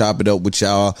show, chop it up with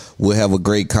y'all. We'll have a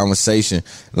great conversation.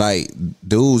 Like,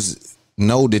 dudes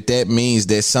know that means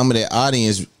that some of that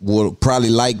audience will probably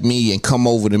like me and come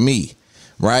over to me,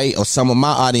 right? Or some of my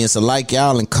audience will like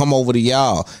y'all and come over to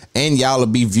y'all, and y'all will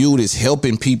be viewed as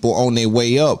helping people on their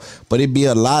way up. But it be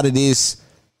a lot of this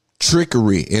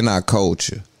trickery in our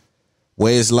culture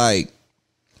where it's like,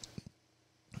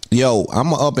 yo,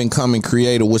 I'm an up and coming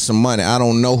creator with some money. I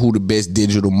don't know who the best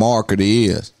digital marketer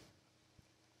is.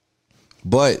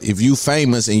 But if you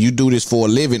famous and you do this for a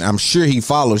living, I'm sure he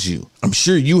follows you. I'm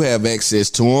sure you have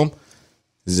access to him.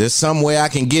 Is there some way I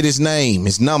can get his name,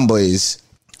 his number? I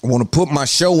want to put my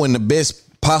show in the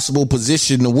best possible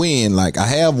position to win. Like, I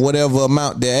have whatever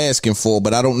amount they're asking for,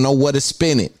 but I don't know where to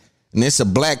spend it. And it's a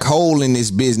black hole in this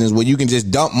business where you can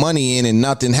just dump money in and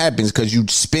nothing happens because you're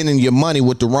spending your money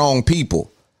with the wrong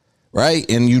people. Right?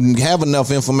 And you have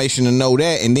enough information to know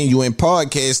that. And then you in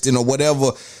podcasting or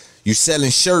whatever. You selling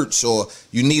shirts or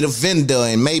you need a vendor,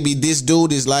 and maybe this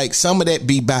dude is like, some of that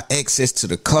be by access to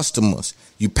the customers.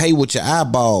 You pay with your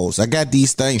eyeballs. I got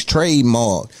these things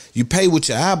trademarked. You pay with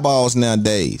your eyeballs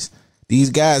nowadays. These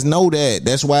guys know that.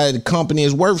 That's why the company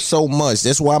is worth so much.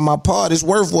 That's why my part is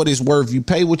worth what it's worth. You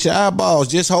pay with your eyeballs.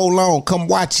 Just hold on. Come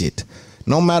watch it.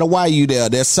 No matter why you there,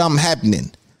 there's something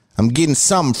happening. I'm getting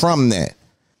something from that.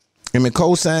 And the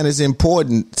cosign is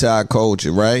important to our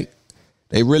culture, right?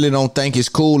 They really don't think it's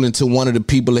cool until one of the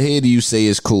people ahead of you say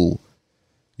it's cool.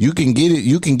 You can get it.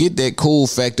 You can get that cool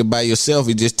factor by yourself.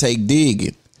 You just take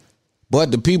digging.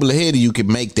 But the people ahead of you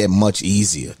can make that much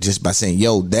easier just by saying,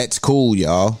 yo, that's cool,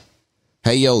 y'all.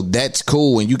 Hey, yo, that's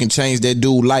cool. And you can change that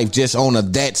dude's life just on a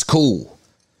that's cool.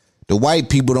 The white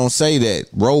people don't say that.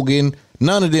 Rogan,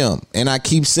 none of them. And I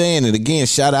keep saying it again.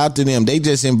 Shout out to them. They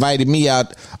just invited me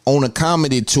out on a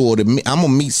comedy tour. I'm going to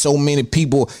meet so many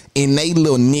people in their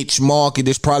little niche market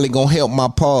that's probably going to help my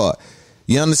part.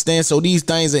 You understand? So these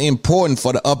things are important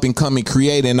for the up and coming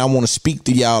creator. And I want to speak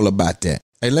to y'all about that.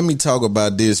 Hey, let me talk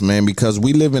about this, man, because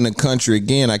we live in a country,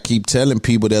 again, I keep telling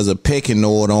people there's a pecking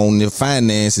order on the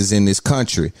finances in this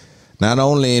country. Not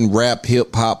only in rap,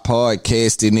 hip hop,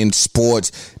 podcasting, in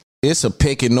sports. It's a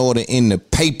pecking order in the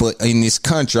paper in this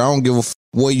country. I don't give a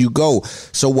where you go.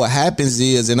 So what happens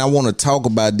is, and I want to talk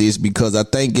about this because I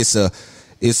think it's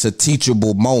a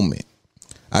teachable moment.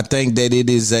 I think that it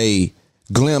is a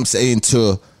glimpse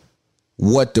into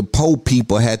what the poor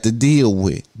people had to deal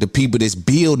with. The people that's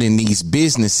building these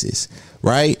businesses,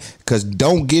 right? Because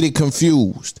don't get it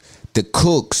confused. The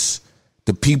cooks,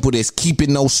 the people that's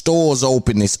keeping those stores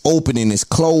open, that's opening, that's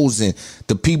closing,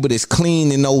 the people that's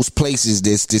cleaning those places,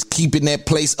 that's just keeping that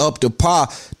place up to par,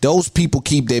 those people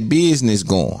keep their business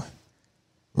going,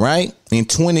 right? In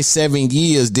 27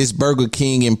 years, this Burger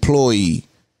King employee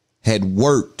had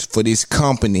worked for this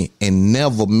company and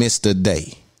never missed a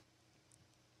day.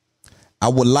 I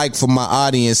would like for my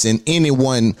audience and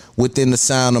anyone within the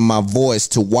sound of my voice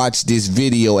to watch this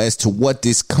video as to what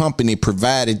this company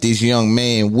provided this young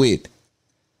man with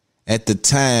at the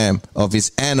time of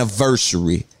his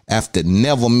anniversary after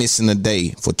never missing a day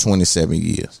for 27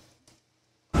 years.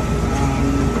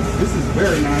 This is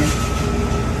very nice.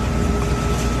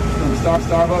 From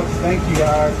Starbucks, thank you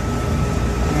guys.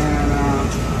 And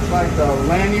it's like the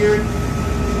lanyard,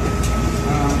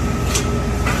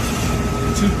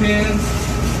 2 pins,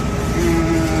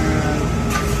 and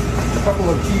a couple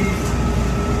of key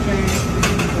chains,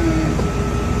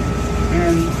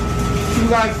 and 2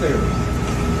 lifesavers.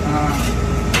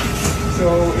 So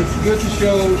it's good to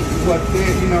show what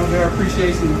their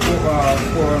appreciation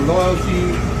for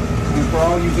loyalty and for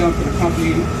all you've done for the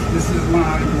company. This is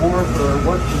my reward for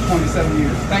working for 27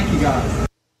 years. Thank you guys.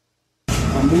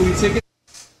 A movie ticket.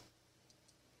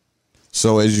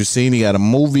 So as you seen, he got a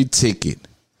movie ticket,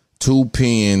 2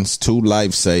 pens, 2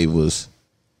 lifesavers,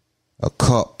 a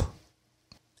cup,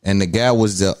 and the guy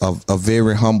was a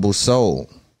very humble soul.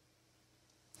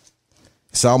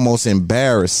 It's almost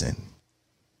embarrassing.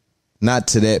 Not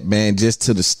to that, man, just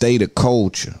to the state of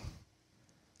culture.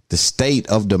 The state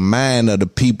of the mind of the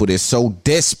people that's so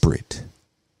desperate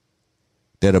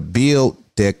that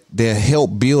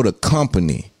help build a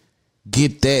company.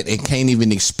 Get that and can't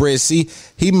even express. See,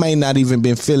 he may not even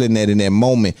been feeling that in that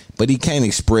moment, but he can't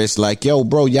express like, yo,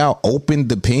 bro, y'all opened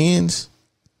the pens?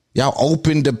 Y'all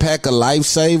opened the pack of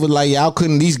lifesavers? Like, y'all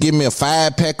couldn't at least give me a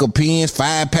 5-pack of pens,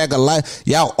 5-pack of life?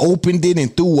 Y'all opened it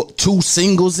and threw 2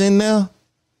 singles in there?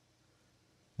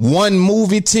 1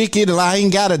 movie ticket, I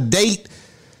ain't got a date.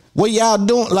 What y'all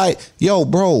doing? Like, yo,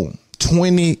 bro,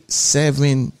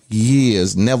 27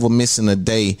 years, never missing a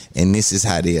day, and this is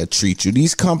how they'll treat you.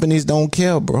 These companies don't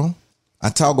care, bro. I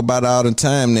talk about it all the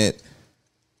time that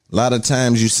a lot of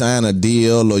times you sign a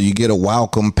deal or you get a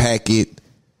welcome packet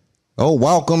Oh,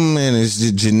 welcome, and it's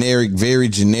a generic, very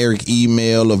generic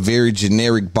email, a very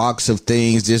generic box of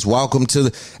things. Just welcome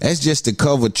to that's just to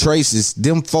cover traces.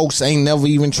 Them folks ain't never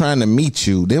even trying to meet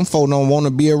you. Them folk don't want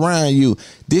to be around you.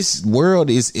 This world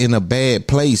is in a bad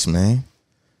place, man.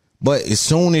 But as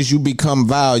soon as you become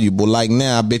valuable, like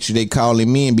now, I bet you they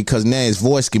calling me in because now his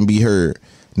voice can be heard.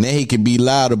 Now he can be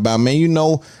loud about, man, you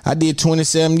know, I did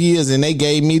 27 years and they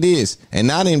gave me this.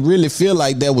 And I didn't really feel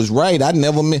like that was right. I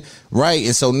never meant right.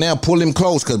 And so now pull him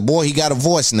close because, boy, he got a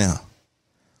voice now.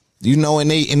 You know, and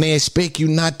they expect you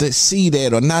not to see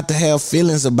that or not to have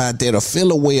feelings about that or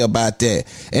feel a way about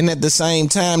that. And at the same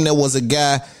time, there was a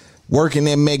guy working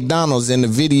at McDonald's. In the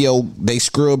video, they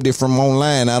scrubbed it from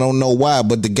online. I don't know why,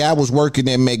 but the guy was working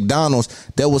at McDonald's.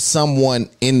 There was someone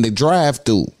in the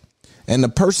drive-thru. And the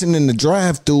person in the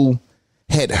drive-thru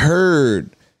had heard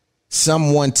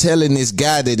someone telling this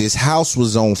guy that his house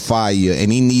was on fire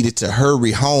and he needed to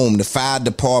hurry home. The fire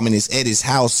department is at his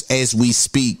house as we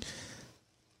speak,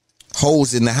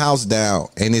 hosing the house down.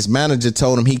 And his manager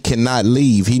told him he cannot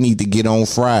leave. He need to get on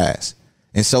fries.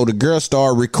 And so the girl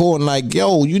started recording like,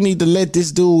 yo, you need to let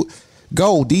this dude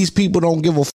go. These people don't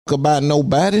give a fuck about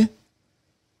nobody.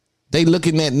 They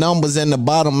looking at numbers and the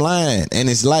bottom line. And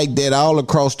it's like that all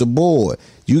across the board.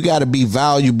 You got to be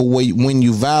valuable when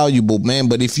you valuable, man.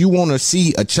 But if you want to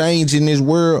see a change in this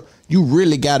world, you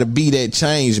really got to be that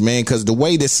change, man. Because the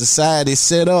way that society is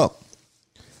set up,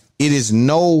 it is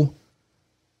no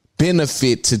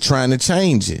benefit to trying to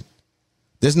change it.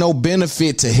 There's no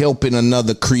benefit to helping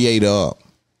another creator up.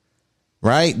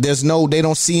 Right? They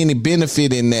don't see any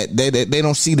benefit in that. They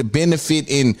don't see the benefit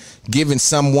in giving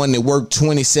someone that worked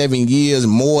 27 years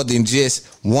more than just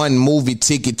one movie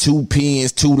ticket, 2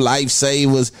 pens, 2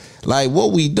 lifesavers. Like,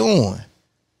 what we doing?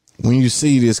 When you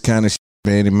see this kind of shit,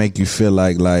 man, it make you feel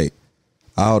like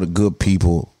all the good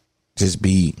people just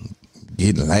be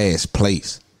getting last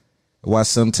place. Why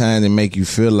sometimes it make you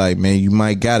feel like, man, you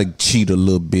might got to cheat a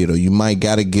little bit or you might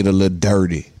got to get a little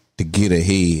dirty to get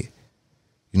ahead.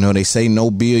 You know, they say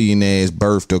no billionaire is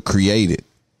birthed or created.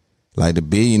 Like the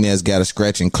billionaires got to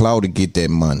scratch and claw to get that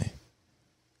money.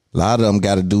 A lot of them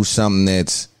got to do something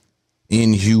that's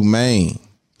inhumane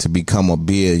to become a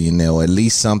billionaire, or at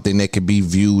least something that could be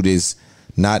viewed as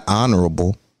not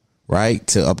honorable, right?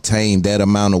 To obtain that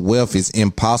amount of wealth, it's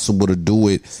impossible to do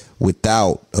it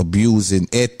without abusing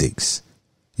ethics.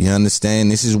 You understand?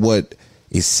 This is what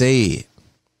is said.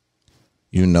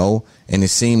 You know, and it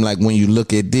seemed like when you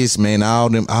look at this, man, all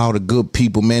the good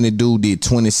people, man, the dude did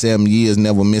 27 years,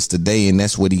 never missed a day, and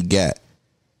that's what he got.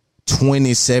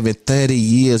 27, 30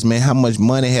 years, man. How much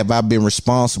money have I been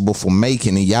responsible for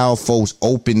making? And y'all folks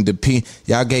opened the pen.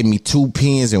 Y'all gave me 2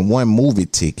 pens and 1 movie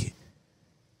ticket.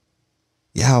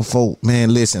 Y'all folk,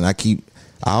 man, listen, I keep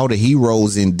all the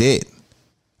heroes in debt.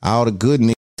 All the good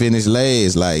niggas finish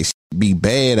last. Like, be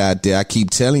bad out there. I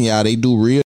keep telling y'all, they do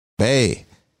real bad.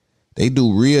 They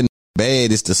do real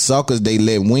bad. It's the suckers they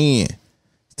let win.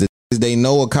 It's the they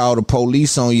know will call the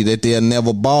police on you that they'll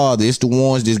never bother. It's the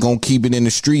ones that's going to keep it in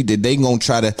the street that they going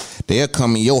to they'll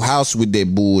come in your house with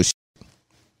that bullshit.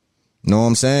 You know what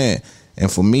I'm saying?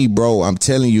 And for me, bro, I'm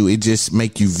telling you, it just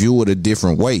make you view it a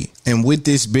different way. And with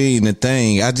this being the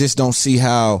thing, I just don't see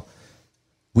how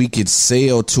we could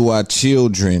sell to our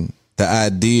children the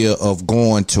idea of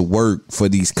going to work for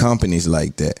these companies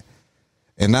like that.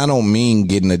 And I don't mean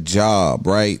getting a job,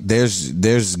 right? There's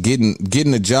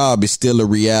getting a job is still a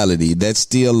reality. That's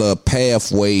still a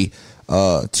pathway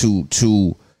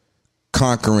to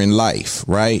conquering life,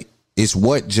 right? It's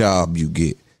what job you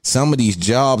get. Some of these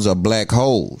jobs are black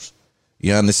holes.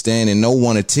 You understand? And no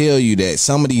one to tell you that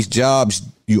some of these jobs,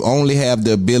 you only have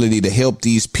the ability to help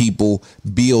these people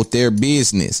build their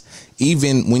business.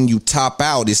 Even when you top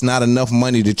out, it's not enough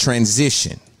money to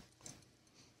transition.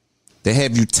 They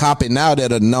have you topping out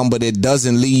at a number that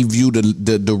doesn't leave you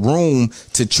the room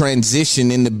to transition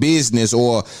in the business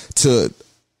or to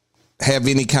have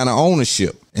any kind of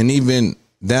ownership. And even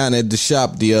down at the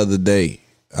shop the other day,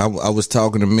 I was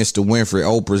talking to Mr. Winfrey,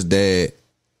 Oprah's dad,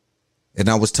 and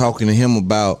I was talking to him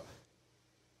about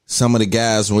some of the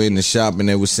guys were in the shop and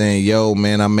they were saying, yo,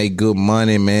 man, I make good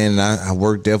money, man. And I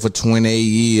worked there for 28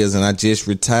 years and I just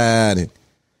retired.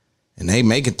 And they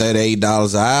making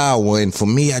 $38 an hour. And for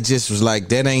me, I just was like,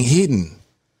 that ain't hitting.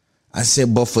 I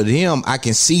said, but for them, I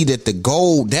can see that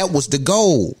that was the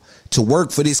goal, to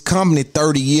work for this company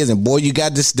 30 years. And boy, you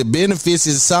got this, the benefits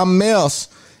is something else.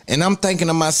 And I'm thinking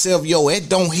to myself, yo, it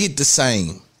don't hit the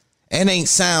same. It ain't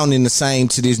sounding the same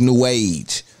to this new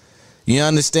age. You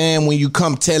understand? When you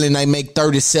come telling they make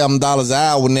 $37 an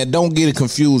hour, and that, don't get it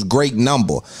confused, great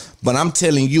number. But I'm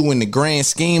telling you, in the grand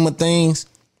scheme of things,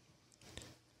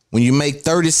 When you make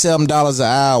 $37 an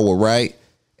hour, right?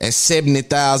 At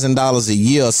 $70,000 a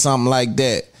year or something like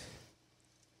that.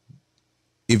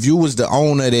 If you was the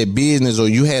owner of that business or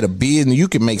you had a business, you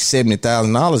could make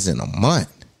 $70,000 in a month.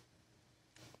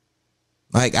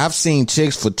 Like, I've seen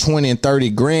chicks for 20 and 30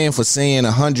 grand for saying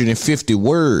 150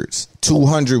 words,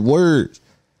 200 words.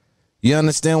 You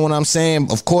understand what I'm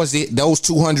saying? Of course, those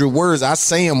 200 words, I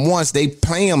say them once, they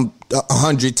play them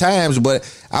 100 times, but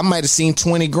I might have seen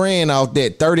 20 grand off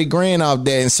that, 30 grand off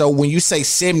that. And so when you say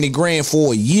 70 grand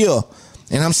for a year,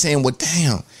 and I'm saying, well,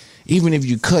 damn, even if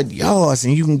you cut yards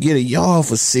and you can get a yard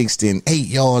for 60 and 8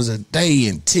 yards a day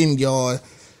and 10 yards,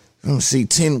 let's see,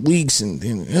 10 weeks and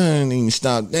then you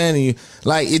stop that. And you,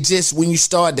 like, it just, when you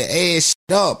start to add shit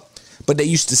up, but they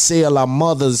used to sell our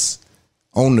mothers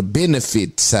on the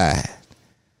benefit side.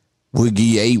 We'll give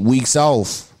you 8 weeks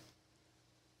off.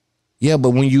 Yeah, but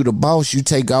when you the boss, you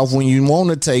take off when you want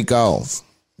to take off.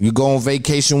 You go on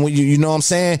vacation when you know what I'm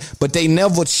saying? But they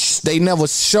never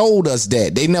showed us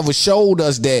that. They never showed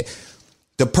us that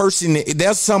the person,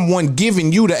 there's someone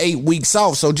giving you the 8 weeks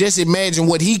off. So just imagine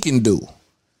what he can do.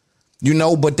 You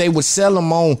know, but they would sell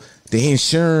them on the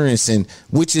insurance, and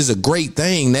which is a great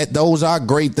thing. Those are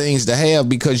great things to have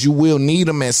because you will need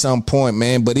them at some point,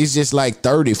 man. But it's just like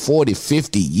 30, 40,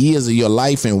 50 years of your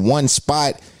life in one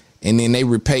spot, and then they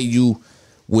repay you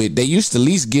with, they used to at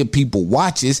least give people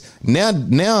watches.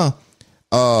 Now,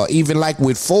 even like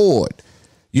with Ford,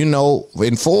 you know,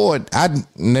 in Ford,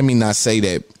 let me not say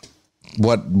that,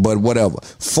 but whatever.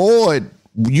 Ford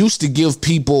used to give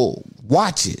people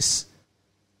watches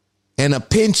and a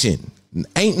pension.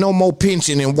 Ain't no more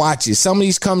pension and watches. Some of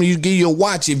these companies, you give you a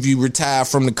watch if you retire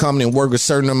from the company and work a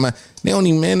certain amount. They don't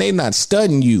even, man, they not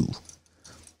studying you.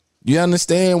 You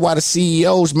understand why the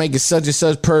CEOs making such and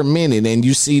such per minute, and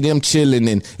you see them chilling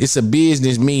and it's a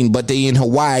business meeting, but they in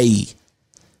Hawaii.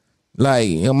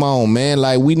 Like, come on, man.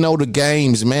 Like, we know the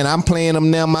games, man. I'm playing them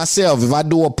now myself. If I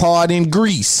do a part in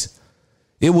Greece,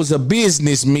 it was a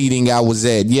business meeting I was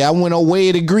at. Yeah, I went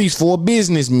away to Greece for a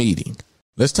business meeting.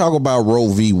 Let's talk about Roe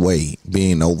v. Wade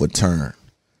being overturned.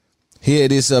 Here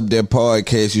it is up there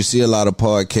podcast. You see a lot of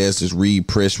podcasters read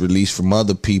press release from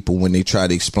other people when they try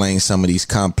to explain some of these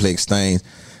complex things.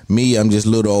 Me, I'm just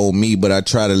little old me, but I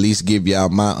try to at least give y'all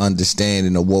my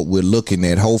understanding of what we're looking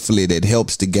at. Hopefully that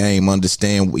helps the game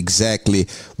understand exactly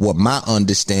what my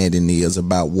understanding is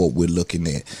about what we're looking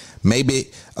at. Maybe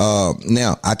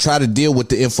now I try to deal with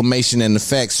the information and the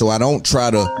facts, so I don't try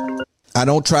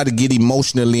to get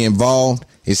emotionally involved.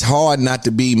 It's hard not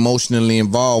to be emotionally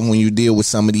involved when you deal with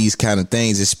some of these kind of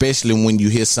things, especially when you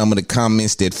hear some of the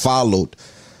comments that followed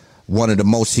one of the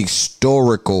most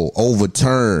historical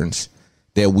overturns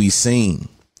that we've seen.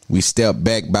 We stepped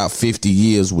back about 50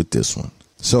 years with this one.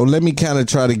 So let me kind of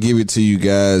try to give it to you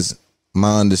guys,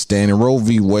 my understanding. Roe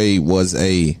v. Wade was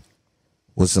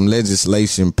some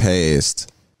legislation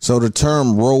passed. So the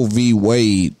term Roe v.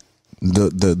 Wade,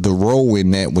 the Roe in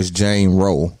that was Jane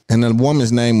Roe, and the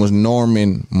woman's name was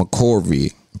Norman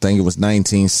McCorvey. I think it was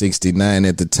 1969.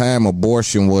 At the time,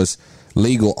 abortion was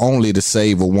legal only to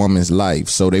save a woman's life.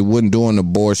 So they wouldn't do an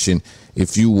abortion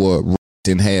if you were raped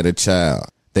and had a child.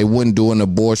 They wouldn't do an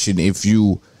abortion if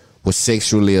you were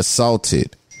sexually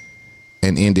assaulted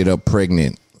and ended up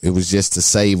pregnant. It was just to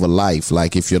save a life.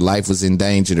 Like if your life was in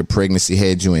danger, the pregnancy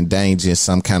had you in danger in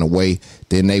some kind of way,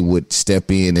 then they would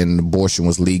step in and an abortion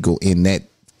was legal in that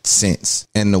sense.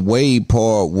 And the Wade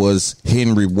part was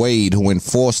Henry Wade, who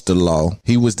enforced the law.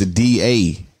 He was the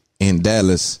DA in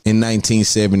Dallas in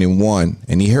 1971.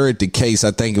 And he heard the case,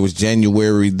 I think it was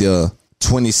January the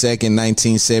 22nd,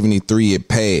 1973, it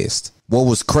passed. What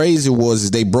was crazy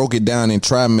was they broke it down in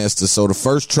trimesters. So the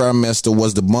first trimester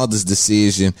was the mother's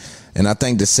decision. And I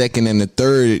think the second and the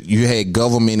third, you had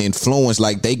government influence,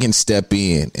 like they can step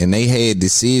in and they had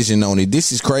decision on it.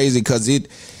 This is crazy because it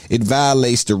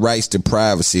violates the rights to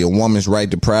privacy, a woman's right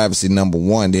to privacy, number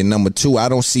one. Then number two, I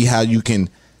don't see how you can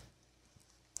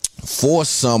force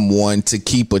someone to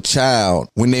keep a child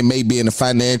when they may be in a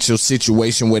financial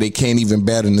situation where they can't even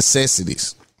bear the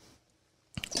necessities.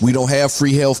 We don't have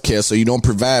free health care, so you don't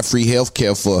provide free health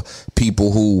care for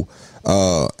people who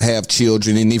have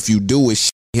children. And if you do,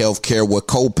 it's health care where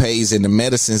co-pays and the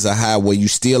medicines are high, where you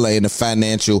still are in a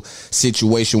financial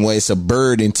situation where it's a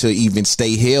burden to even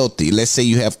stay healthy. Let's say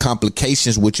you have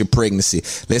complications with your pregnancy.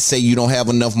 Let's say you don't have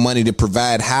enough money to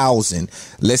provide housing.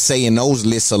 Let's say in those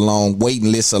lists alone,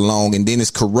 waiting lists alone, and then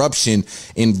there's corruption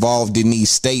involved in these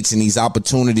states and these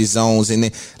opportunity zones. And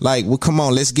then, like, well, come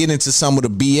on, let's get into some of the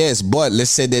BS, but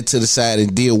let's set that to the side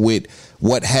and deal with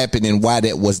what happened and why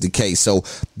that was the case. So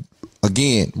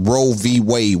again, Roe v.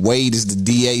 Wade. Wade is the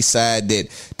DA side that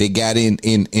they got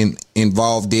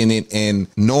involved in it, and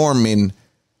Norman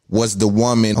was the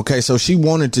woman. Okay, so she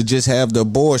wanted to just have the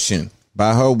abortion,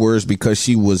 by her words, because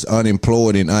she was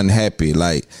unemployed and unhappy,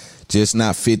 like just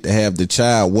not fit to have the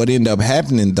child. What ended up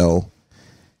happening, though,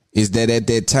 is that at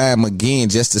that time, again,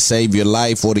 just to save your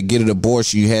life or to get an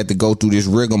abortion, you had to go through this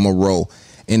rigmarole.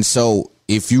 And so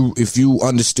if you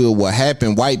understood what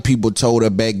happened, white people told her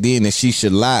back then that she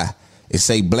should lie and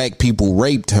say black people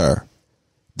raped her.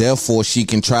 Therefore, she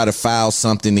can try to file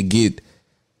something to get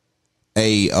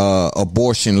a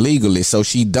abortion legally. So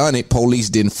she done it. Police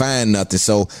didn't find nothing.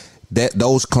 So that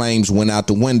those claims went out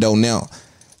the window. Now,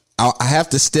 I have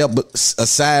to step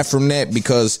aside from that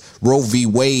because Roe v.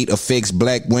 Wade affects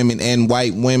black women and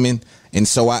white women. And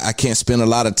so I can't spend a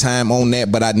lot of time on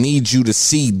that. But I need you to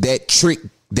see that trick,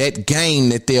 that game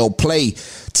that they'll play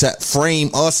to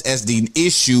frame us as the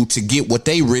issue to get what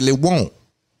they really want.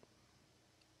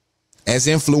 As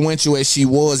influential as she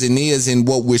was and is in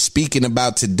what we're speaking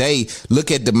about today, look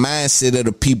at the mindset of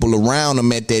the people around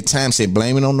them at that time. Say,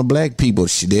 blame it on the black people.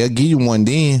 They'll give you one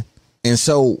then. And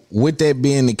so with that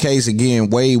being the case,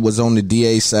 again, Wade was on the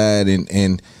DA side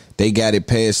and they got it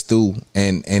passed through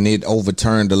and it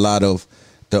overturned a lot of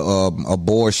the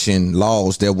abortion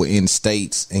laws that were in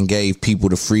states and gave people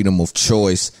the freedom of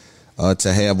choice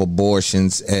to have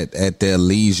abortions at their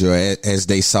leisure as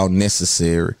they saw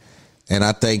necessary. And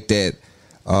I think that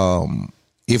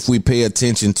if we pay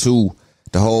attention to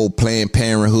the whole Planned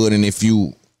Parenthood, and if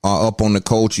you are up on the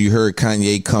culture, you heard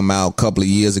Kanye come out a couple of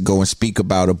years ago and speak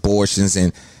about abortions,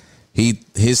 and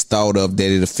his thought of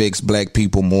that it affects black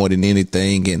people more than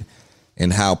anything,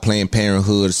 and how Planned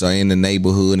Parenthoods are in the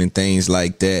neighborhood and things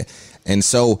like that. And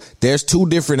so there's two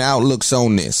different outlooks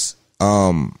on this.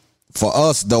 For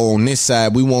us, though, on this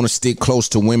side, we want to stick close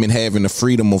to women having the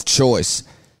freedom of choice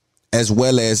as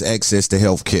well as access to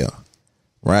health care.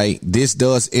 Right. This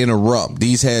does interrupt.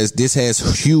 This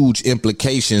has huge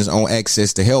implications on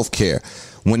access to health care.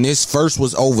 When this first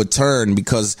was overturned,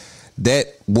 because that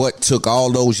what took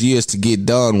all those years to get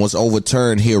done was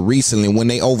overturned here recently. When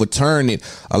they overturned it,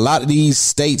 a lot of these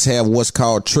states have what's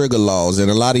called trigger laws. And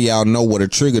a lot of y'all know what a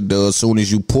trigger does. As soon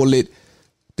as you pull it,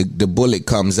 the bullet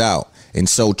comes out. And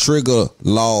so trigger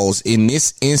laws in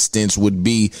this instance would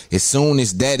be as soon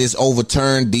as that is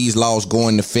overturned, these laws go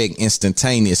into effect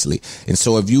instantaneously. And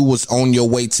so if you was on your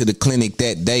way to the clinic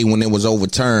that day when it was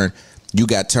overturned, you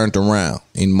got turned around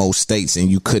in most states and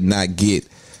you could not get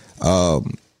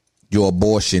your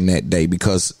abortion that day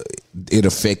because it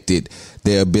affected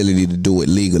their ability to do it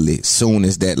legally as soon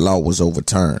as that law was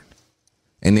overturned.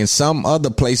 And then some other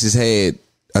places had,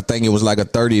 I think it was like a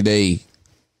 30-day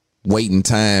waiting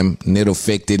time, and it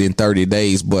affected in 30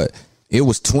 days, but it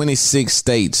was 26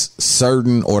 states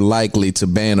certain or likely to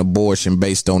ban abortion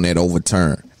based on that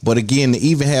overturn. But again, to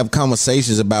even have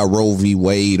conversations about Roe v.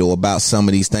 Wade or about some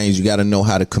of these things, you got to know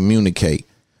how to communicate,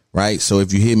 right? So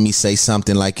if you hear me say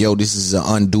something like, yo, this is an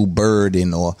undue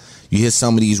burden, or you hear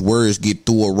some of these words get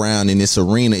through around in this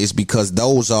arena, it's because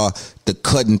those are the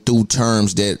cutting through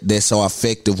terms that's so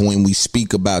effective when we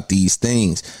speak about these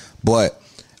things. But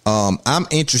I'm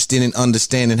interested in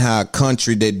understanding how a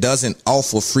country that doesn't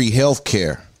offer free health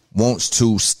care wants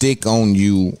to stick on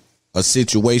you a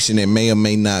situation that may or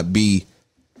may not be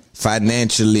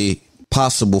financially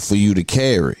possible for you to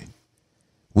carry.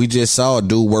 We just saw a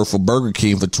dude work for Burger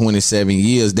King for 27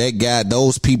 years. That guy,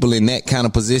 those people in that kind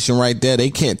of position right there, they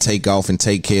can't take off and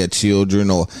take care of children,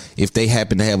 or if they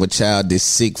happen to have a child that's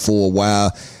sick for a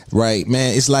while. Right,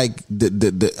 man, it's like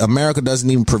the America doesn't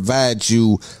even provide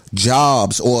you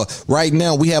jobs, or right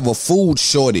now we have a food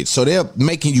shortage. So they're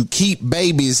making you keep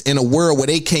babies in a world where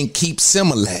they can't keep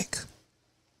Similac.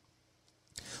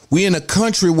 We're in a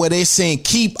country where they're saying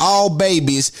keep all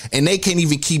babies and they can't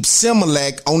even keep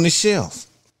Similac on the shelf.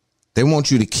 They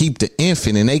want you to keep the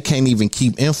infant and they can't even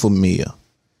keep Infamil.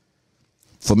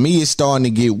 For me, it's starting to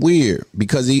get weird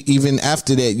because even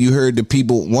after that, you heard the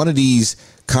people, one of these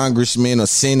congressmen or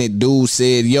Senate dudes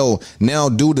said, yo, now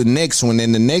do the next one.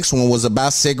 And the next one was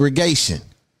about segregation.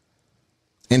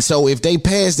 And so if they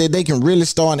pass that, they can really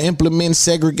start implementing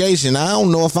segregation. I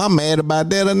don't know if I'm mad about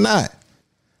that or not.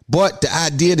 But the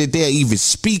idea that they'll even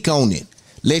speak on it,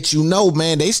 let you know,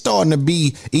 man, they starting to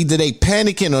be either they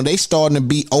panicking or they starting to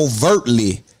be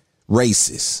overtly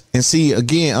racist. And see,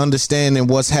 again, understanding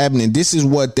what's happening, this is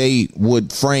what they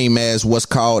would frame as what's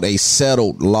called a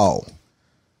settled law,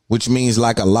 which means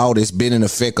like a law that's been in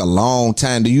effect a long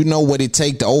time. Do you know what it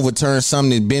takes to overturn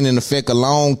something that's been in effect a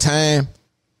long time?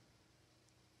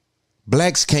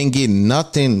 Blacks can't get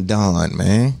nothing done,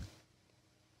 man.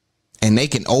 and they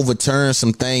can overturn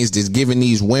some things that's giving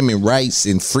these women rights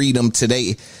and freedom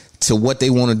to what they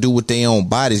want to do with their own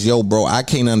bodies. Yo, bro, I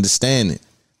can't understand it.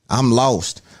 I'm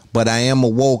lost, but I am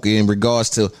awoke in regards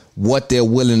to what they're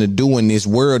willing to do in this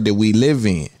world that we live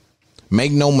in.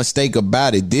 Make no mistake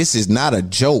about it. This is not a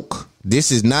joke.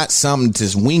 This is not something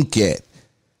to wink at.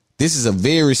 This is a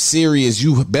very serious,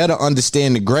 you better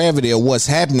understand the gravity of what's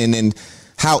happening and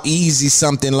how easy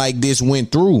something like this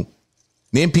went through.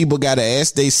 Then people got to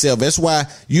ask themselves. That's why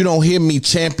you don't hear me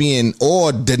champion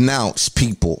or denounce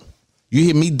people. You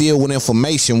hear me deal with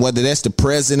information, whether that's the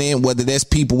president, whether that's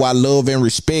people I love and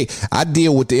respect. I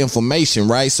deal with the information,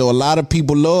 right? So a lot of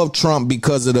people love Trump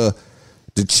because of the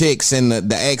checks and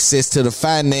the access to the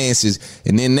finances.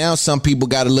 And then now some people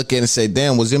got to look at it and say,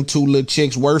 damn, was them 2 little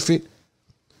checks worth it?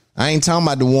 I ain't talking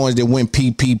about the ones that went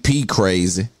PPP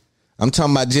crazy. I'm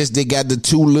talking about just they got the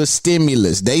 2 little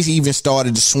stimulus. They even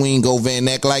started to swing over and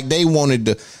act like they wanted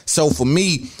to. So for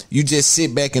me, you just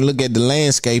sit back and look at the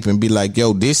landscape and be like,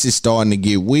 yo, this is starting to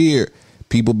get weird.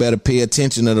 People better pay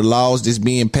attention to the laws that's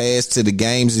being passed, to the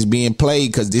games that's being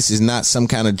played, because this is not some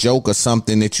kind of joke or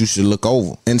something that you should look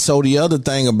over. And so the other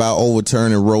thing about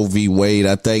overturning Roe v. Wade,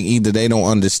 I think either they don't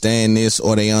understand this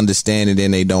or they understand it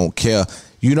and they don't care.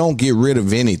 You don't get rid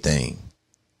of anything.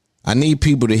 I need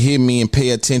people to hear me and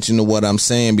pay attention to what I'm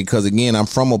saying, because, again, I'm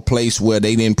from a place where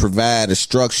they didn't provide a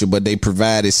structure, but they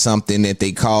provided something that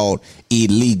they called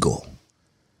illegal.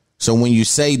 So when you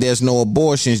say there's no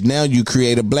abortions, now you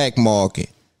create a black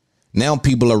market. Now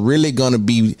people are really going to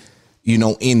be,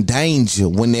 in danger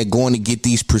when they're going to get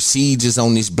these procedures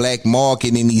on this black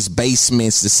market in these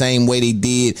basements the same way they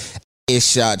did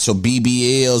shots or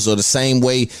BBLs, or the same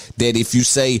way that if you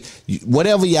say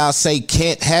whatever y'all say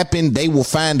can't happen, they will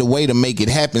find a way to make it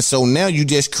happen. So now you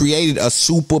just created a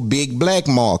super big black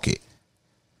market.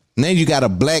 Now you got a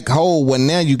black hole where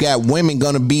now you got women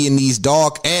going to be in these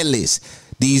dark alleys,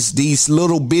 these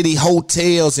little bitty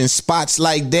hotels and spots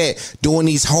like that, doing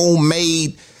these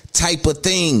homemade type of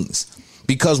things.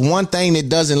 Because one thing that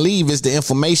doesn't leave is the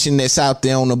information that's out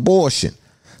there on abortion.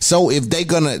 So if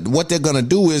what they're gonna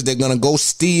do is they're gonna go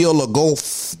steal or go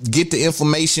get the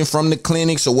information from the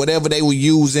clinics or whatever they were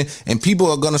using, and people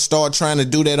are gonna start trying to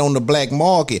do that on the black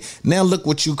market. Now look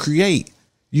what you create.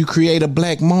 You create a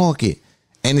black market,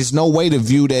 and there's no way to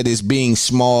view that as being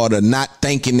smart or not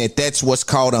thinking that that's what's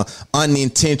called an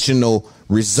unintentional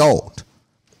result.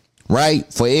 Right?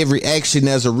 For every action,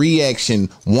 there's a reaction.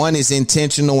 One is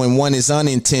intentional and one is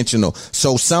unintentional.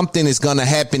 So something is going to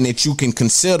happen that you can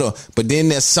consider, but then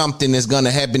there's something that's going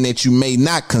to happen that you may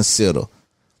not consider.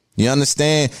 You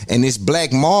understand? And this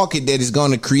black market that is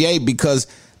going to create, because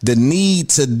the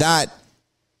need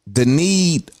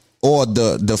or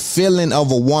the feeling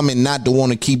of a woman not to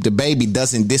want to keep the baby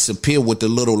doesn't disappear with the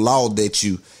little law that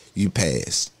you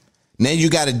passed. Now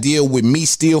you got to deal with me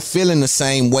still feeling the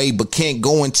same way, but can't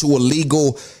go into a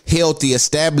legal, healthy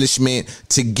establishment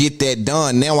to get that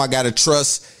done. Now I got to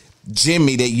trust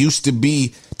Jimmy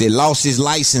that lost his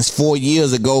license 4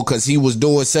 years ago because he was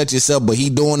doing such and such, but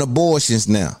he doing abortions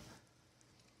now.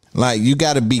 Like, you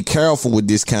got to be careful with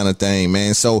this kind of thing,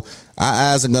 man. So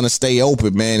our eyes are going to stay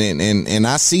open, man. And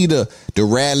I see the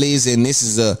rallies, and this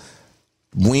is a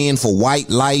win for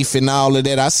white life and all of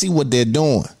that. I see what they're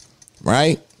doing,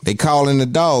 right? They calling the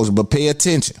dogs, but pay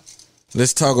attention.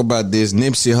 Let's talk about this.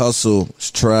 Nipsey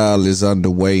Hussle's trial is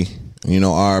underway.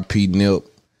 R.I.P. Nip.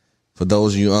 For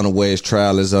those of you unaware, his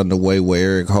trial is underway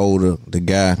where Eric Holder, the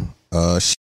guy,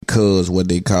 Cuz, what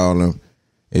they call him,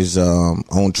 is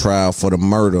on trial for the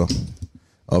murder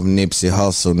of Nipsey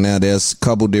Hussle. Now, there's a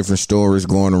couple different stories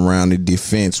going around. The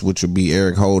defense, which would be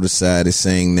Eric Holder's side, is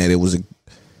saying that it was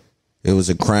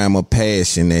a crime of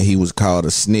passion, that he was called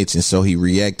a snitch, and so he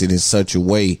reacted in such a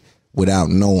way without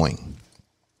knowing.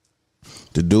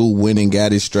 The dude went and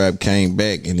got his strap, came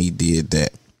back, and he did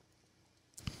that.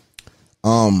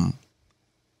 And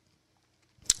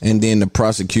then the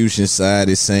prosecution side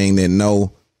is saying that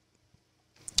no,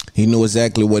 he knew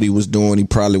exactly what he was doing. He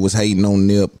probably was hating on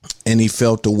Nip, and he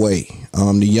felt the way.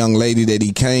 The young lady that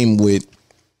he came with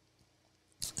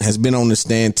has been on the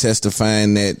stand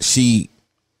testifying that she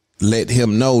let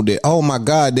him know that, oh my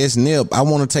God, that's Nip. I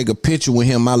want to take a picture with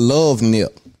him. I love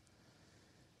Nip.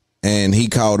 And he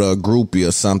called her a groupie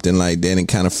or something like that, and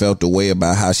kind of felt the way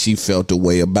about how she felt the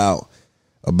way about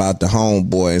the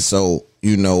homeboy. And so,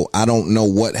 I don't know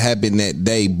what happened that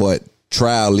day, but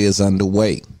trial is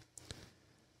underway.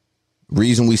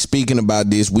 Reason we speaking about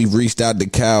this, we've reached out to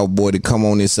Cowboy to come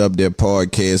on this Up There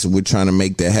podcast, and we're trying to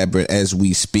make that happen as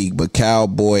we speak. But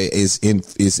Cowboy is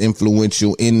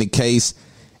influential in the case,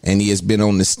 and he has been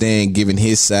on the stand giving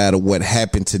his side of what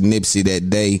happened to Nipsey that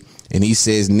day. And he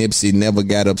says Nipsey never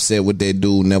got upset with that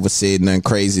dude, never said nothing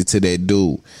crazy to that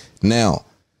dude. Now,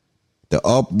 the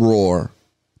uproar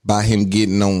by him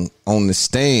getting on the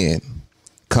stand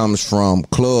comes from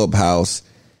Clubhouse,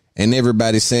 and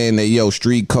everybody saying that, yo,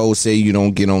 street code say you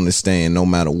don't get on the stand no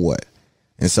matter what.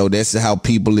 And so that's how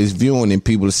people is viewing it.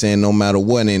 People are saying no matter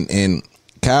what. And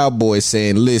Cowboy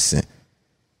saying, listen,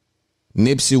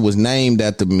 Nipsey was named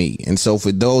after me. And so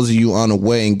for those of you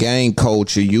unaware, in gang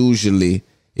culture, usually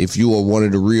if you are one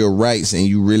of the real rights and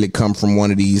you really come from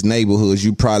one of these neighborhoods,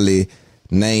 you probably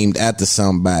named after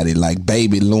somebody like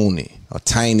Baby Looney or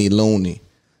Tiny Looney.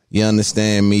 You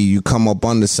understand me? You come up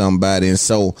under somebody. And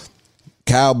so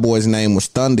Cowboy's name was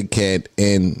Thundercat,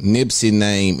 and Nipsey's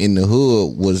name in the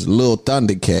hood was Lil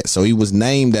Thundercat. So he was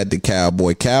named after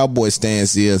Cowboy. Cowboy's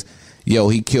stance is, yo,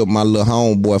 he killed my little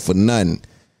homeboy for nothing.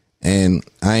 And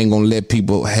I ain't gonna let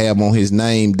people have on his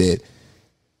name that,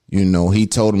 you know, he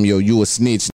told him, yo, you a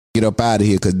snitch, get up out of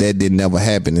here, because that didn't never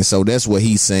happen. And so that's what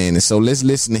he's saying. And so let's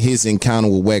listen to his encounter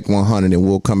with Wack 100, and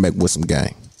we'll come back with some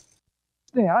game.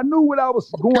 I knew what I was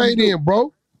going to do,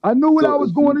 bro. I knew what I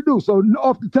was going to do. So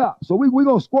off the top, so we're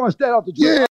gonna squash that off the top.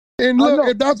 Yeah, and look,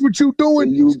 if that's what you're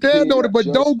doing, you stand on it, but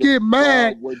don't get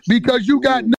mad because you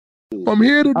got from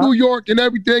here to New York and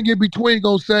everything in between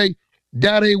gonna say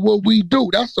that ain't what we do.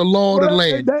 That's the law of the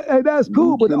land. Hey, that's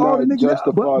cool, but all the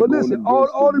niggas, but listen,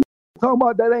 all the talking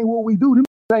about that ain't what we do. Them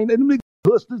niggas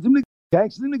hustlers, them niggas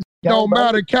gangsters, them niggas. Don't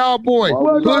matter, Cowboy,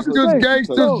 hustlers,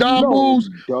 gangsters, Dabus,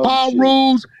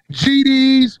 Pirus,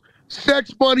 GDs,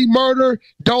 sex, money, murder,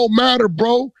 don't matter,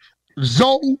 bro.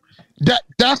 Zoe,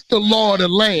 that's the law of the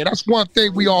land. That's one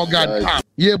thing we all got in common.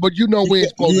 Yeah, but you know we ain't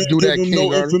supposed to do that, King.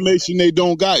 No information they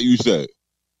don't got, you said.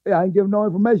 Yeah, I ain't giving no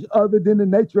information other than the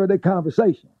nature of the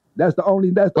conversation. But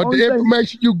the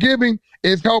information you giving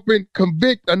is helping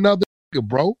convict another nigga,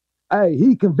 bro. Hey,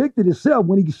 he convicted himself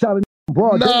when he shot a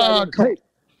broad daylight.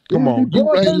 Come on.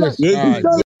 He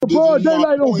shot a broad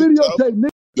daylight on videotape, nigga.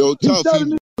 Yo, he shot a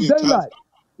nigga in daylight.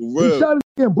 He shot a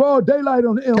nigga in broad daylight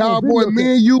on Cowboy,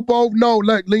 me and you both know.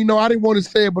 Look, Lino, I didn't want to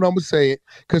say it, but I'm going to say it.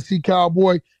 Because, see,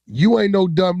 Cowboy, you ain't no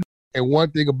dumb nigga. And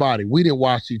one thing about it, we didn't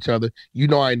watch each other. You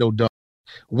know I ain't no dumb.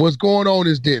 What's going on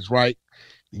is this, right?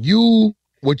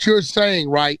 What you're saying,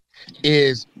 right,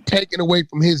 is taken away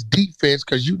from his defense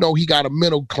because you know he got a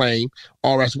mental claim,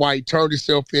 or that's why he turned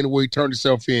himself in the way he turned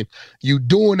himself in. You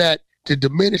doing that to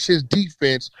diminish his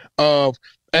defense of,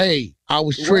 hey, I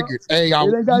was triggered. It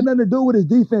ain't got nothing to do with his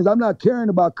defense. I'm not caring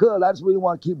about Cuz. I just really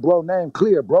want to keep bro name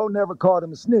clear. Bro never called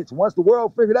him a snitch. Once the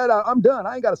world figured that out, I'm done.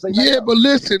 I ain't got to say nothing. Yeah, but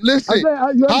listen.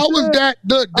 How was that?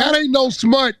 Look, that ain't no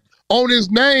smut on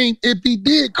his name if he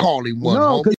did call him one.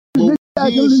 No, because it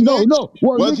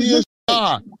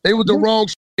was the wrong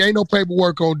shit. Ain't no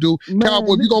paperwork on dude.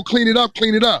 Cowboy, if you gonna clean it up,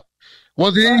 clean it up.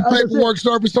 Was there any paperwork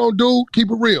surface on dude?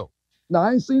 Keep it real. No,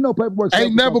 I ain't seen no paperwork.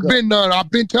 Ain't never been none. I've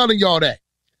been telling y'all that.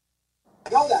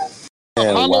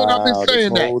 How long I've been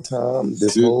saying that?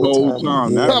 This whole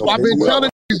time. I've been telling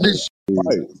this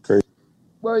shit.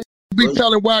 Well, you be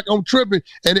telling Wack I'm tripping,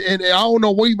 and I don't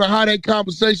know even how that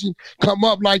conversation come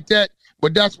up like that,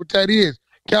 but that's what that is.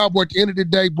 Cowboy, at the end of the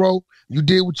day, bro, you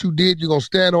did what you did. You're going to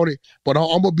stand on it. But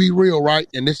I'm going to be real, right?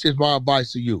 And this is my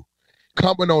advice to you.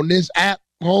 Coming on this app,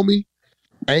 homie,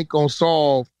 ain't going to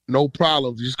solve no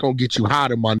problems. It's just going to get you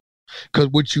hotter, my. Because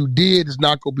what you did is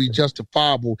not going to be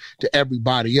justifiable to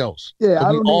everybody else. Yeah,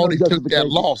 I don't need no took that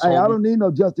loss. Hey, I don't need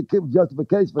no justification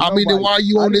for nobody. Then why are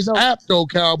you on this app, though,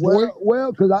 Cowboy?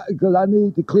 Well, because I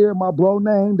need to clear my bro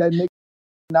name. That nigga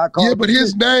not called. Yeah, but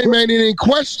his name ain't in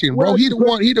question, bro. He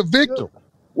the victim.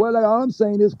 Well, like all I'm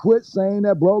saying is quit saying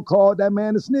that bro called that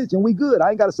man a snitch, and we good.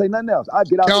 I ain't got to say nothing else. I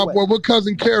get out Cowboy, the way. what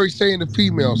cousin Carrie saying the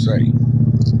female say?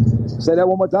 Say that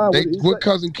one more time. What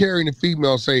cousin Carrie and the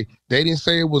female say? They didn't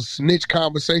say it was snitch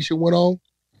conversation went on.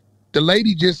 The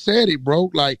lady just said it, bro.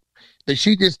 Like that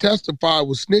she just testified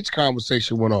was snitch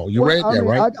conversation went on. You read that,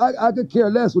 right? I could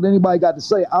care less what anybody got to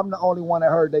say. I'm the only one that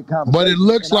heard that conversation. But it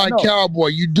looks like Cowboy.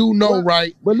 You do know,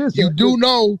 right? But listen, you do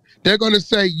know they're gonna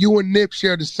say you and Nip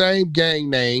share the same gang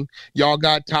name. Y'all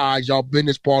got ties. Y'all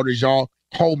business partners. Y'all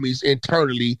homies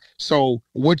internally. So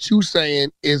what you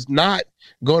saying is not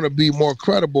going to be more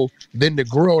credible than the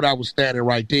girl that was standing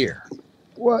right there.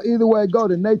 Well, either way it go,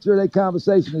 the nature of that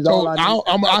conversation is all I need.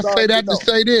 I say that to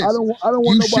say this. I don't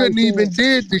want you shouldn't even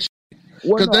did this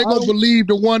because they're going to believe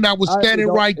the one that was standing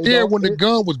right there when the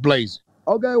gun was blazing.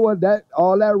 Okay, well,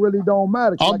 all that really don't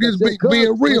matter. I'm just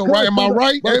being real, right? Am I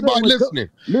right? Everybody listening.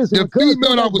 The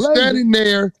female that was standing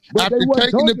there after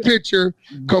taking the picture,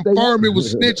 confirmed it was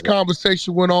snitch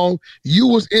conversation went on. You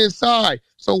was inside.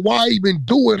 So why even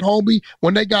do it, homie,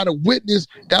 when they got a witness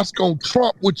that's going to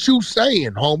trump what you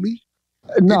saying, homie?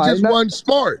 No, it just wasn't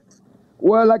smart.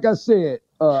 Well, like I said,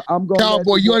 I'm going to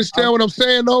Cowboy, you understand what I'm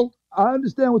saying, though? I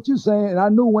understand what you're saying, and I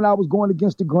knew when I was going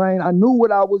against the grain, I knew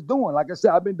what I was doing. Like I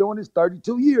said, I've been doing this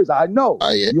 32 years. I know.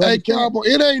 Hey, Cowboy,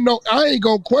 I ain't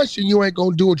going to question you ain't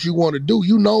going to do what you want to do.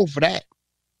 You know for that.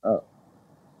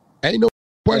 Ain't no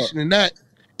questioning that.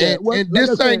 And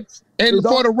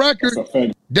for the record,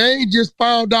 they ain't just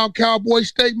found out Cowboy's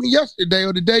statement yesterday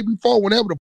or the day before, whenever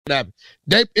the happened.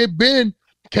 It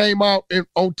came out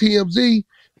on TMZ a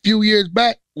few years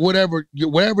back, wherever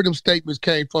them statements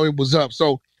came from, it was up.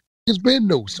 So it's been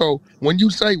new. So when you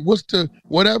say what's the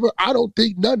whatever, I don't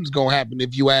think nothing's gonna happen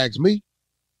if you ask me.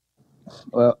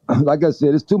 Well, like I said,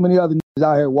 there's too many other niggas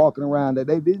out here walking around that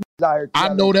these niggas out here.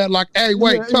 I know that. Like, hey,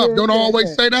 wait, Tough, don't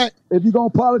always say that. If you gonna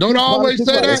politics, don't always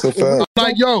say that.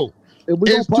 Like, yo,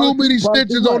 it's too many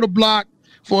snitches on the block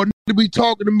for a nigga to be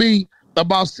talking to me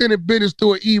about sending business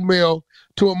through an email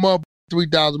to a mother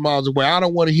 3,000 miles away. I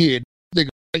don't want to hear it. Nigga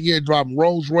right here driving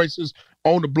Rolls Royces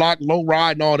on the block, low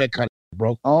ride, and all that kind of shit,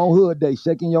 bro. On hood day,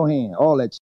 shaking your hand, all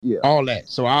that shit. Yeah. All that.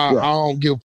 So I don't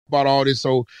give a f- about all this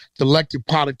so selective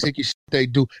politicking shit they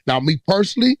do. Now, me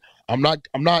personally, I'm not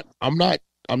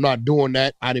doing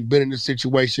that. I done been in this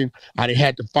situation. I done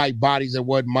had to fight bodies that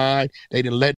wasn't mine. They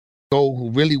didn't let go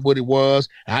who really what it was.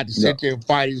 I had to sit there and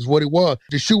fight it is what it was.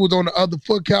 The shoe was on the other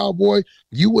foot, Cowboy.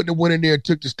 You wouldn't have went in there and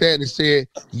took the stand and said,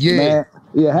 had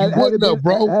it been,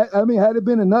 bro. Had it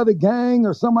been another gang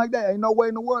or something like that, ain't no way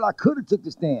in the world I could have took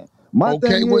the stand. My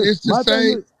thing is,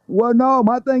 we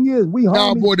homies.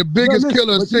 Cowboy, the biggest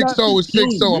killer is 6'0" is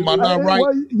 6'0". Am I not right?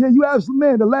 Well, yeah, you absolutely,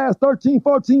 man. The last 13,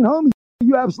 14 homies,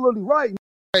 you absolutely right.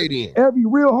 Every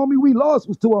real homie we lost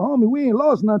was to a homie. We ain't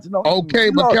lost none to no homie. Okay,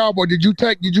 but Cowboy, did you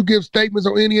give statements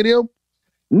on any of them?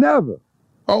 Never.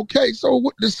 Okay, so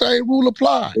the same rule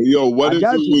applies. Hey, yo, what if it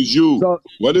was you?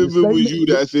 What if it was you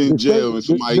that's in jail and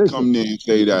somebody come there and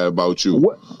say that about you?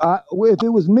 If it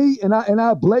was me and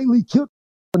I blatantly killed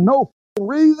for no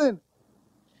reason,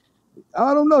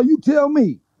 I don't know. You tell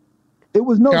me. It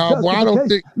was no justification. I don't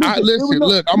think.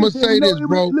 Look, I'm gonna say this,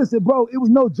 bro. Listen, bro. It was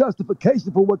no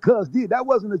justification for what Cuz did. That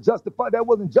wasn't justified.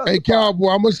 Hey,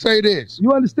 Cowboy, I'm gonna say this.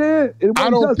 You understand? I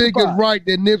don't think it's right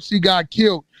that Nipsey got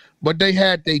killed, but they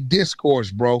had their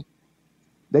discourse, bro.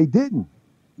 They didn't.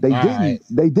 They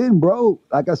didn't, bro.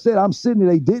 Like I said, I'm sitting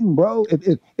there. They didn't, bro.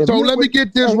 So let me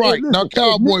get this right. Now,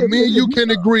 Cowboy, me and you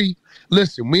can agree.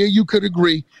 Listen, me and you could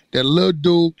agree that little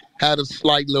dude had a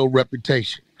slight little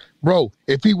reputation. Bro,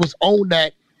 if he was on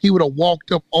that, he would have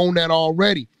walked up on that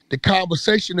already. The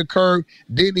conversation occurred,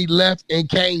 then he left and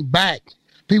came back.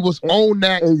 If he was on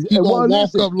that, he gonna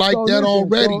walk up like that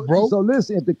already, bro. So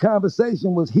listen, if the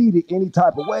conversation was heated any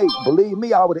type of way, believe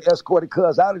me, I would have escorted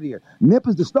Cuz out of there. Nip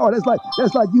is the star. That's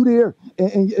like you there.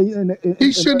 And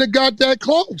he shouldn't have got that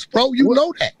close, bro. You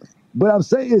know that. But I'm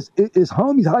saying it's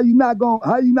homies. How you not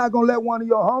gonna let one of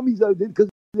your homies because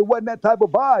it wasn't that type of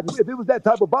vibe. If it was that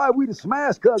type of vibe, we'd have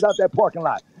smashed Cuz out that parking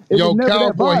lot. Yo,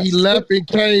 Cowboy, he left and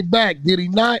came back. Did he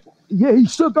not? Yeah, he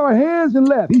shook our hands and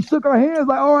left. He shook our hands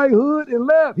like, all right, hood, and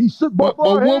left. He shook both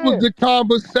our hands. But what was the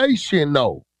conversation,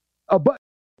 though?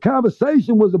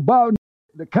 Conversation was about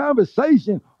the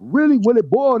conversation. Really, what it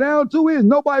boiled down to is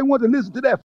nobody wanted to listen to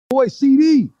that boy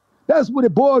CD. That's what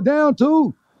it boiled down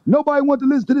to. Nobody wanted to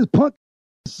listen to this punk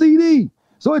CD.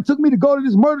 So it took me to go to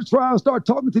this murder trial and start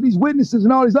talking to these witnesses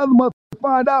and all these other motherfuckers to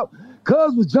find out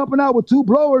Cuz was jumping out with 2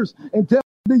 blowers and tell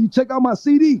me, did you check out my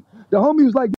CD? The homie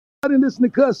was like, I didn't listen to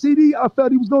Cuz CD. I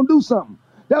felt he was going to do something.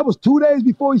 That was 2 days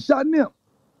before he shot Nim.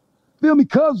 Feel me?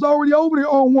 Cuz was already over there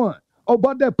on one.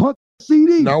 About that punk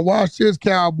CD. Now watch this,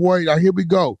 Cowboy. Now here we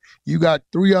go. You got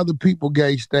 3 other people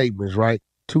gave statements, right?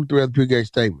 3 other people gave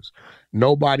statements.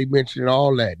 Nobody mentioned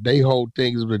all that. They hold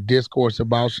things with a discourse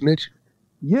about snitching.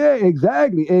 Yeah,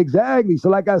 exactly. So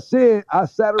like I said, I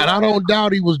sat around. And I don't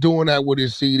doubt he was doing that with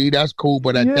his CD. That's cool.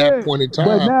 But at that point in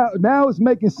time. But now it's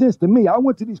making sense to me. I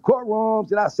went to these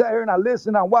courtrooms and I sat here and I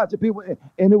listened. I'm watching people.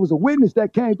 And it was a witness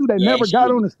that came through that never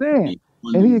got on the stand.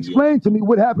 And he explained to me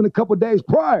what happened a couple of days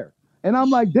prior. And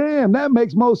I'm like, damn, that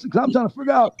makes most sense. I'm trying to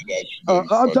figure out.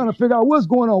 What's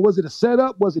going on. Was it a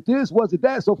setup? Was it this? Was it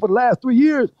that? So for the last 3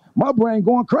 years, my brain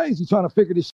going crazy trying to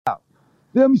figure this shit out.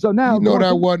 Feel me? So now you know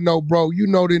that wasn't no bro. You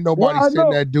know that nobody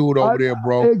sent that dude over there,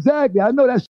 bro. Exactly. I know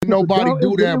that shit. Nobody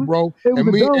do that, bro. And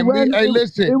me, hey,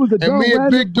 listen. And me and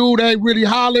Big Dude ain't really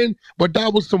hollering, but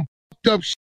that was some fucked up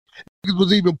shit. He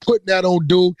was even putting that on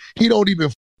dude. He don't even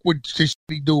fuck with this shit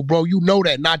he do, bro. You know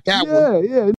that, not that one.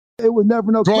 Yeah. It was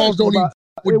never no Draws question don't about. even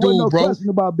fuck with dude, bro. Question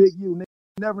about Big U.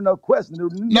 Never no question.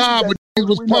 Nah, but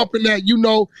was pumping that. You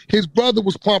know, his brother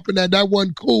was pumping that. That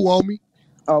wasn't cool, homie.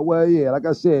 Oh, well, yeah, like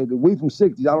I said, we from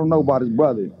 60s. I don't know about his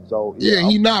brother. So, yeah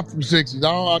he not from 60s.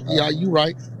 Yeah, you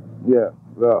right. Yeah.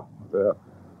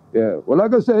 Well,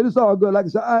 like I said, it's all good. Like I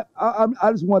said,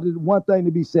 I just wanted one thing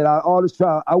to be said. All this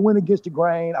trial, I went against the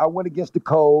grain. I went against the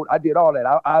code. I did all that.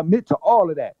 I admit to all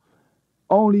of that.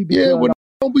 Only because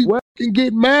don't be fucking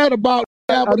get mad about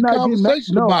having a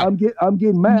conversation about it. I'm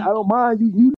getting mad. I don't mind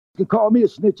you. You can call me a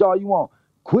snitch all you want.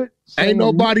 Quit saying Ain't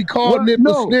nobody called Nip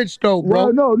a snitch though,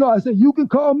 bro. Well, no. I said you can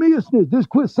call me a snitch. Just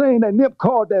quit saying that Nip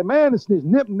called that man a snitch.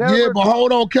 Nip never. Yeah, but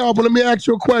hold on, Cal. But let me ask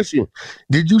you a question.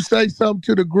 Did you say something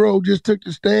to the girl who just took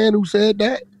the stand who said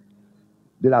that?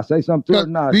 Did I say something to her?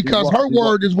 Nah, because her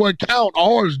word is what count.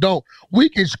 Ours don't. We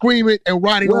can scream it and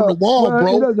write it on the wall,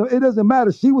 bro. It doesn't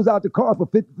matter. She was out the car for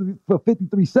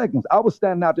 53 seconds. I was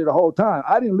standing out there the whole time.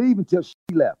 I didn't leave until she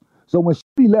left. So when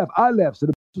she left, I left. So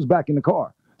the bitch was back in the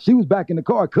car. She was back in the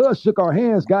car. Cuz shook our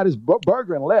hands, got his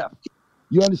burger, and left.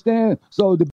 You understand?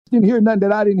 So the bitch didn't hear nothing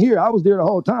that I didn't hear. I was there the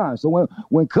whole time. So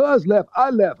when Cuz left,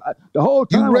 I left. The whole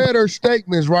time. You read her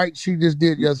statements, right? She just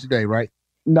did yesterday, right?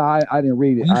 No, I didn't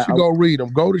read it. You should go read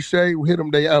them. Go to Shay, hit them.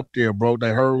 They up there, bro.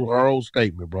 They heard her whole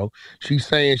statement, bro. She's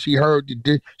saying she heard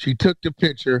she took the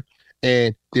picture,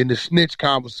 and then the snitch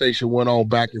conversation went on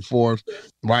back and forth,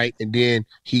 right? And then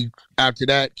after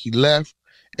that, he left.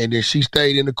 And then she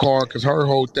stayed in the car because her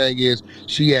whole thing is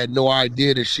she had no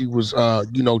idea that she was,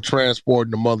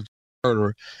 transporting the mother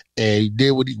murderer. And he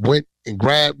did what he went and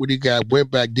grabbed what he got, went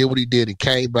back, did what he did, and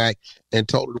came back and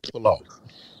told her to pull off.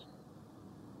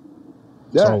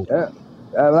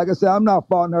 Like I said, I'm not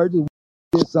faulting her. Just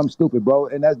did something stupid, bro.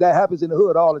 And that happens in the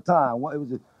hood all the time. It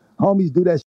was homies do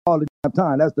that shit all the damn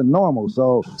time. That's the normal.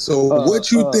 So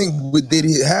what you think did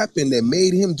it happen that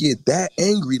made him get that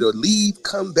angry to leave,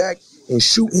 come back, and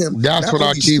shoot him? That's what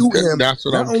I keep. That's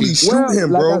what I'm keep. Shoot him,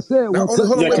 bro. Like I said,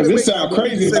 because this sounds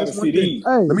crazy about the CD.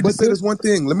 Let me just say this one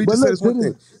thing.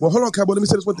 Well, hold on, Cowboy. Let me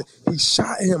say this one thing. He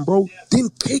shot him, bro. Then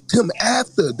kicked him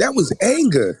after. That was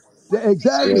anger.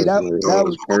 Exactly. That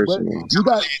was personal. You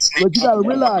got to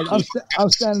realize, I'm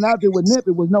standing out there with Nip.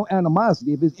 It was no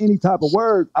animosity. If it's any type of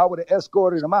word, I would have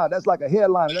escorted him out. That's like a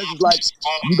headliner. That's just like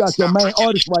you got your main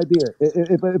artist right there.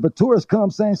 If a tourist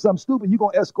comes saying something stupid, you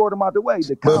gonna escort him out the way.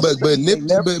 It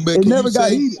never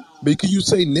got heated. But can you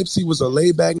say Nipsey was a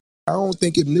laid back? I don't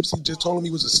think if Nipsey just told him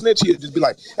he was a snitch, he'd just be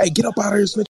like, "Hey, get up out of here,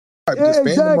 snitch."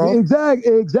 Exactly.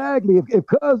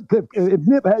 If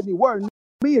Nip had any word.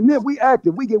 Me and Nip, we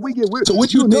active. We get weird. So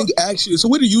what you think actually? So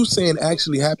what are you saying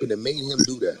actually happened that made him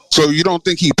do that? So you don't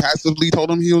think he passively told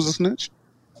him he was a snitch?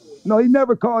 No, he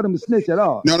never called him a snitch at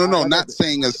all. No, not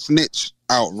saying a snitch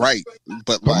outright.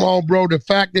 But come on, bro. The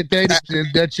fact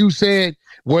that you said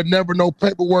was never no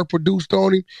paperwork produced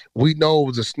on him, we know it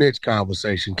was a snitch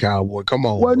conversation, Cowboy. Come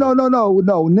on. Well, bro.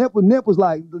 No. Nip was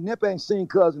like, Nip ain't seen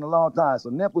Cuz in a long time. So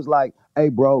Nip was like, hey,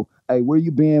 bro. Hey, where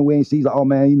you been? We ain't seen. Oh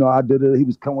man, I did it. He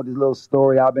was coming with this little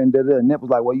story. I've been did it. And Nip was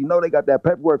like, well, they got that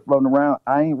paperwork floating around.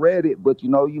 I ain't read it, but you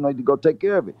need to go take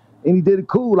care of it. And he did it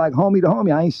cool, like homie to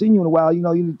homie. I ain't seen you in a while. You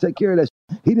need to take care of that.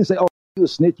 He didn't say, oh, you a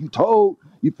snitch. You told.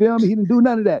 You feel me? He didn't do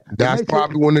none of that. That's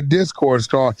probably when the discourse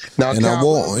started. Now, and I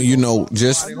want,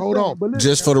 hold on.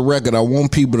 Just for the record, I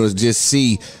want people to just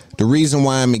see. The reason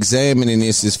why I'm examining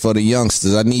this is for the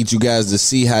youngsters. I need you guys to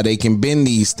see how they can bend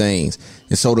these things.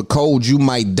 And so the code you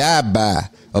might die by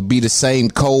will be the same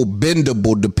code,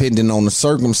 bendable depending on the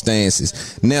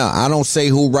circumstances. Now, I don't say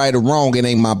who right or wrong. It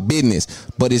ain't my business.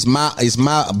 But it's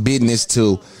my business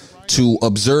to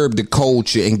observe the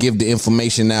culture and give the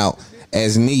information out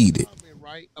as needed.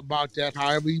 Right about that,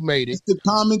 however he made it. It's the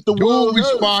comment the world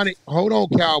responded. Hold on,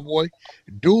 Cowboy.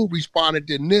 Dude responded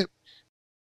to Nip.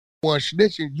 One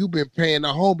snitching, you been paying the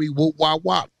homie whoop wop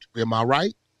wop. Am I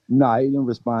right? Nah, he didn't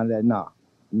respond to that. No,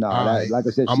 right. Like I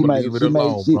said,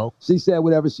 bro. She said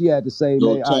whatever she had to say.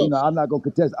 Man, I'm not gonna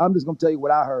contest. I'm just gonna tell you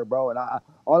what I heard, bro. And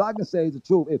all I can say is the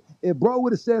truth. If bro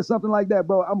would have said something like that,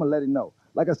 bro, I'm gonna let it know.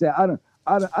 Like I said,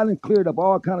 I done cleared up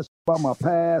all kind of stuff about my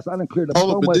past. I done cleared up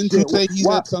so much shit. Didn't you say he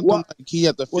had something like he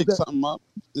had to fix something up?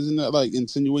 Isn't that like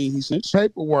insinuating he snitched?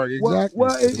 Paperwork, exactly.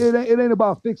 Well, it ain't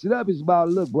about fixing it up. It's about,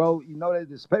 look, bro, that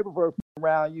this paperwork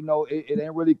around, it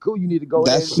ain't really cool. You need to go.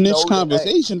 That snitch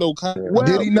conversation, though.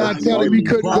 Did he not tell him he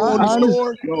couldn't go in the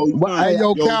store?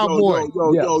 Yo, Cowboy.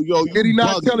 Did he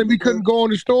not tell him he couldn't go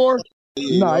in the store?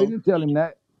 No, he didn't tell him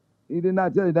that. He did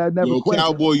not tell you that. Never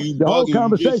questioned. Cowboy, you the whole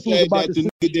conversation was about that the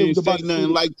nigga didn't say nothing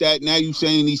like that. Now you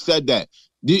saying he said that.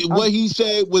 What he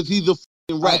said was he's a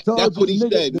fucking rat. That's what he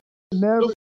said.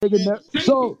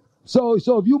 So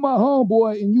if you my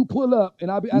homeboy and you pull up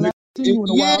and I seen you in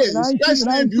a while, and I ain't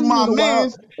especially seen if you you my in a while.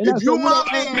 man. And I If said, you what my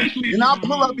up, man, and I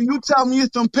pull up and you tell me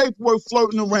it's some paperwork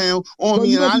floating around on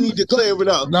me, and I need to clear it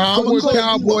up. Nah, I'm So with clear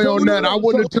Cowboy on that. I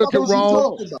wouldn't have took it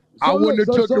wrong. I wouldn't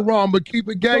have took it wrong, but keep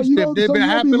it gangster. If it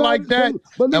happened like that,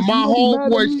 and my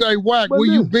homeboy say, Wack, where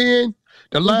you been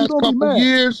the last couple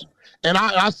years? And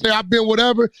I say I've been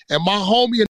whatever, and my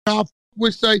homie and I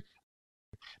would say,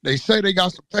 they say they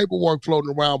got some paperwork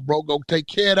floating around, bro. Go take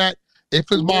care of that. If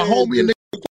it's my homie and they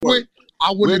quit,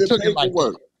 I wouldn't have took it like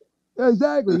that.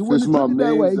 Exactly. He If wouldn't it's have took my it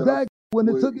that way. mans that I Exactly.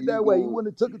 Wouldn't have took it that way. He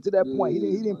wouldn't have took it to that point. He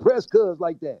didn't press cuz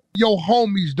like that. Your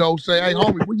homies, though, say, hey,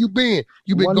 homie, where you been?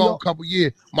 You been One gone of a couple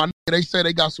years. My nigga, they say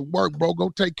they got some work, bro. Go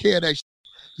take care of that shit.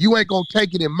 You ain't gonna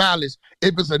take it in malice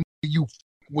if it's a nigga you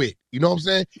with. You know what I'm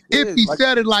saying? If he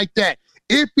said it like that.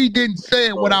 If he didn't say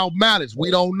it without malice,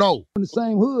 we don't know. In the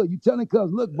same hood, you telling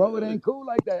cuz, look, bro, it ain't cool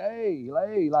like that. Hey,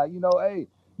 like, you know, hey,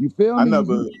 you feel me? I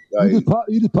never,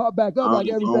 you just pop back up like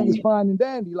everything is fine and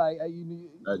dandy. Like, hey,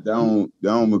 that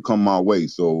don't come my way.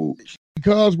 So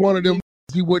because one of them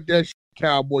he with that shit,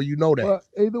 Cowboy, you know that. Well,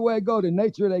 either way it go, the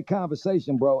nature of that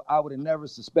conversation, bro, I would have never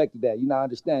suspected that. You know, I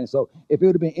understand. So if it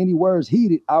would have been any words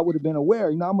heated, I would have been aware.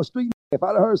 You know, I'm a street. If I'd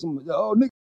have heard some, oh, nigga,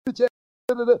 bitch,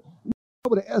 I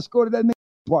would have escorted that nigga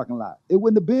parking lot. It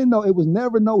wouldn't have been it was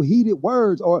never no heated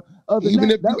words or other than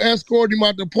even if you escorted him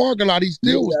out the parking lot, he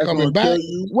still was coming back.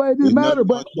 Well, it didn't matter,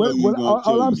 but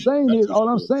all I'm saying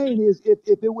is if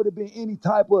it would have been any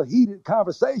type of heated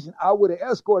conversation, I would have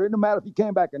escorted, no matter if he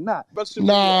came back or not.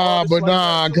 Nah,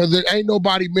 because it ain't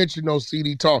nobody mentioned no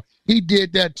CD talk. He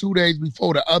did that 2 days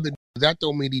before the other. That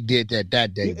don't mean he did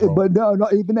that day, bro. But no,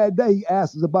 even that day, he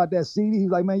asked us about that CD. He's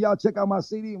like, man, y'all check out my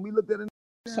CD, and we looked at it.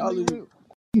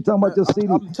 You talking about your CD?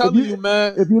 I'm telling you,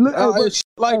 man. If you look, shit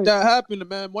like that happened,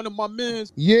 man. One of my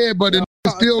men's. Yeah, but the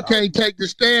nigga still can't take the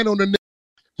stand on the nigga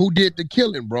who did the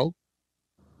killing, bro.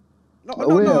 No,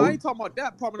 I ain't talking about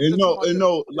that part.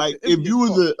 Like if you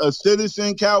was a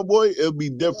citizen, Cowboy, it'd be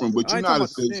different. But you're not a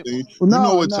citizen. You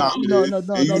know what time it is,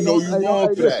 and you know you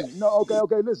wrong for that.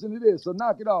 Okay, listen to this. So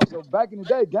knock it off. So back in the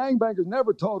day, gangbangers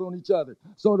never told on each other.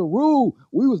 So the rule,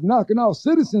 we was knocking off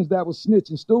citizens that was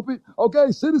snitching, stupid.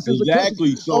 Okay, citizens.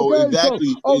 Exactly.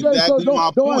 Exactly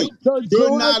my point.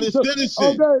 You're not a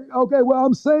citizen. Okay. What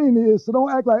I'm saying is, so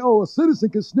don't act like, a citizen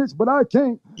can snitch, but I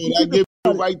can't. I give you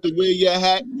the right to wear your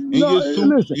hat and your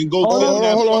suit and go tell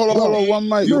that. Hold on, one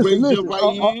mic. You raise your right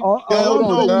hand. All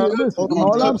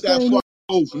I'm saying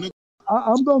is,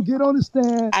 I'm gonna get on the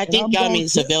stand. I think y'all mean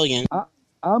civilian.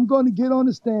 I'm going to get on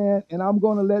the stand, and I'm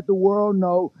going to let the world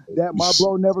know that my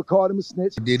bro never called him a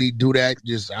snitch. Did he do that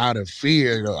just out of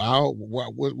fear?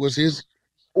 What was his?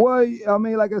 Well, I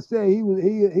mean, like I said, he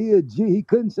a G. He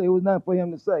couldn't say it was nothing for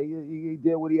him to say. He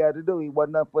did what he had to do. He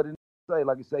wasn't nothing for the to say.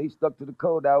 Like I said, he stuck to the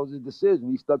code. That was his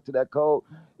decision. He stuck to that code.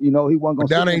 You know, he wasn't going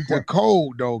to. That ain't the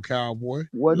code, though, Cowboy.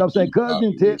 What I'm saying, Cuz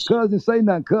didn't say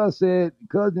nothing. Cuz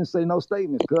didn't say no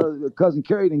statements. Cousin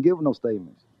Kerry didn't give him no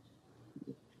statements.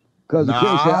 Cousin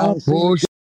Kerry said, I ain't seen.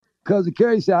 Cousin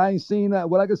Kerry said, I ain't seen that.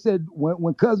 Well, like I said,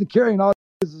 when Cousin Kerry and all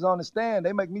this is on the stand,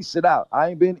 they make me sit out. I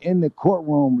ain't been in the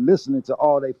courtroom listening to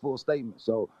all their full statements.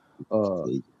 So,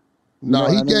 he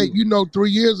gave, 3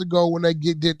 years ago when they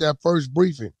did that first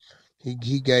briefing, he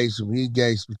gave some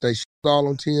they all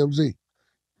on TMZ.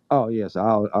 Oh yes,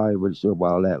 I ain't really sure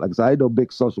about all that. Like I said, I ain't no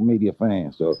big social media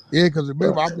fan. So yeah, because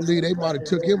remember, I believe they might have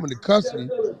took him into custody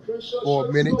for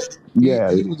a minute.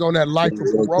 Yeah, he was on that life of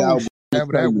parole.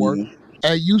 However that worked.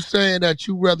 And you saying that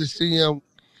you rather see him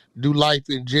do life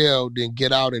in jail than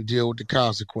get out and deal with the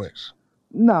consequence?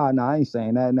 Nah, I ain't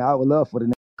saying that. Now I would love for the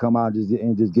nigga to come out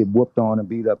and just get whooped on and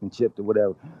beat up and chipped or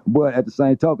whatever. But at the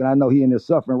same token, I know he in there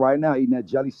suffering right now, eating that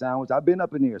jelly sandwich. I've been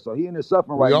up in here, so he in there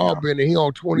suffering right now. We all been there. He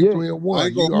on 23 and 1. I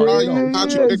ain't gonna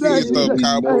contradict yourself,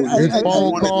 Cowboy. His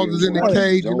phone calls is in the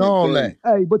cage and all that.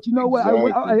 Hey, but you know what?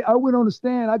 I went on the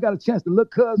stand. I got a chance to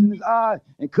look Cuz in his eye,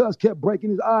 and Cuz kept breaking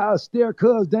his eye. I stare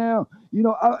Cuz down. You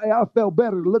know, I felt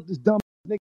better to look this dumb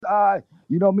nigga in his eye.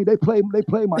 You know what I mean? They played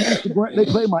my Instagram. They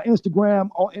played my Instagram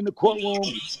in the courtroom.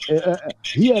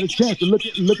 He had a chance to look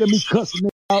at me cussing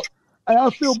it out. I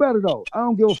feel better though. I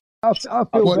don't give a. I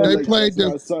feel better. They played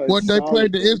the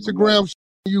Instagram.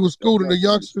 You was schooling the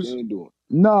youngsters.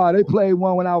 Nah, they played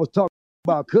one when I was talking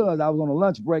about Cuz. I was on a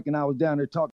lunch break and I was down there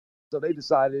talking. So they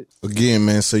decided. Again,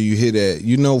 man. So you hear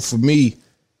that? For me,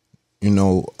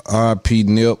 RP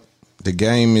Nip. The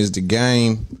game is the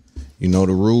game. The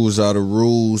rules are the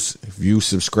rules. If you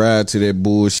subscribe to that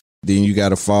bullshit, then you got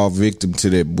to fall victim to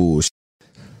that bullshit.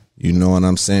 You know what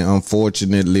I'm saying?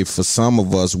 Unfortunately, for some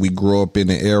of us, we grow up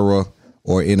in an era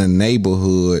or in a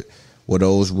neighborhood where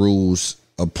those rules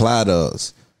apply to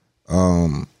us.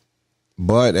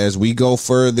 But as we go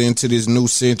further into this new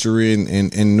century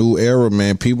and new era,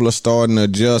 man, people are starting to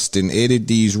adjust and edit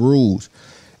these rules.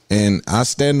 And I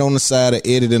stand on the side of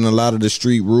editing a lot of the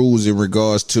street rules in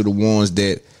regards to the ones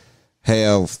that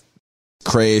have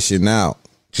crashing out,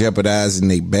 jeopardizing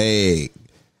their bag,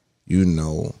 you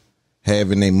know,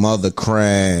 having their mother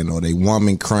crying or their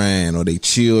woman crying or their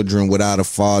children without a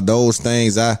father. Those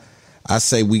things, I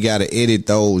say we got to edit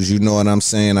those. You know what I'm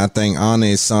saying? I think honor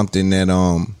is something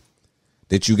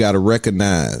that you got to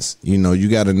recognize. You know, you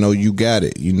got to know you got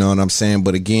it. You know what I'm saying?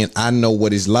 But again, I know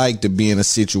what it's like to be in a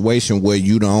situation where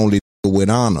you the only with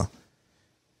honor.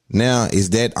 Now, is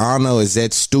that honor or is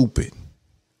that stupid?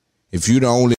 If you the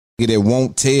only that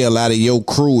won't tell out of your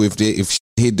crew if shit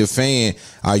hit the fan,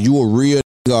 are you a real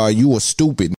nigga or are you a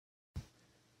stupid?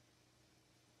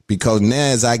 Because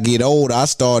now as I get older, I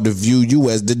start to view you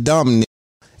as the dumb nigga,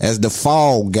 as the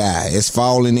fall guy, as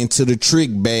falling into the trick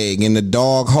bag in the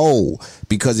dog hole.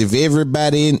 Because if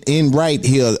everybody in right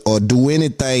here or do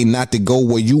anything not to go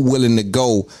where you willing to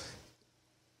go,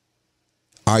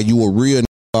 are you a real nigga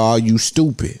or are you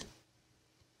stupid?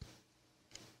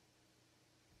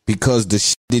 Because the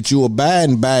shit that you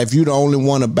abiding by, if you the only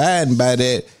one abiding by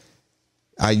that,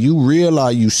 are you real or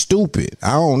are you stupid?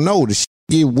 I don't know. The shit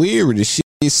get weird. The shit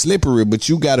get slippery, but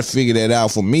you got to figure that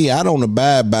out. For me, I don't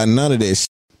abide by none of that shit.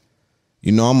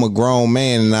 You know, I'm a grown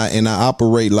man and I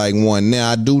operate like one.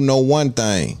 Now, I do know one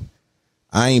thing.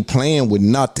 I ain't playing with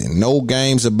nothing. No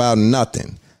games about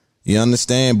nothing. You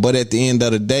understand? But at the end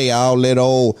of the day, all that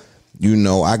old, you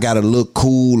know, I got to look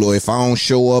cool, or if I don't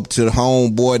show up to the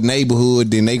homeboy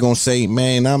neighborhood, then they going to say,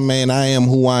 man, I am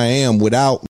who I am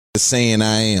without saying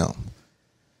I am.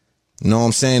 You know what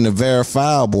I'm saying? The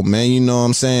verifiable, man. You know what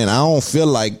I'm saying? I don't feel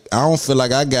like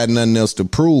I got nothing else to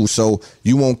prove. So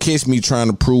you won't catch me trying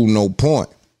to prove no point.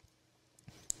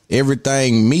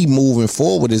 Everything me moving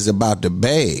forward is about the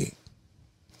bag.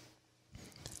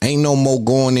 Ain't no more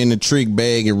going in the trick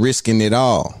bag and risking it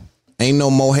all. Ain't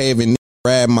no more having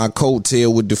ride my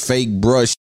coattail with the fake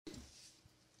brush.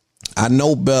 I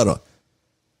know better.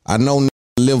 I know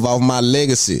live off my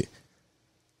legacy.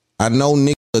 I know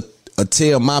niggas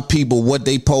tell my people what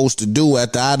they supposed to do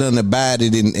after I done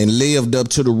abided and lived up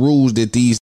to the rules that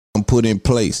these put in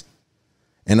place.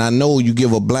 And I know you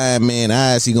give a blind man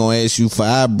eyes, he gonna ask you for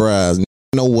eyebrows. You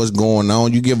know what's going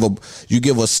on. You give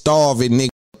a starving nigga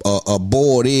a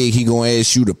boiled egg, he gonna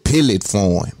ask you to peel it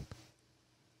for him.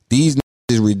 These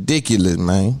niggas is ridiculous,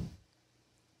 man.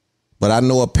 But I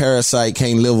know a parasite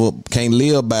can't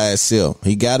live by itself.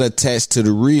 He got attached to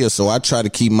the real, so I try to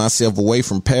keep myself away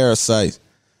from parasites.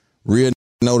 Real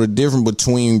know the difference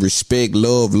between respect,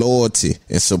 love, loyalty,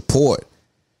 and support,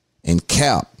 and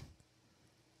cap.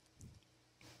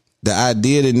 The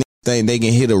idea that niggas think they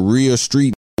can hit a real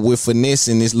street with finesse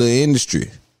in this little industry.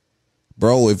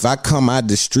 Bro, if I come out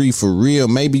the street for real,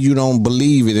 maybe you don't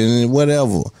believe it and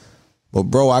whatever. But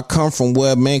bro, I come from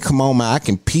where, man, come on, man, I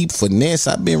can peep finesse.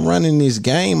 I've been running this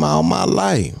game all my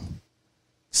life.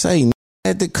 Say, I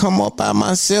had to come up by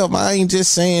myself. I ain't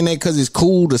just saying that because it's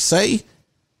cool to say.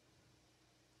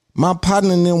 My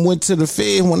partner and them went to the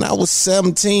Fed when I was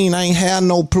 17. I ain't had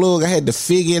no plug. I had to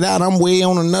figure it out. I'm way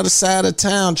on another side of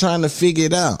town trying to figure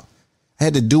it out. I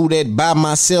had to do that by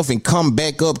myself and come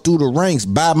back up through the ranks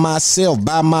by myself,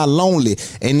 by my lonely.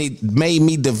 And it made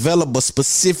me develop a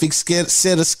specific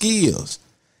set of skills.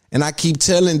 And I keep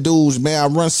telling dudes, man,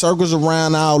 I run circles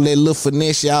around all that little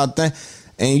finesse y'all thing.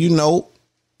 And, you know,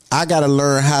 I got to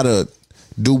learn how to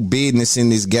do business in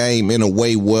this game in a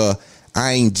way where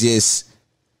I ain't just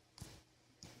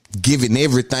giving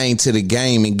everything to the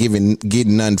game and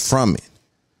getting nothing from it.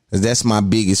 That's my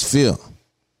biggest fear.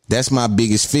 That's my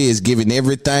biggest fear, is giving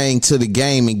everything to the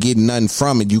game and getting nothing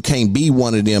from it. You can't be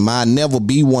one of them. I'll never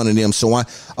be one of them. So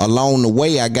along the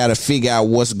way, I got to figure out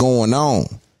what's going on.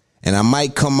 And I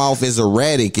might come off as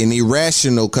erratic and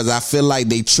irrational because I feel like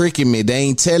they tricking me. They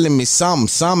ain't telling me something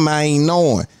I ain't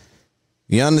knowing.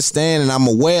 You understand? And I'm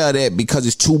aware of that because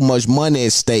it's too much money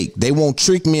at stake. They won't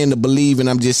trick me into believing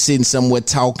I'm just sitting somewhere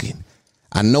talking.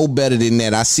 I know better than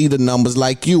that. I see the numbers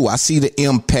like you. I see the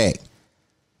impact.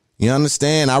 You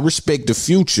understand? I respect the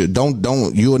future.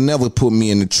 You'll never put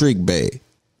me in the trick bag.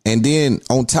 And then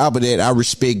on top of that, I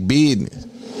respect business.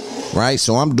 Right?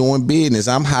 So I'm doing business.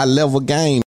 I'm high level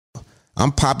game.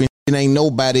 I'm popping. It ain't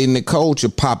nobody in the culture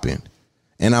popping.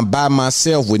 And I'm by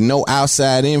myself with no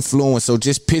outside influence. So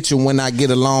just picture when I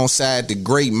get alongside the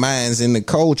great minds in the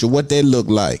culture, what they look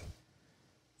like.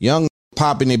 Young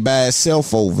popping it by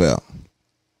itself over there.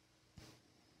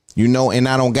 You know, and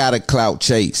I don't got a clout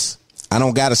chase. I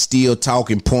don't got to steal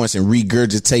talking points and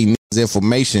regurgitate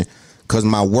information because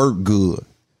my work good.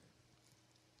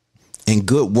 and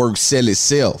good work sell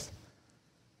itself.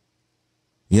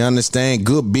 You understand?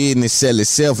 Good business sell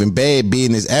itself and bad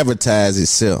business advertise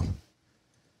itself.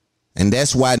 And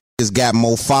that's why niggas got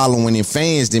more following and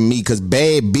fans than me, because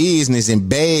bad business and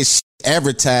bad shit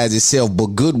advertise itself, but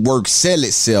good work sell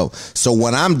itself. So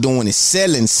what I'm doing is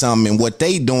selling something, and what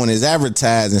they doing is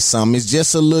advertising something. It's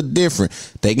just a little different.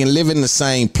 They can live in the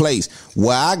same place.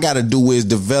 What I got to do is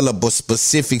develop a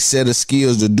specific set of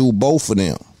skills to do both of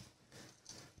them.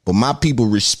 But my people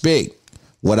respect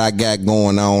what I got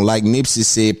going on. Like Nipsey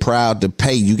said, proud to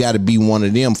pay. You got to be one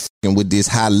of them fucking with this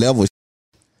high level.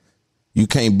 You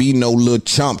can't be no little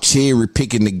chump cherry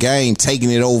picking the game, taking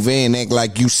it over and act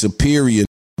like you superior.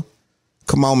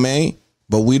 Come on, man.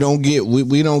 But we don't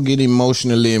get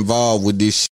emotionally involved with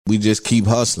this shit. We just keep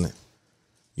hustling.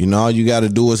 You know, all you got to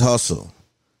do is hustle.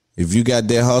 If you got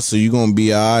that hustle, you're going to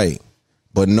be all right.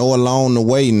 But know along the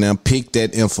way now, pick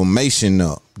that information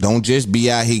up. Don't just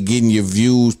be out here getting your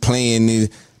views, playing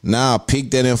it. Nah,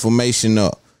 pick that information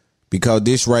up. Because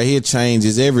this right here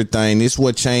changes everything. This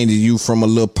what changes you from a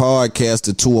little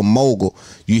podcaster to a mogul.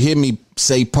 You hear me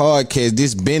say podcast,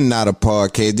 this been not a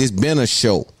podcast. This been a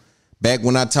show. Back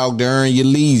when I talked to Earn Your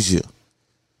Leisure.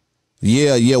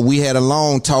 Yeah, we had a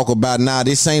long talk about,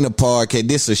 this ain't a podcast.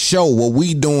 This a show. What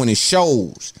we doing is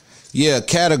shows. Yeah,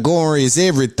 category is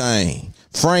everything.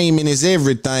 Framing is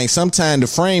everything. Sometimes the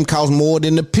frame costs more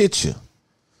than the picture.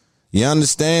 You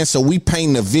understand? So we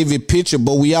painting a vivid picture,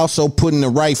 but we also putting the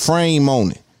right frame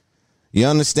on it. You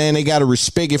understand? They got to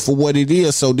respect it for what it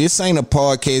is. So this ain't a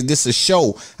podcast. This a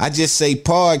show. I just say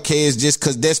podcast just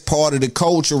because that's part of the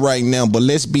culture right now. But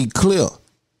let's be clear.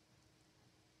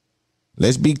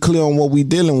 Let's be clear on what we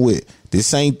dealing with.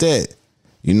 This ain't that.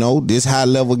 You know, this high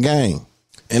level game.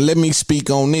 And let me speak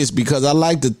on this because I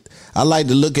like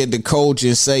to look at the coach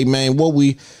and say, man, what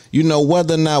we, you know,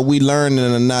 whether or not we learning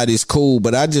or not is cool,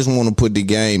 but I just want to put the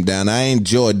game down. I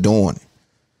enjoy doing it.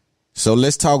 So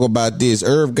let's talk about this.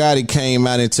 Irv Gotti came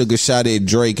out and took a shot at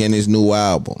Drake and his new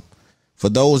album. For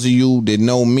those of you that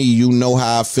know me, you know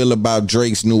how I feel about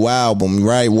Drake's new album,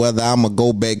 right? Whether I'm going to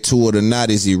go back to it or not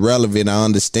is irrelevant. I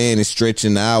understand it's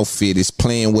stretching the outfit. It's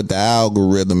playing with the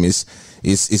algorithm. It's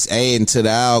adding to the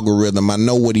algorithm. I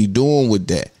know what he doing with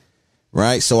that.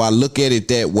 Right. So I look at it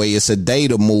that way. It's a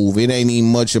data move. It ain't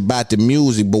even much about the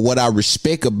music. But what I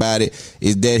respect about it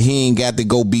is that he ain't got to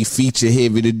go be feature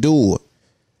heavy to do it.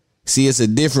 See, it's a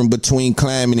difference between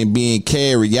climbing and being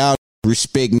carried. Y'all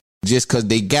respect just because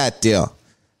they got there.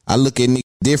 I look at niggas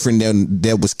different than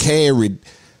that was carried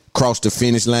across the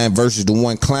finish line versus the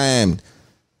one climbed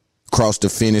across the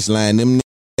finish line. Them niggas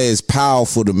is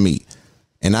powerful to me.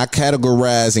 And I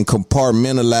categorize and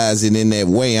compartmentalize it in that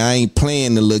way. I ain't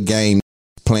playing the little game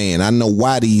playing. I know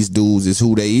why these dudes is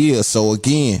who they is. So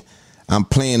again, I'm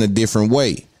playing a different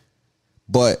way.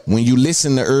 But when you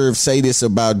listen to Irv say this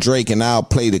about Drake, and I'll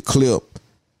play the clip,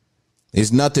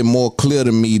 it's nothing more clear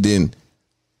to me than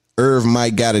Irv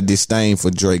might got a disdain for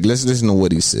Drake. Let's listen to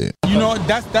what he said. You know,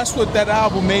 that's what that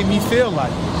album made me feel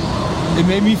like. It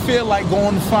made me feel like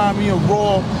going to find me a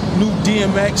raw, new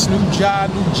DMX, new Ja,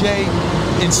 new Jay,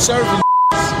 and serving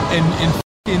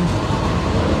and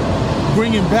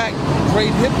bringing back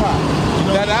great hip hop. You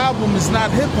know, that album is not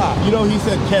hip hop. You know, he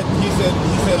said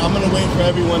I'm gonna wait for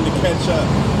everyone to catch up,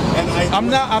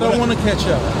 and I don't want to catch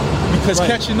up because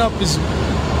catching up is,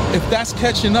 if that's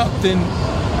catching up, then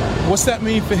what's that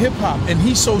mean for hip hop? And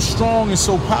he's so strong and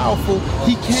so powerful,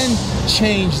 he can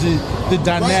change the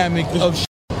dynamic of shit.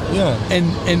 Yeah.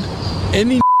 And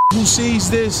any who sees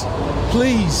this,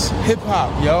 please, hip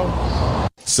hop, yo.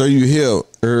 So you hear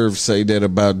Irv say that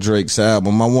about Drake's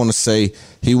album. I want to say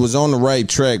he was on the right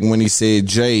track when he said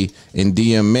Jay and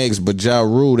DMX, but Ja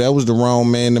Rule, that was the wrong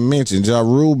man to mention. Ja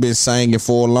Rule been singing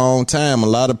for a long time. A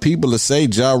lot of people will say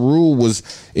Ja Rule was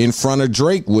in front of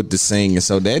Drake with the singing,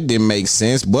 so that didn't make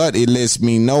sense, but it lets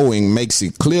me know and makes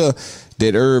it clear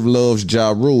that Irv loves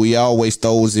Ja Rule. He always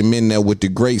throws him in there with the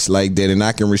greats like that, and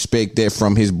I can respect that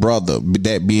from his brother,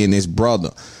 that being his brother.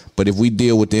 But if we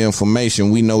deal with the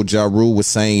information, we know Ja Rule was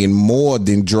saying more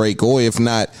than Drake, or if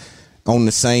not on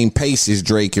the same pace as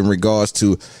Drake in regards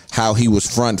to how he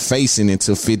was front facing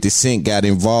until 50 Cent got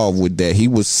involved with that. He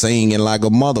was singing like a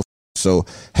motherfucker. So,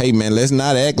 hey man, let's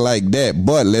not act like that,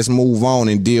 but let's move on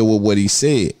and deal with what he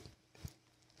said.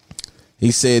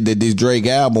 He said that this Drake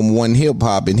album wasn't hip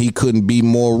hop, and he couldn't be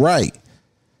more right.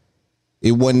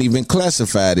 It wasn't even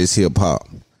classified as hip hop.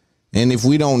 And if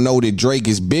we don't know that Drake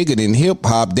is bigger than hip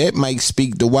hop, that might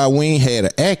speak to why we ain't had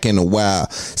an act in a while.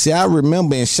 See, I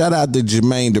remember, and shout out to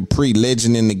Jermaine Dupri,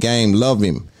 legend in the game, love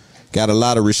him. Got a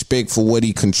lot of respect for what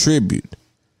he contributed.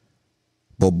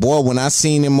 But boy, when I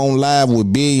seen him on live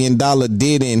with $1 Billion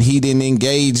Diddy and he didn't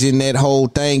engage in that whole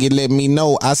thing, it let me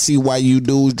know I see why you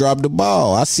dudes dropped the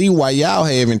ball. I see why y'all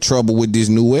having trouble with this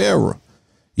new era.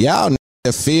 Y'all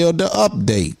have failed to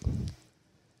update.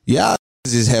 Y'all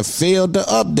just have failed to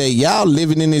update. Y'all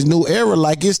living in this new era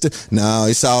like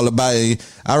it's all about it.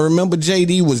 I remember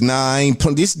JD was, I ain't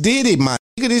playing. This Diddy, my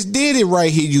nigga, this Diddy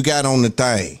right here you got on the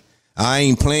thing. I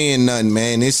ain't playing nothing,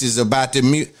 man. This is about the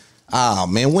music. Oh,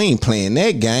 man, we ain't playing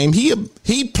that game.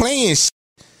 He playing shit.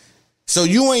 So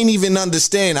you ain't even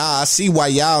understand. I see why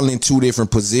y'all in two different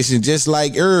positions, just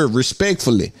like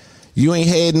respectfully. You ain't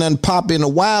had nothing pop in a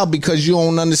while because you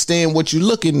don't understand what you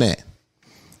looking at.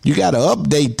 You got to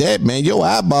update that, man. Your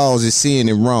eyeballs is seeing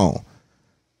it wrong.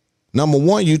 Number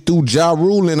one, you threw Ja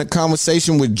Rule in a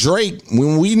conversation with Drake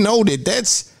when we know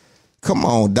that's, come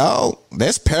on, dog,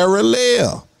 that's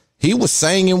parallel. He was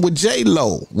singing with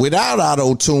J-Lo without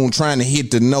auto-tune trying to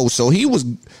hit the note. So he was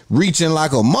reaching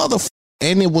like a motherfucker,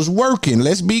 and it was working.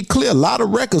 Let's be clear. A lot of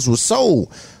records were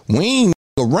sold. We ain't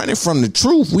running from the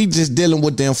truth. We just dealing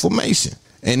with the information.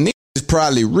 And niggas is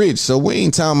probably rich, so we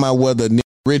ain't talking about whether niggas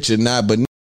rich or not, but niggas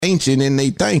ancient in they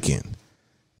thinking.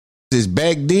 This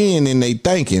back then in they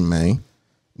thinking, man.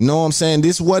 You know what I'm saying?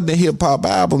 This wasn't a hip-hop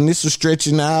album. This was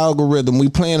stretching the algorithm. We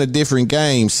playing a different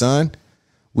game, son.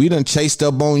 We done chased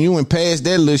up on you and passed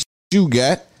that little shit you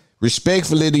got.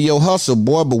 Respectfully to your hustle,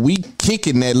 boy, but we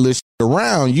kicking that little shit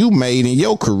around you made in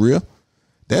your career.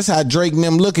 That's how Drake and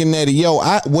them looking at it. Yo,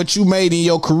 what you made in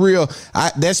your career,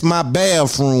 that's my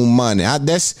bathroom money.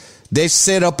 That's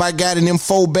set up I got in them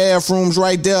 4 bathrooms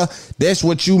right there. That's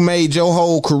what you made your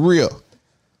whole career.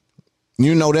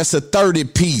 You know, that's a 30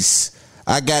 piece.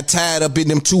 I got tied up in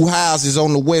them 2 houses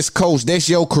on the West Coast. That's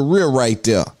your career right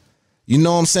there. You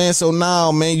know what I'm saying? So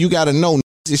now, man, you got to know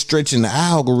is stretching the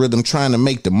algorithm trying to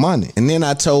make the money. And then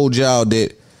I told y'all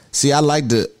that, see, I like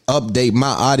to update my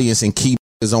audience and keep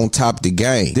is on top of the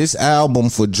game. This album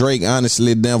for Drake,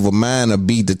 honestly, never mind to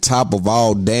be the top of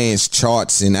all dance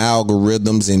charts and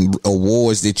algorithms and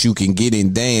awards that you can get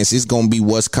in dance. It's going to be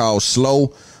what's called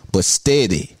slow but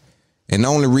steady. And the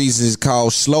only reason it's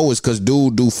called slow is because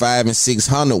dude do 500 and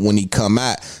 600 when he come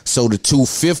out. So the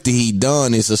 250 he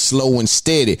done is a slow and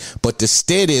steady. But the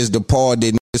steady is the part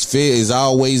that niggas feel is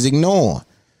always ignoring.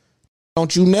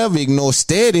 Don't you never ignore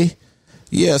steady.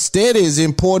 Yeah, steady is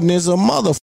important as a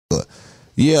motherfucker.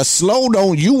 Yeah, slow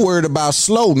don't you worried about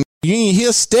slow. You ain't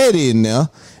hear steady in there.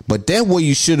 But that's what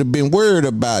you should have been worried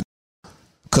about.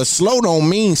 Because slow don't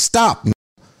mean stop.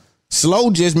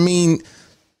 Slow just mean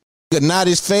not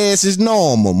as fast as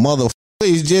normal, motherfucker.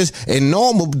 It's just, and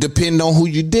normal depend on who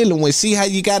you're dealing with. See how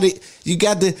you got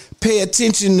to pay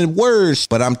attention to words.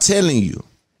 But I'm telling you,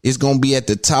 it's going to be at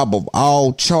the top of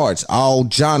all charts, all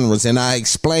genres. And I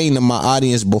explained to my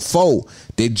audience before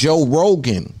that Joe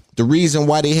Rogan, the reason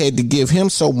why they had to give him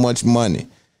so much money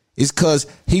is because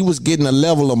he was getting a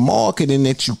level of marketing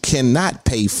that you cannot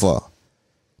pay for.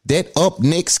 That up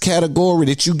next category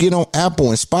that you get on Apple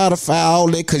and Spotify, all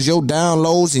that, because your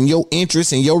downloads and your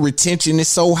interest and your retention is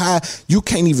so high, you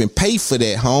can't even pay for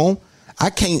that, home. I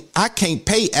can't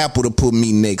pay Apple to put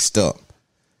me next up.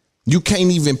 You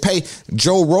can't even pay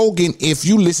Joe Rogan. If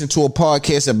you listen to a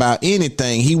podcast about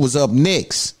anything, he was up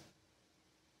next.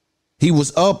 He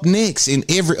was up next in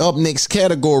every up next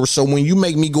category. So when you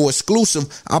make me go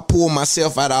exclusive, I pull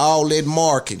myself out of all that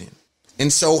marketing.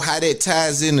 And so how that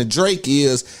ties into Drake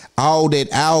is all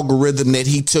that algorithm that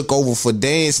he took over for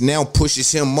dance now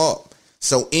pushes him up.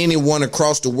 So anyone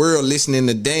across the world listening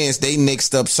to dance, they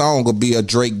next up song will be a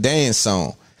Drake dance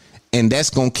song. And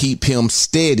that's going to keep him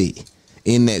steady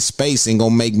in that space and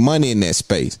going to make money in that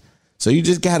space. So you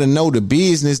just got to know the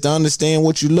business to understand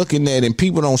what you're looking at. And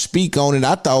people don't speak on it.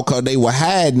 I thought because they were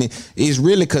hiding it. It's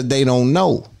really because they don't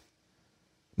know.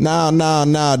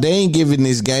 No. They ain't giving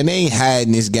this game. They ain't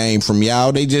hiding this game from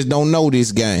y'all. They just don't know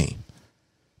this game.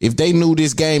 If they knew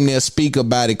this game, they'll speak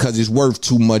about it because it's worth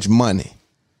too much money.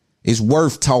 It's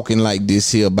worth talking like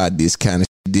this here about this kind of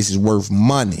shit. This is worth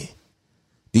money.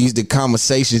 These the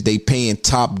conversations they paying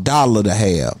top dollar to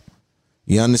have.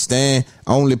 You understand?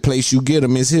 Only place you get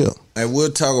them is here. And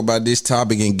we'll talk about this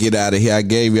topic and get out of here. I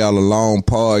gave y'all a long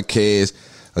podcast.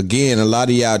 Again, a lot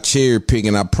of y'all cherry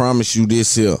picking. I promise you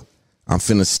this here. I'm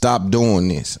finna stop doing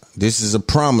this. This is a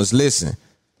promise. Listen,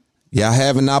 y'all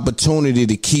have an opportunity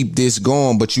to keep this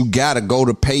going, but you gotta go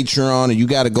to Patreon or you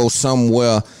gotta go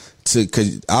somewhere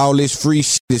cause all this free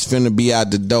shit is finna be out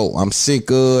the door. I'm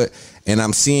sick of it, and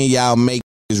I'm seeing y'all make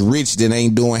this rich that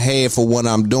ain't doing half of what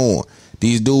I'm doing.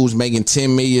 These dudes making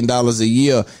 $10 million a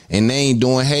year and they ain't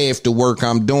doing half the work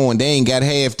I'm doing. They ain't got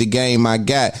half the game I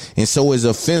got. And so it's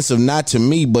offensive not to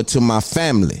me, but to my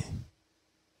family.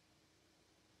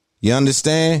 You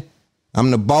understand? I'm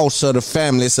the boss of the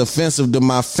family. It's offensive to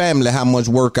my family how much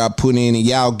work I put in, and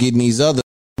y'all getting these other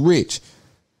rich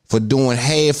for doing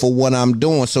half of what I'm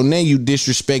doing. So now you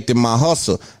disrespecting my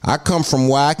hustle. I come from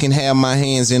where I can have my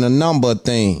hands in a number of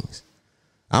things.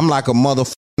 I'm like a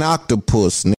motherfucking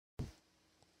octopus, nigga.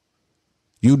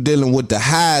 You dealing with the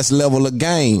highest level of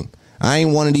game. I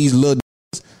ain't one of these little.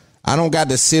 I don't got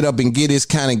to sit up and get this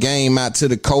kind of game out to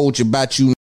the coach about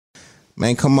you.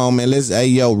 Man, come on, man. Hey,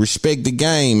 yo, respect the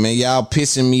game, man. Y'all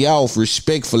pissing me off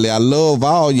respectfully. I love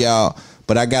all y'all,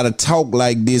 but I got to talk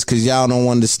like this because y'all don't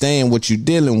understand what you're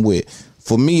dealing with.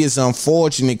 For me, it's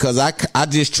unfortunate because I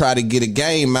just try to get a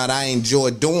game out. I enjoy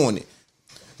doing it.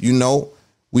 You know,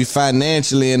 we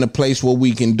financially in a place where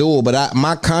we can do it, but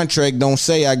my contract don't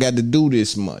say I got to do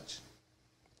this much.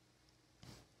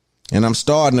 And I'm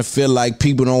starting to feel like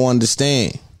people don't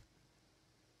understand.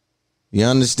 You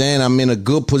understand? I'm in a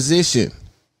good position.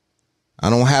 I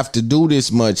don't have to do this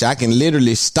much. I can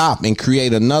literally stop and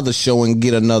create another show and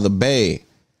get another bag.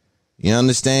 You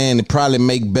understand? It probably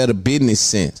make better business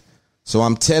sense. So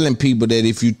I'm telling people that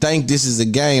if you think this is a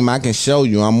game, I can show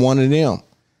you. I'm one of them.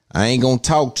 I ain't going to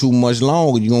talk too much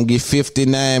longer. You're going to get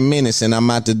 59 minutes and I'm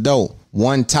out the door.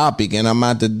 One topic and I'm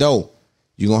out the door.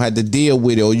 You're going to have to deal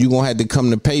with it, or you're going to have to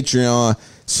come to Patreon,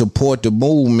 support the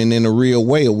movement in a real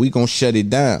way, or we going to shut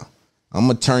it down. I'm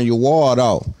going to turn your water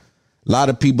off. A lot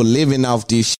of people living off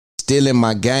this shit, stealing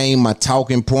my game, my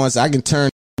talking points. I can turn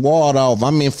the water off.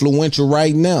 I'm influential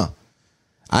right now.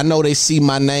 I know they see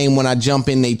my name when I jump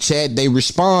in they chat. They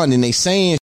respond and they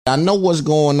saying shit. I know what's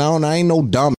going on. I ain't no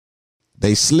dumb.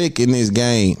 They slick in this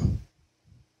game.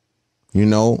 You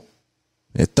know,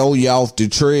 they throw you off the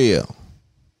trail.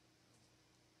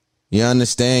 You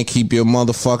understand? Keep your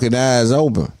motherfucking eyes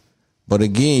open. But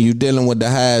again, you dealing with the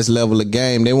highest level of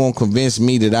game. They won't convince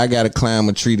me that I got to climb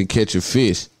a tree to catch a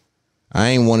fish. I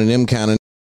ain't one of them kind of.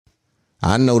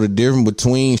 I know the difference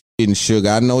between shit and sugar.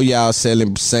 I know y'all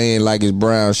saying like it's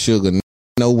brown sugar. I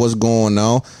know what's going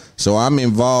on. So I'm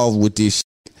involved with this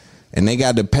shit. And they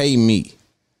got to pay me.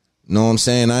 Know what I'm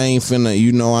saying? I ain't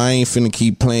finna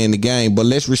keep playing the game. But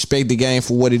let's respect the game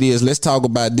for what it is. Let's talk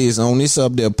about this on this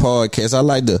up there podcast. I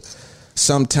like to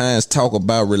sometimes talk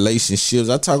about relationships.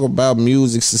 I talk about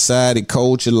music, society,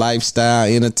 culture, lifestyle,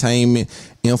 entertainment,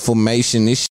 information.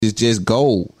 This shit is just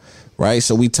gold, right?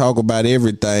 So we talk about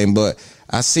everything. But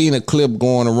I seen a clip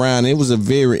going around. It was a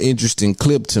very interesting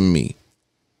clip to me.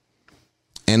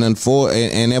 And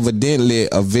evidently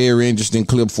a very interesting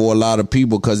clip for a lot of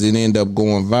people because it ended up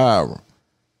going viral.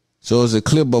 So it's a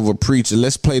clip of a preacher.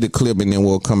 Let's play the clip and then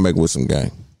we'll come back with some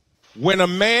game. When a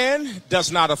man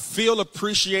does not feel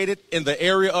appreciated in the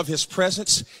area of his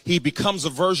presence, he becomes a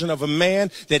version of a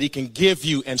man that he can give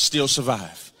you and still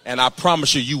survive. And I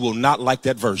promise you, you will not like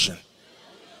that version.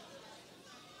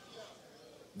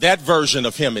 That version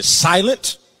of him is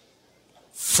silent,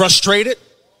 frustrated,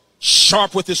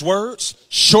 sharp with his words,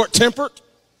 short-tempered.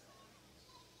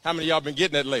 How many of y'all been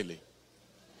getting that lately?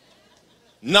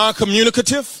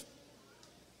 Non-communicative.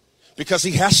 Because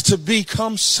he has to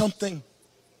become something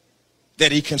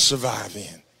that he can survive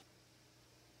in.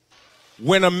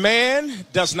 When a man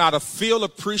does not feel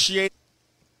appreciated.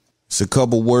 It's a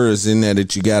couple words in there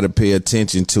that you got to pay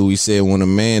attention to. He said when a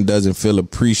man doesn't feel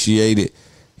appreciated,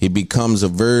 he becomes a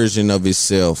version of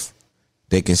himself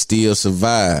that can still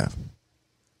survive.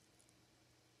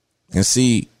 And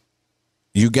see,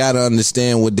 you got to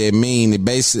understand what that means. It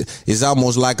basically, it's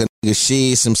almost like a nigga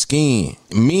shed some skin.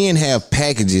 Men have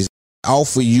packages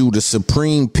offer you the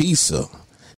supreme pizza.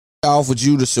 Offered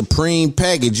you the supreme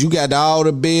package. You got all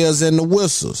the bells and the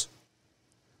whistles.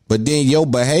 But then your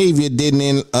behavior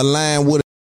didn't align with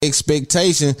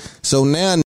expectation. So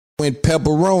now went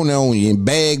pepperoni on you and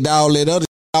bagged all that other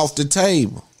off the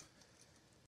table.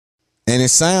 And it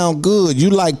sound good. You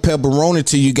like pepperoni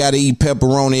till you got to eat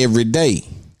pepperoni every day.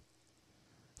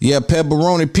 Yeah,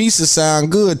 pepperoni pizza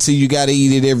sound good till you got to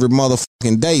eat it every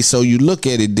motherfucking day. So you look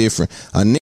at it different. A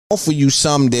nigga offer you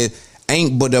something that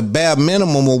ain't but a bare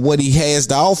minimum of what he has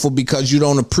to offer because you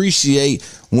don't appreciate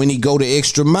when he go the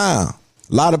extra mile.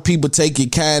 A lot of people take your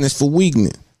kindness for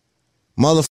weakness.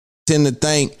 Motherfuckers tend to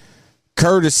think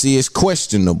courtesy is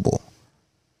questionable.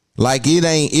 Like it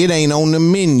ain't on the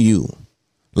menu.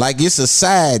 Like it's a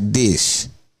side dish.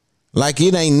 Like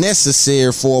it ain't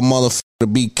necessary for a motherfucker to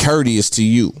be courteous to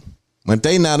you. But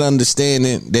they not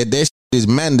understanding that shit is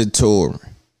mandatory.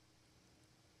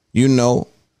 You know,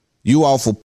 you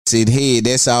offer head,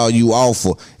 that's all you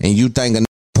offer. And you think a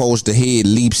supposed to head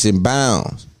leaps and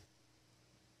bounds.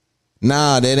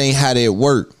 Nah, that ain't how that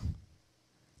work.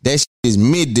 That shit is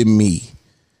mid to me.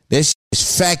 That shit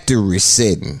is factory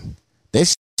setting. That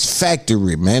shit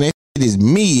factory, man. That shit is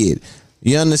mid.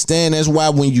 You understand? That's why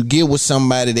when you get with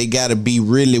somebody, they gotta be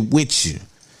really with you.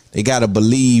 They gotta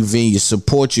believe in you,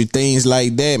 support you, things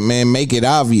like that, man. Make it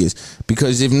obvious.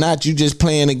 Because if not, you just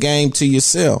playing the game to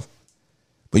yourself.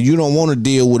 But you don't want to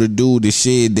deal with a dude that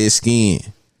shed their skin.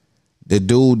 The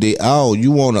dude that,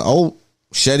 you want to,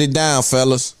 shut it down,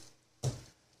 fellas.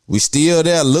 We still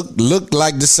there. Look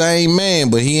like the same man,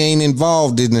 but he ain't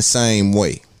involved in the same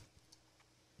way.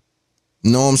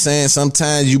 You know what I'm saying?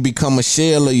 Sometimes you become a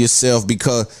shell of yourself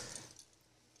because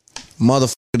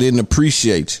motherfucker didn't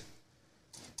appreciate you.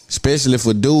 Especially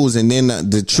for dudes, and then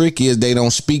the trick is they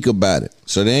don't speak about it.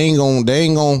 So they ain't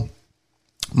gonna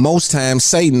most times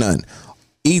say nothing.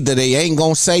 Either they ain't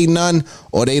gonna say nothing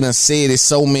or they done said it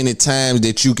so many times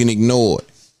that you can ignore it.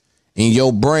 In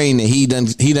your brain that he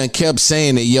done kept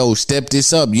saying that, yo, step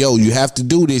this up, yo, you have to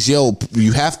do this, yo,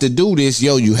 you have to do this,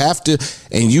 yo, you have to,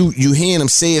 and you hearing him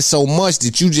say it so much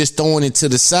that you just throwing it to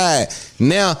the side.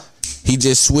 Now he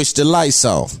just switched the lights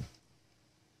off.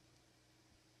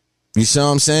 You see what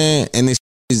I'm saying? And it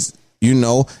is,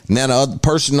 now the other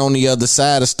person on the other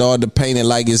side has started to paint it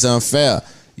like it's unfair.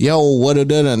 Yo, what are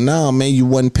that? Nah, man, you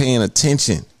wasn't paying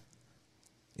attention.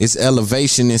 It's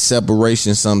elevation and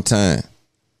separation sometimes.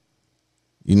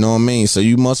 You know what I mean? So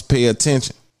you must pay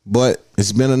attention. But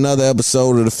it's been another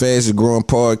episode of the fastest growing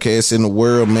podcast in the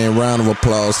world, man. Round of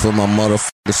applause for my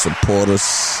motherfucking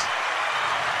supporters.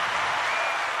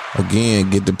 Again,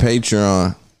 get the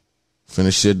Patreon.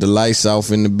 Finna shut the lights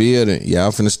off in the building.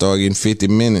 Y'all finna start getting 50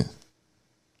 minutes.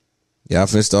 Y'all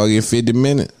finna start getting 50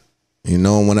 minutes. You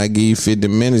know, when I give you 50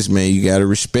 minutes, man, you gotta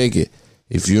respect it.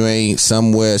 If you ain't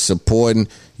somewhere supporting,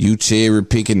 you cherry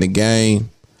picking the game,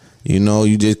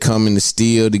 you just coming to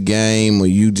steal the game, or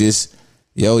you just,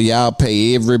 y'all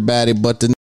pay everybody but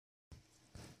the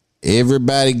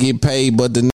everybody get paid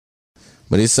but the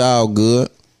but it's all good.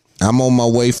 I'm on my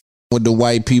way with the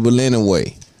white people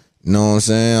anyway. You know what I'm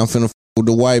saying? I'm finna with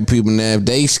the white people now. If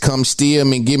they come steal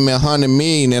me and give me $100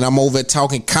 million and I'm over there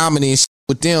talking comedy and shit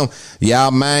with them, y'all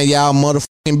mind y'all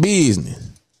motherfucking business.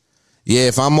 Yeah,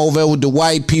 if I'm over there with the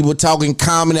white people talking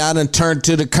comedy, I done turned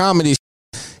to the comedy shit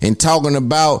and talking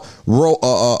about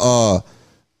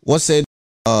what's that?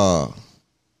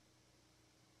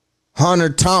 Hunter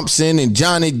Thompson and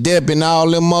Johnny Depp and all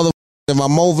them motherfuckers. If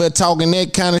I'm over there talking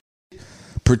that kind of shit,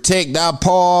 protect our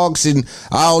parks and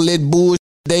all that bullshit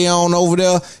they on over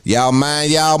there, y'all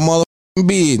mind y'all motherfucking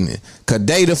business. Cause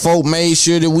they the folk made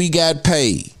sure that we got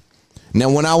paid. Now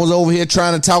when I was over here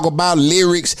trying to talk about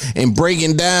lyrics and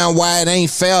breaking down why it ain't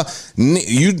fair,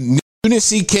 you didn't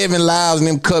see Kevin Lyles and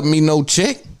them cut me no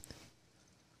check.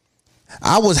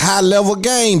 I was high level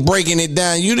game breaking it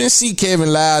down. You didn't see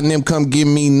Kevin Lyles and them come give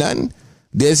me nothing.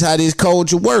 That's how this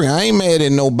culture works. I ain't mad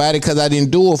at nobody because I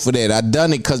didn't do it for that. I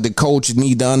done it because the culture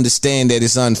need to understand that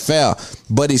it's unfair.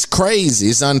 But it's crazy.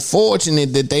 It's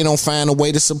unfortunate that they don't find a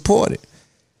way to support it.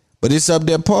 But it's up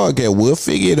there podcast. We'll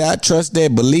figure it out. Trust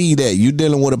that. Believe that. You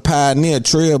dealing with a pioneer,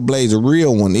 trailblazer,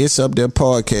 real one. It's up there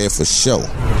podcast for sure.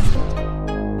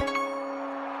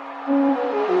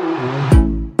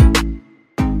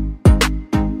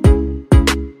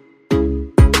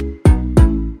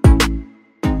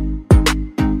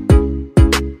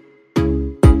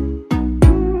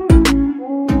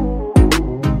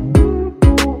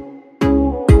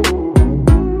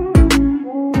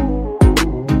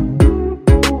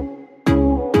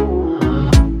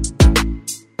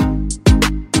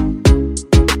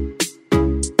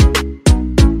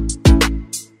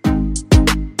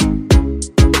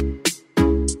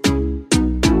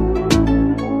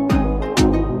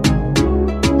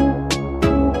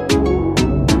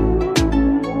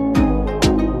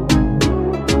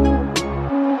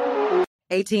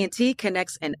 AT&T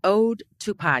connects an ode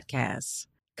to podcasts.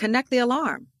 Connect the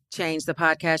alarm. Change the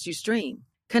podcast you stream.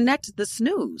 Connect the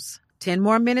snooze. 10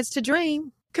 more minutes to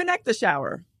dream. Connect the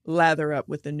shower. Lather up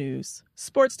with the news.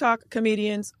 Sports talk,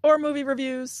 comedians, or movie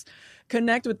reviews.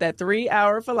 Connect with that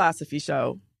 3-hour philosophy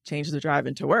show. Change the drive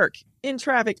into work. In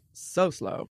traffic so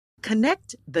slow.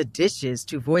 Connect the dishes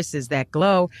to voices that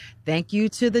glow. Thank you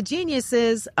to the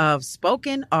geniuses of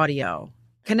spoken audio.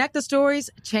 Connect the stories,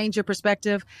 change your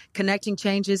perspective. Connecting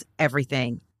changes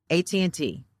everything.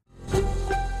 AT&T.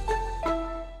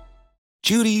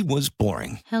 Judy was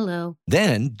boring. Hello.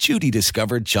 Then Judy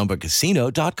discovered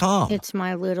ChumbaCasino.com. It's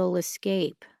my little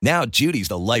escape. Now Judy's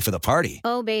the life of the party.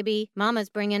 Oh, baby, mama's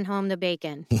bringing home the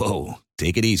bacon. Whoa,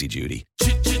 take it easy, Judy.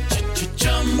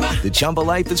 The Chumba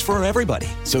life is for everybody.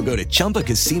 So go to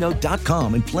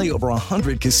ChumbaCasino.com and play over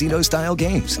 100 casino-style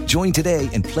games. Join today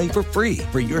and play for free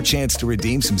for your chance to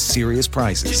redeem some serious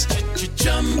prizes.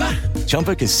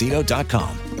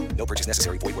 ChumbaCasino.com. No purchase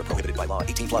necessary. Void where prohibited by law.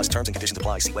 18 plus terms and conditions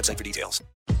apply. See website for details.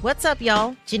 What's up,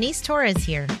 y'all? Janice Torres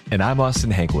here. And I'm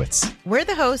Austin Hankwitz. We're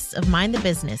the hosts of Mind the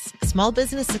Business, Small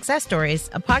Business Success Stories,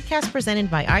 a podcast presented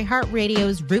by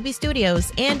iHeartRadio's Ruby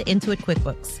Studios and Intuit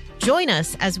QuickBooks. Join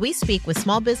us as we speak with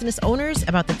small business owners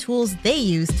about the tools they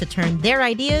use to turn their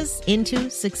ideas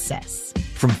into success.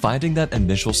 From finding that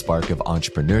initial spark of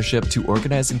entrepreneurship to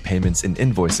organizing payments and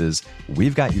invoices,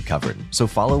 we've got you covered. So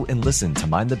follow and listen to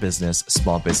Mind the Business,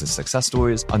 Small Business Success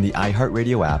Stories on the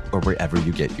iHeartRadio app or wherever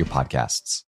you get your podcasts.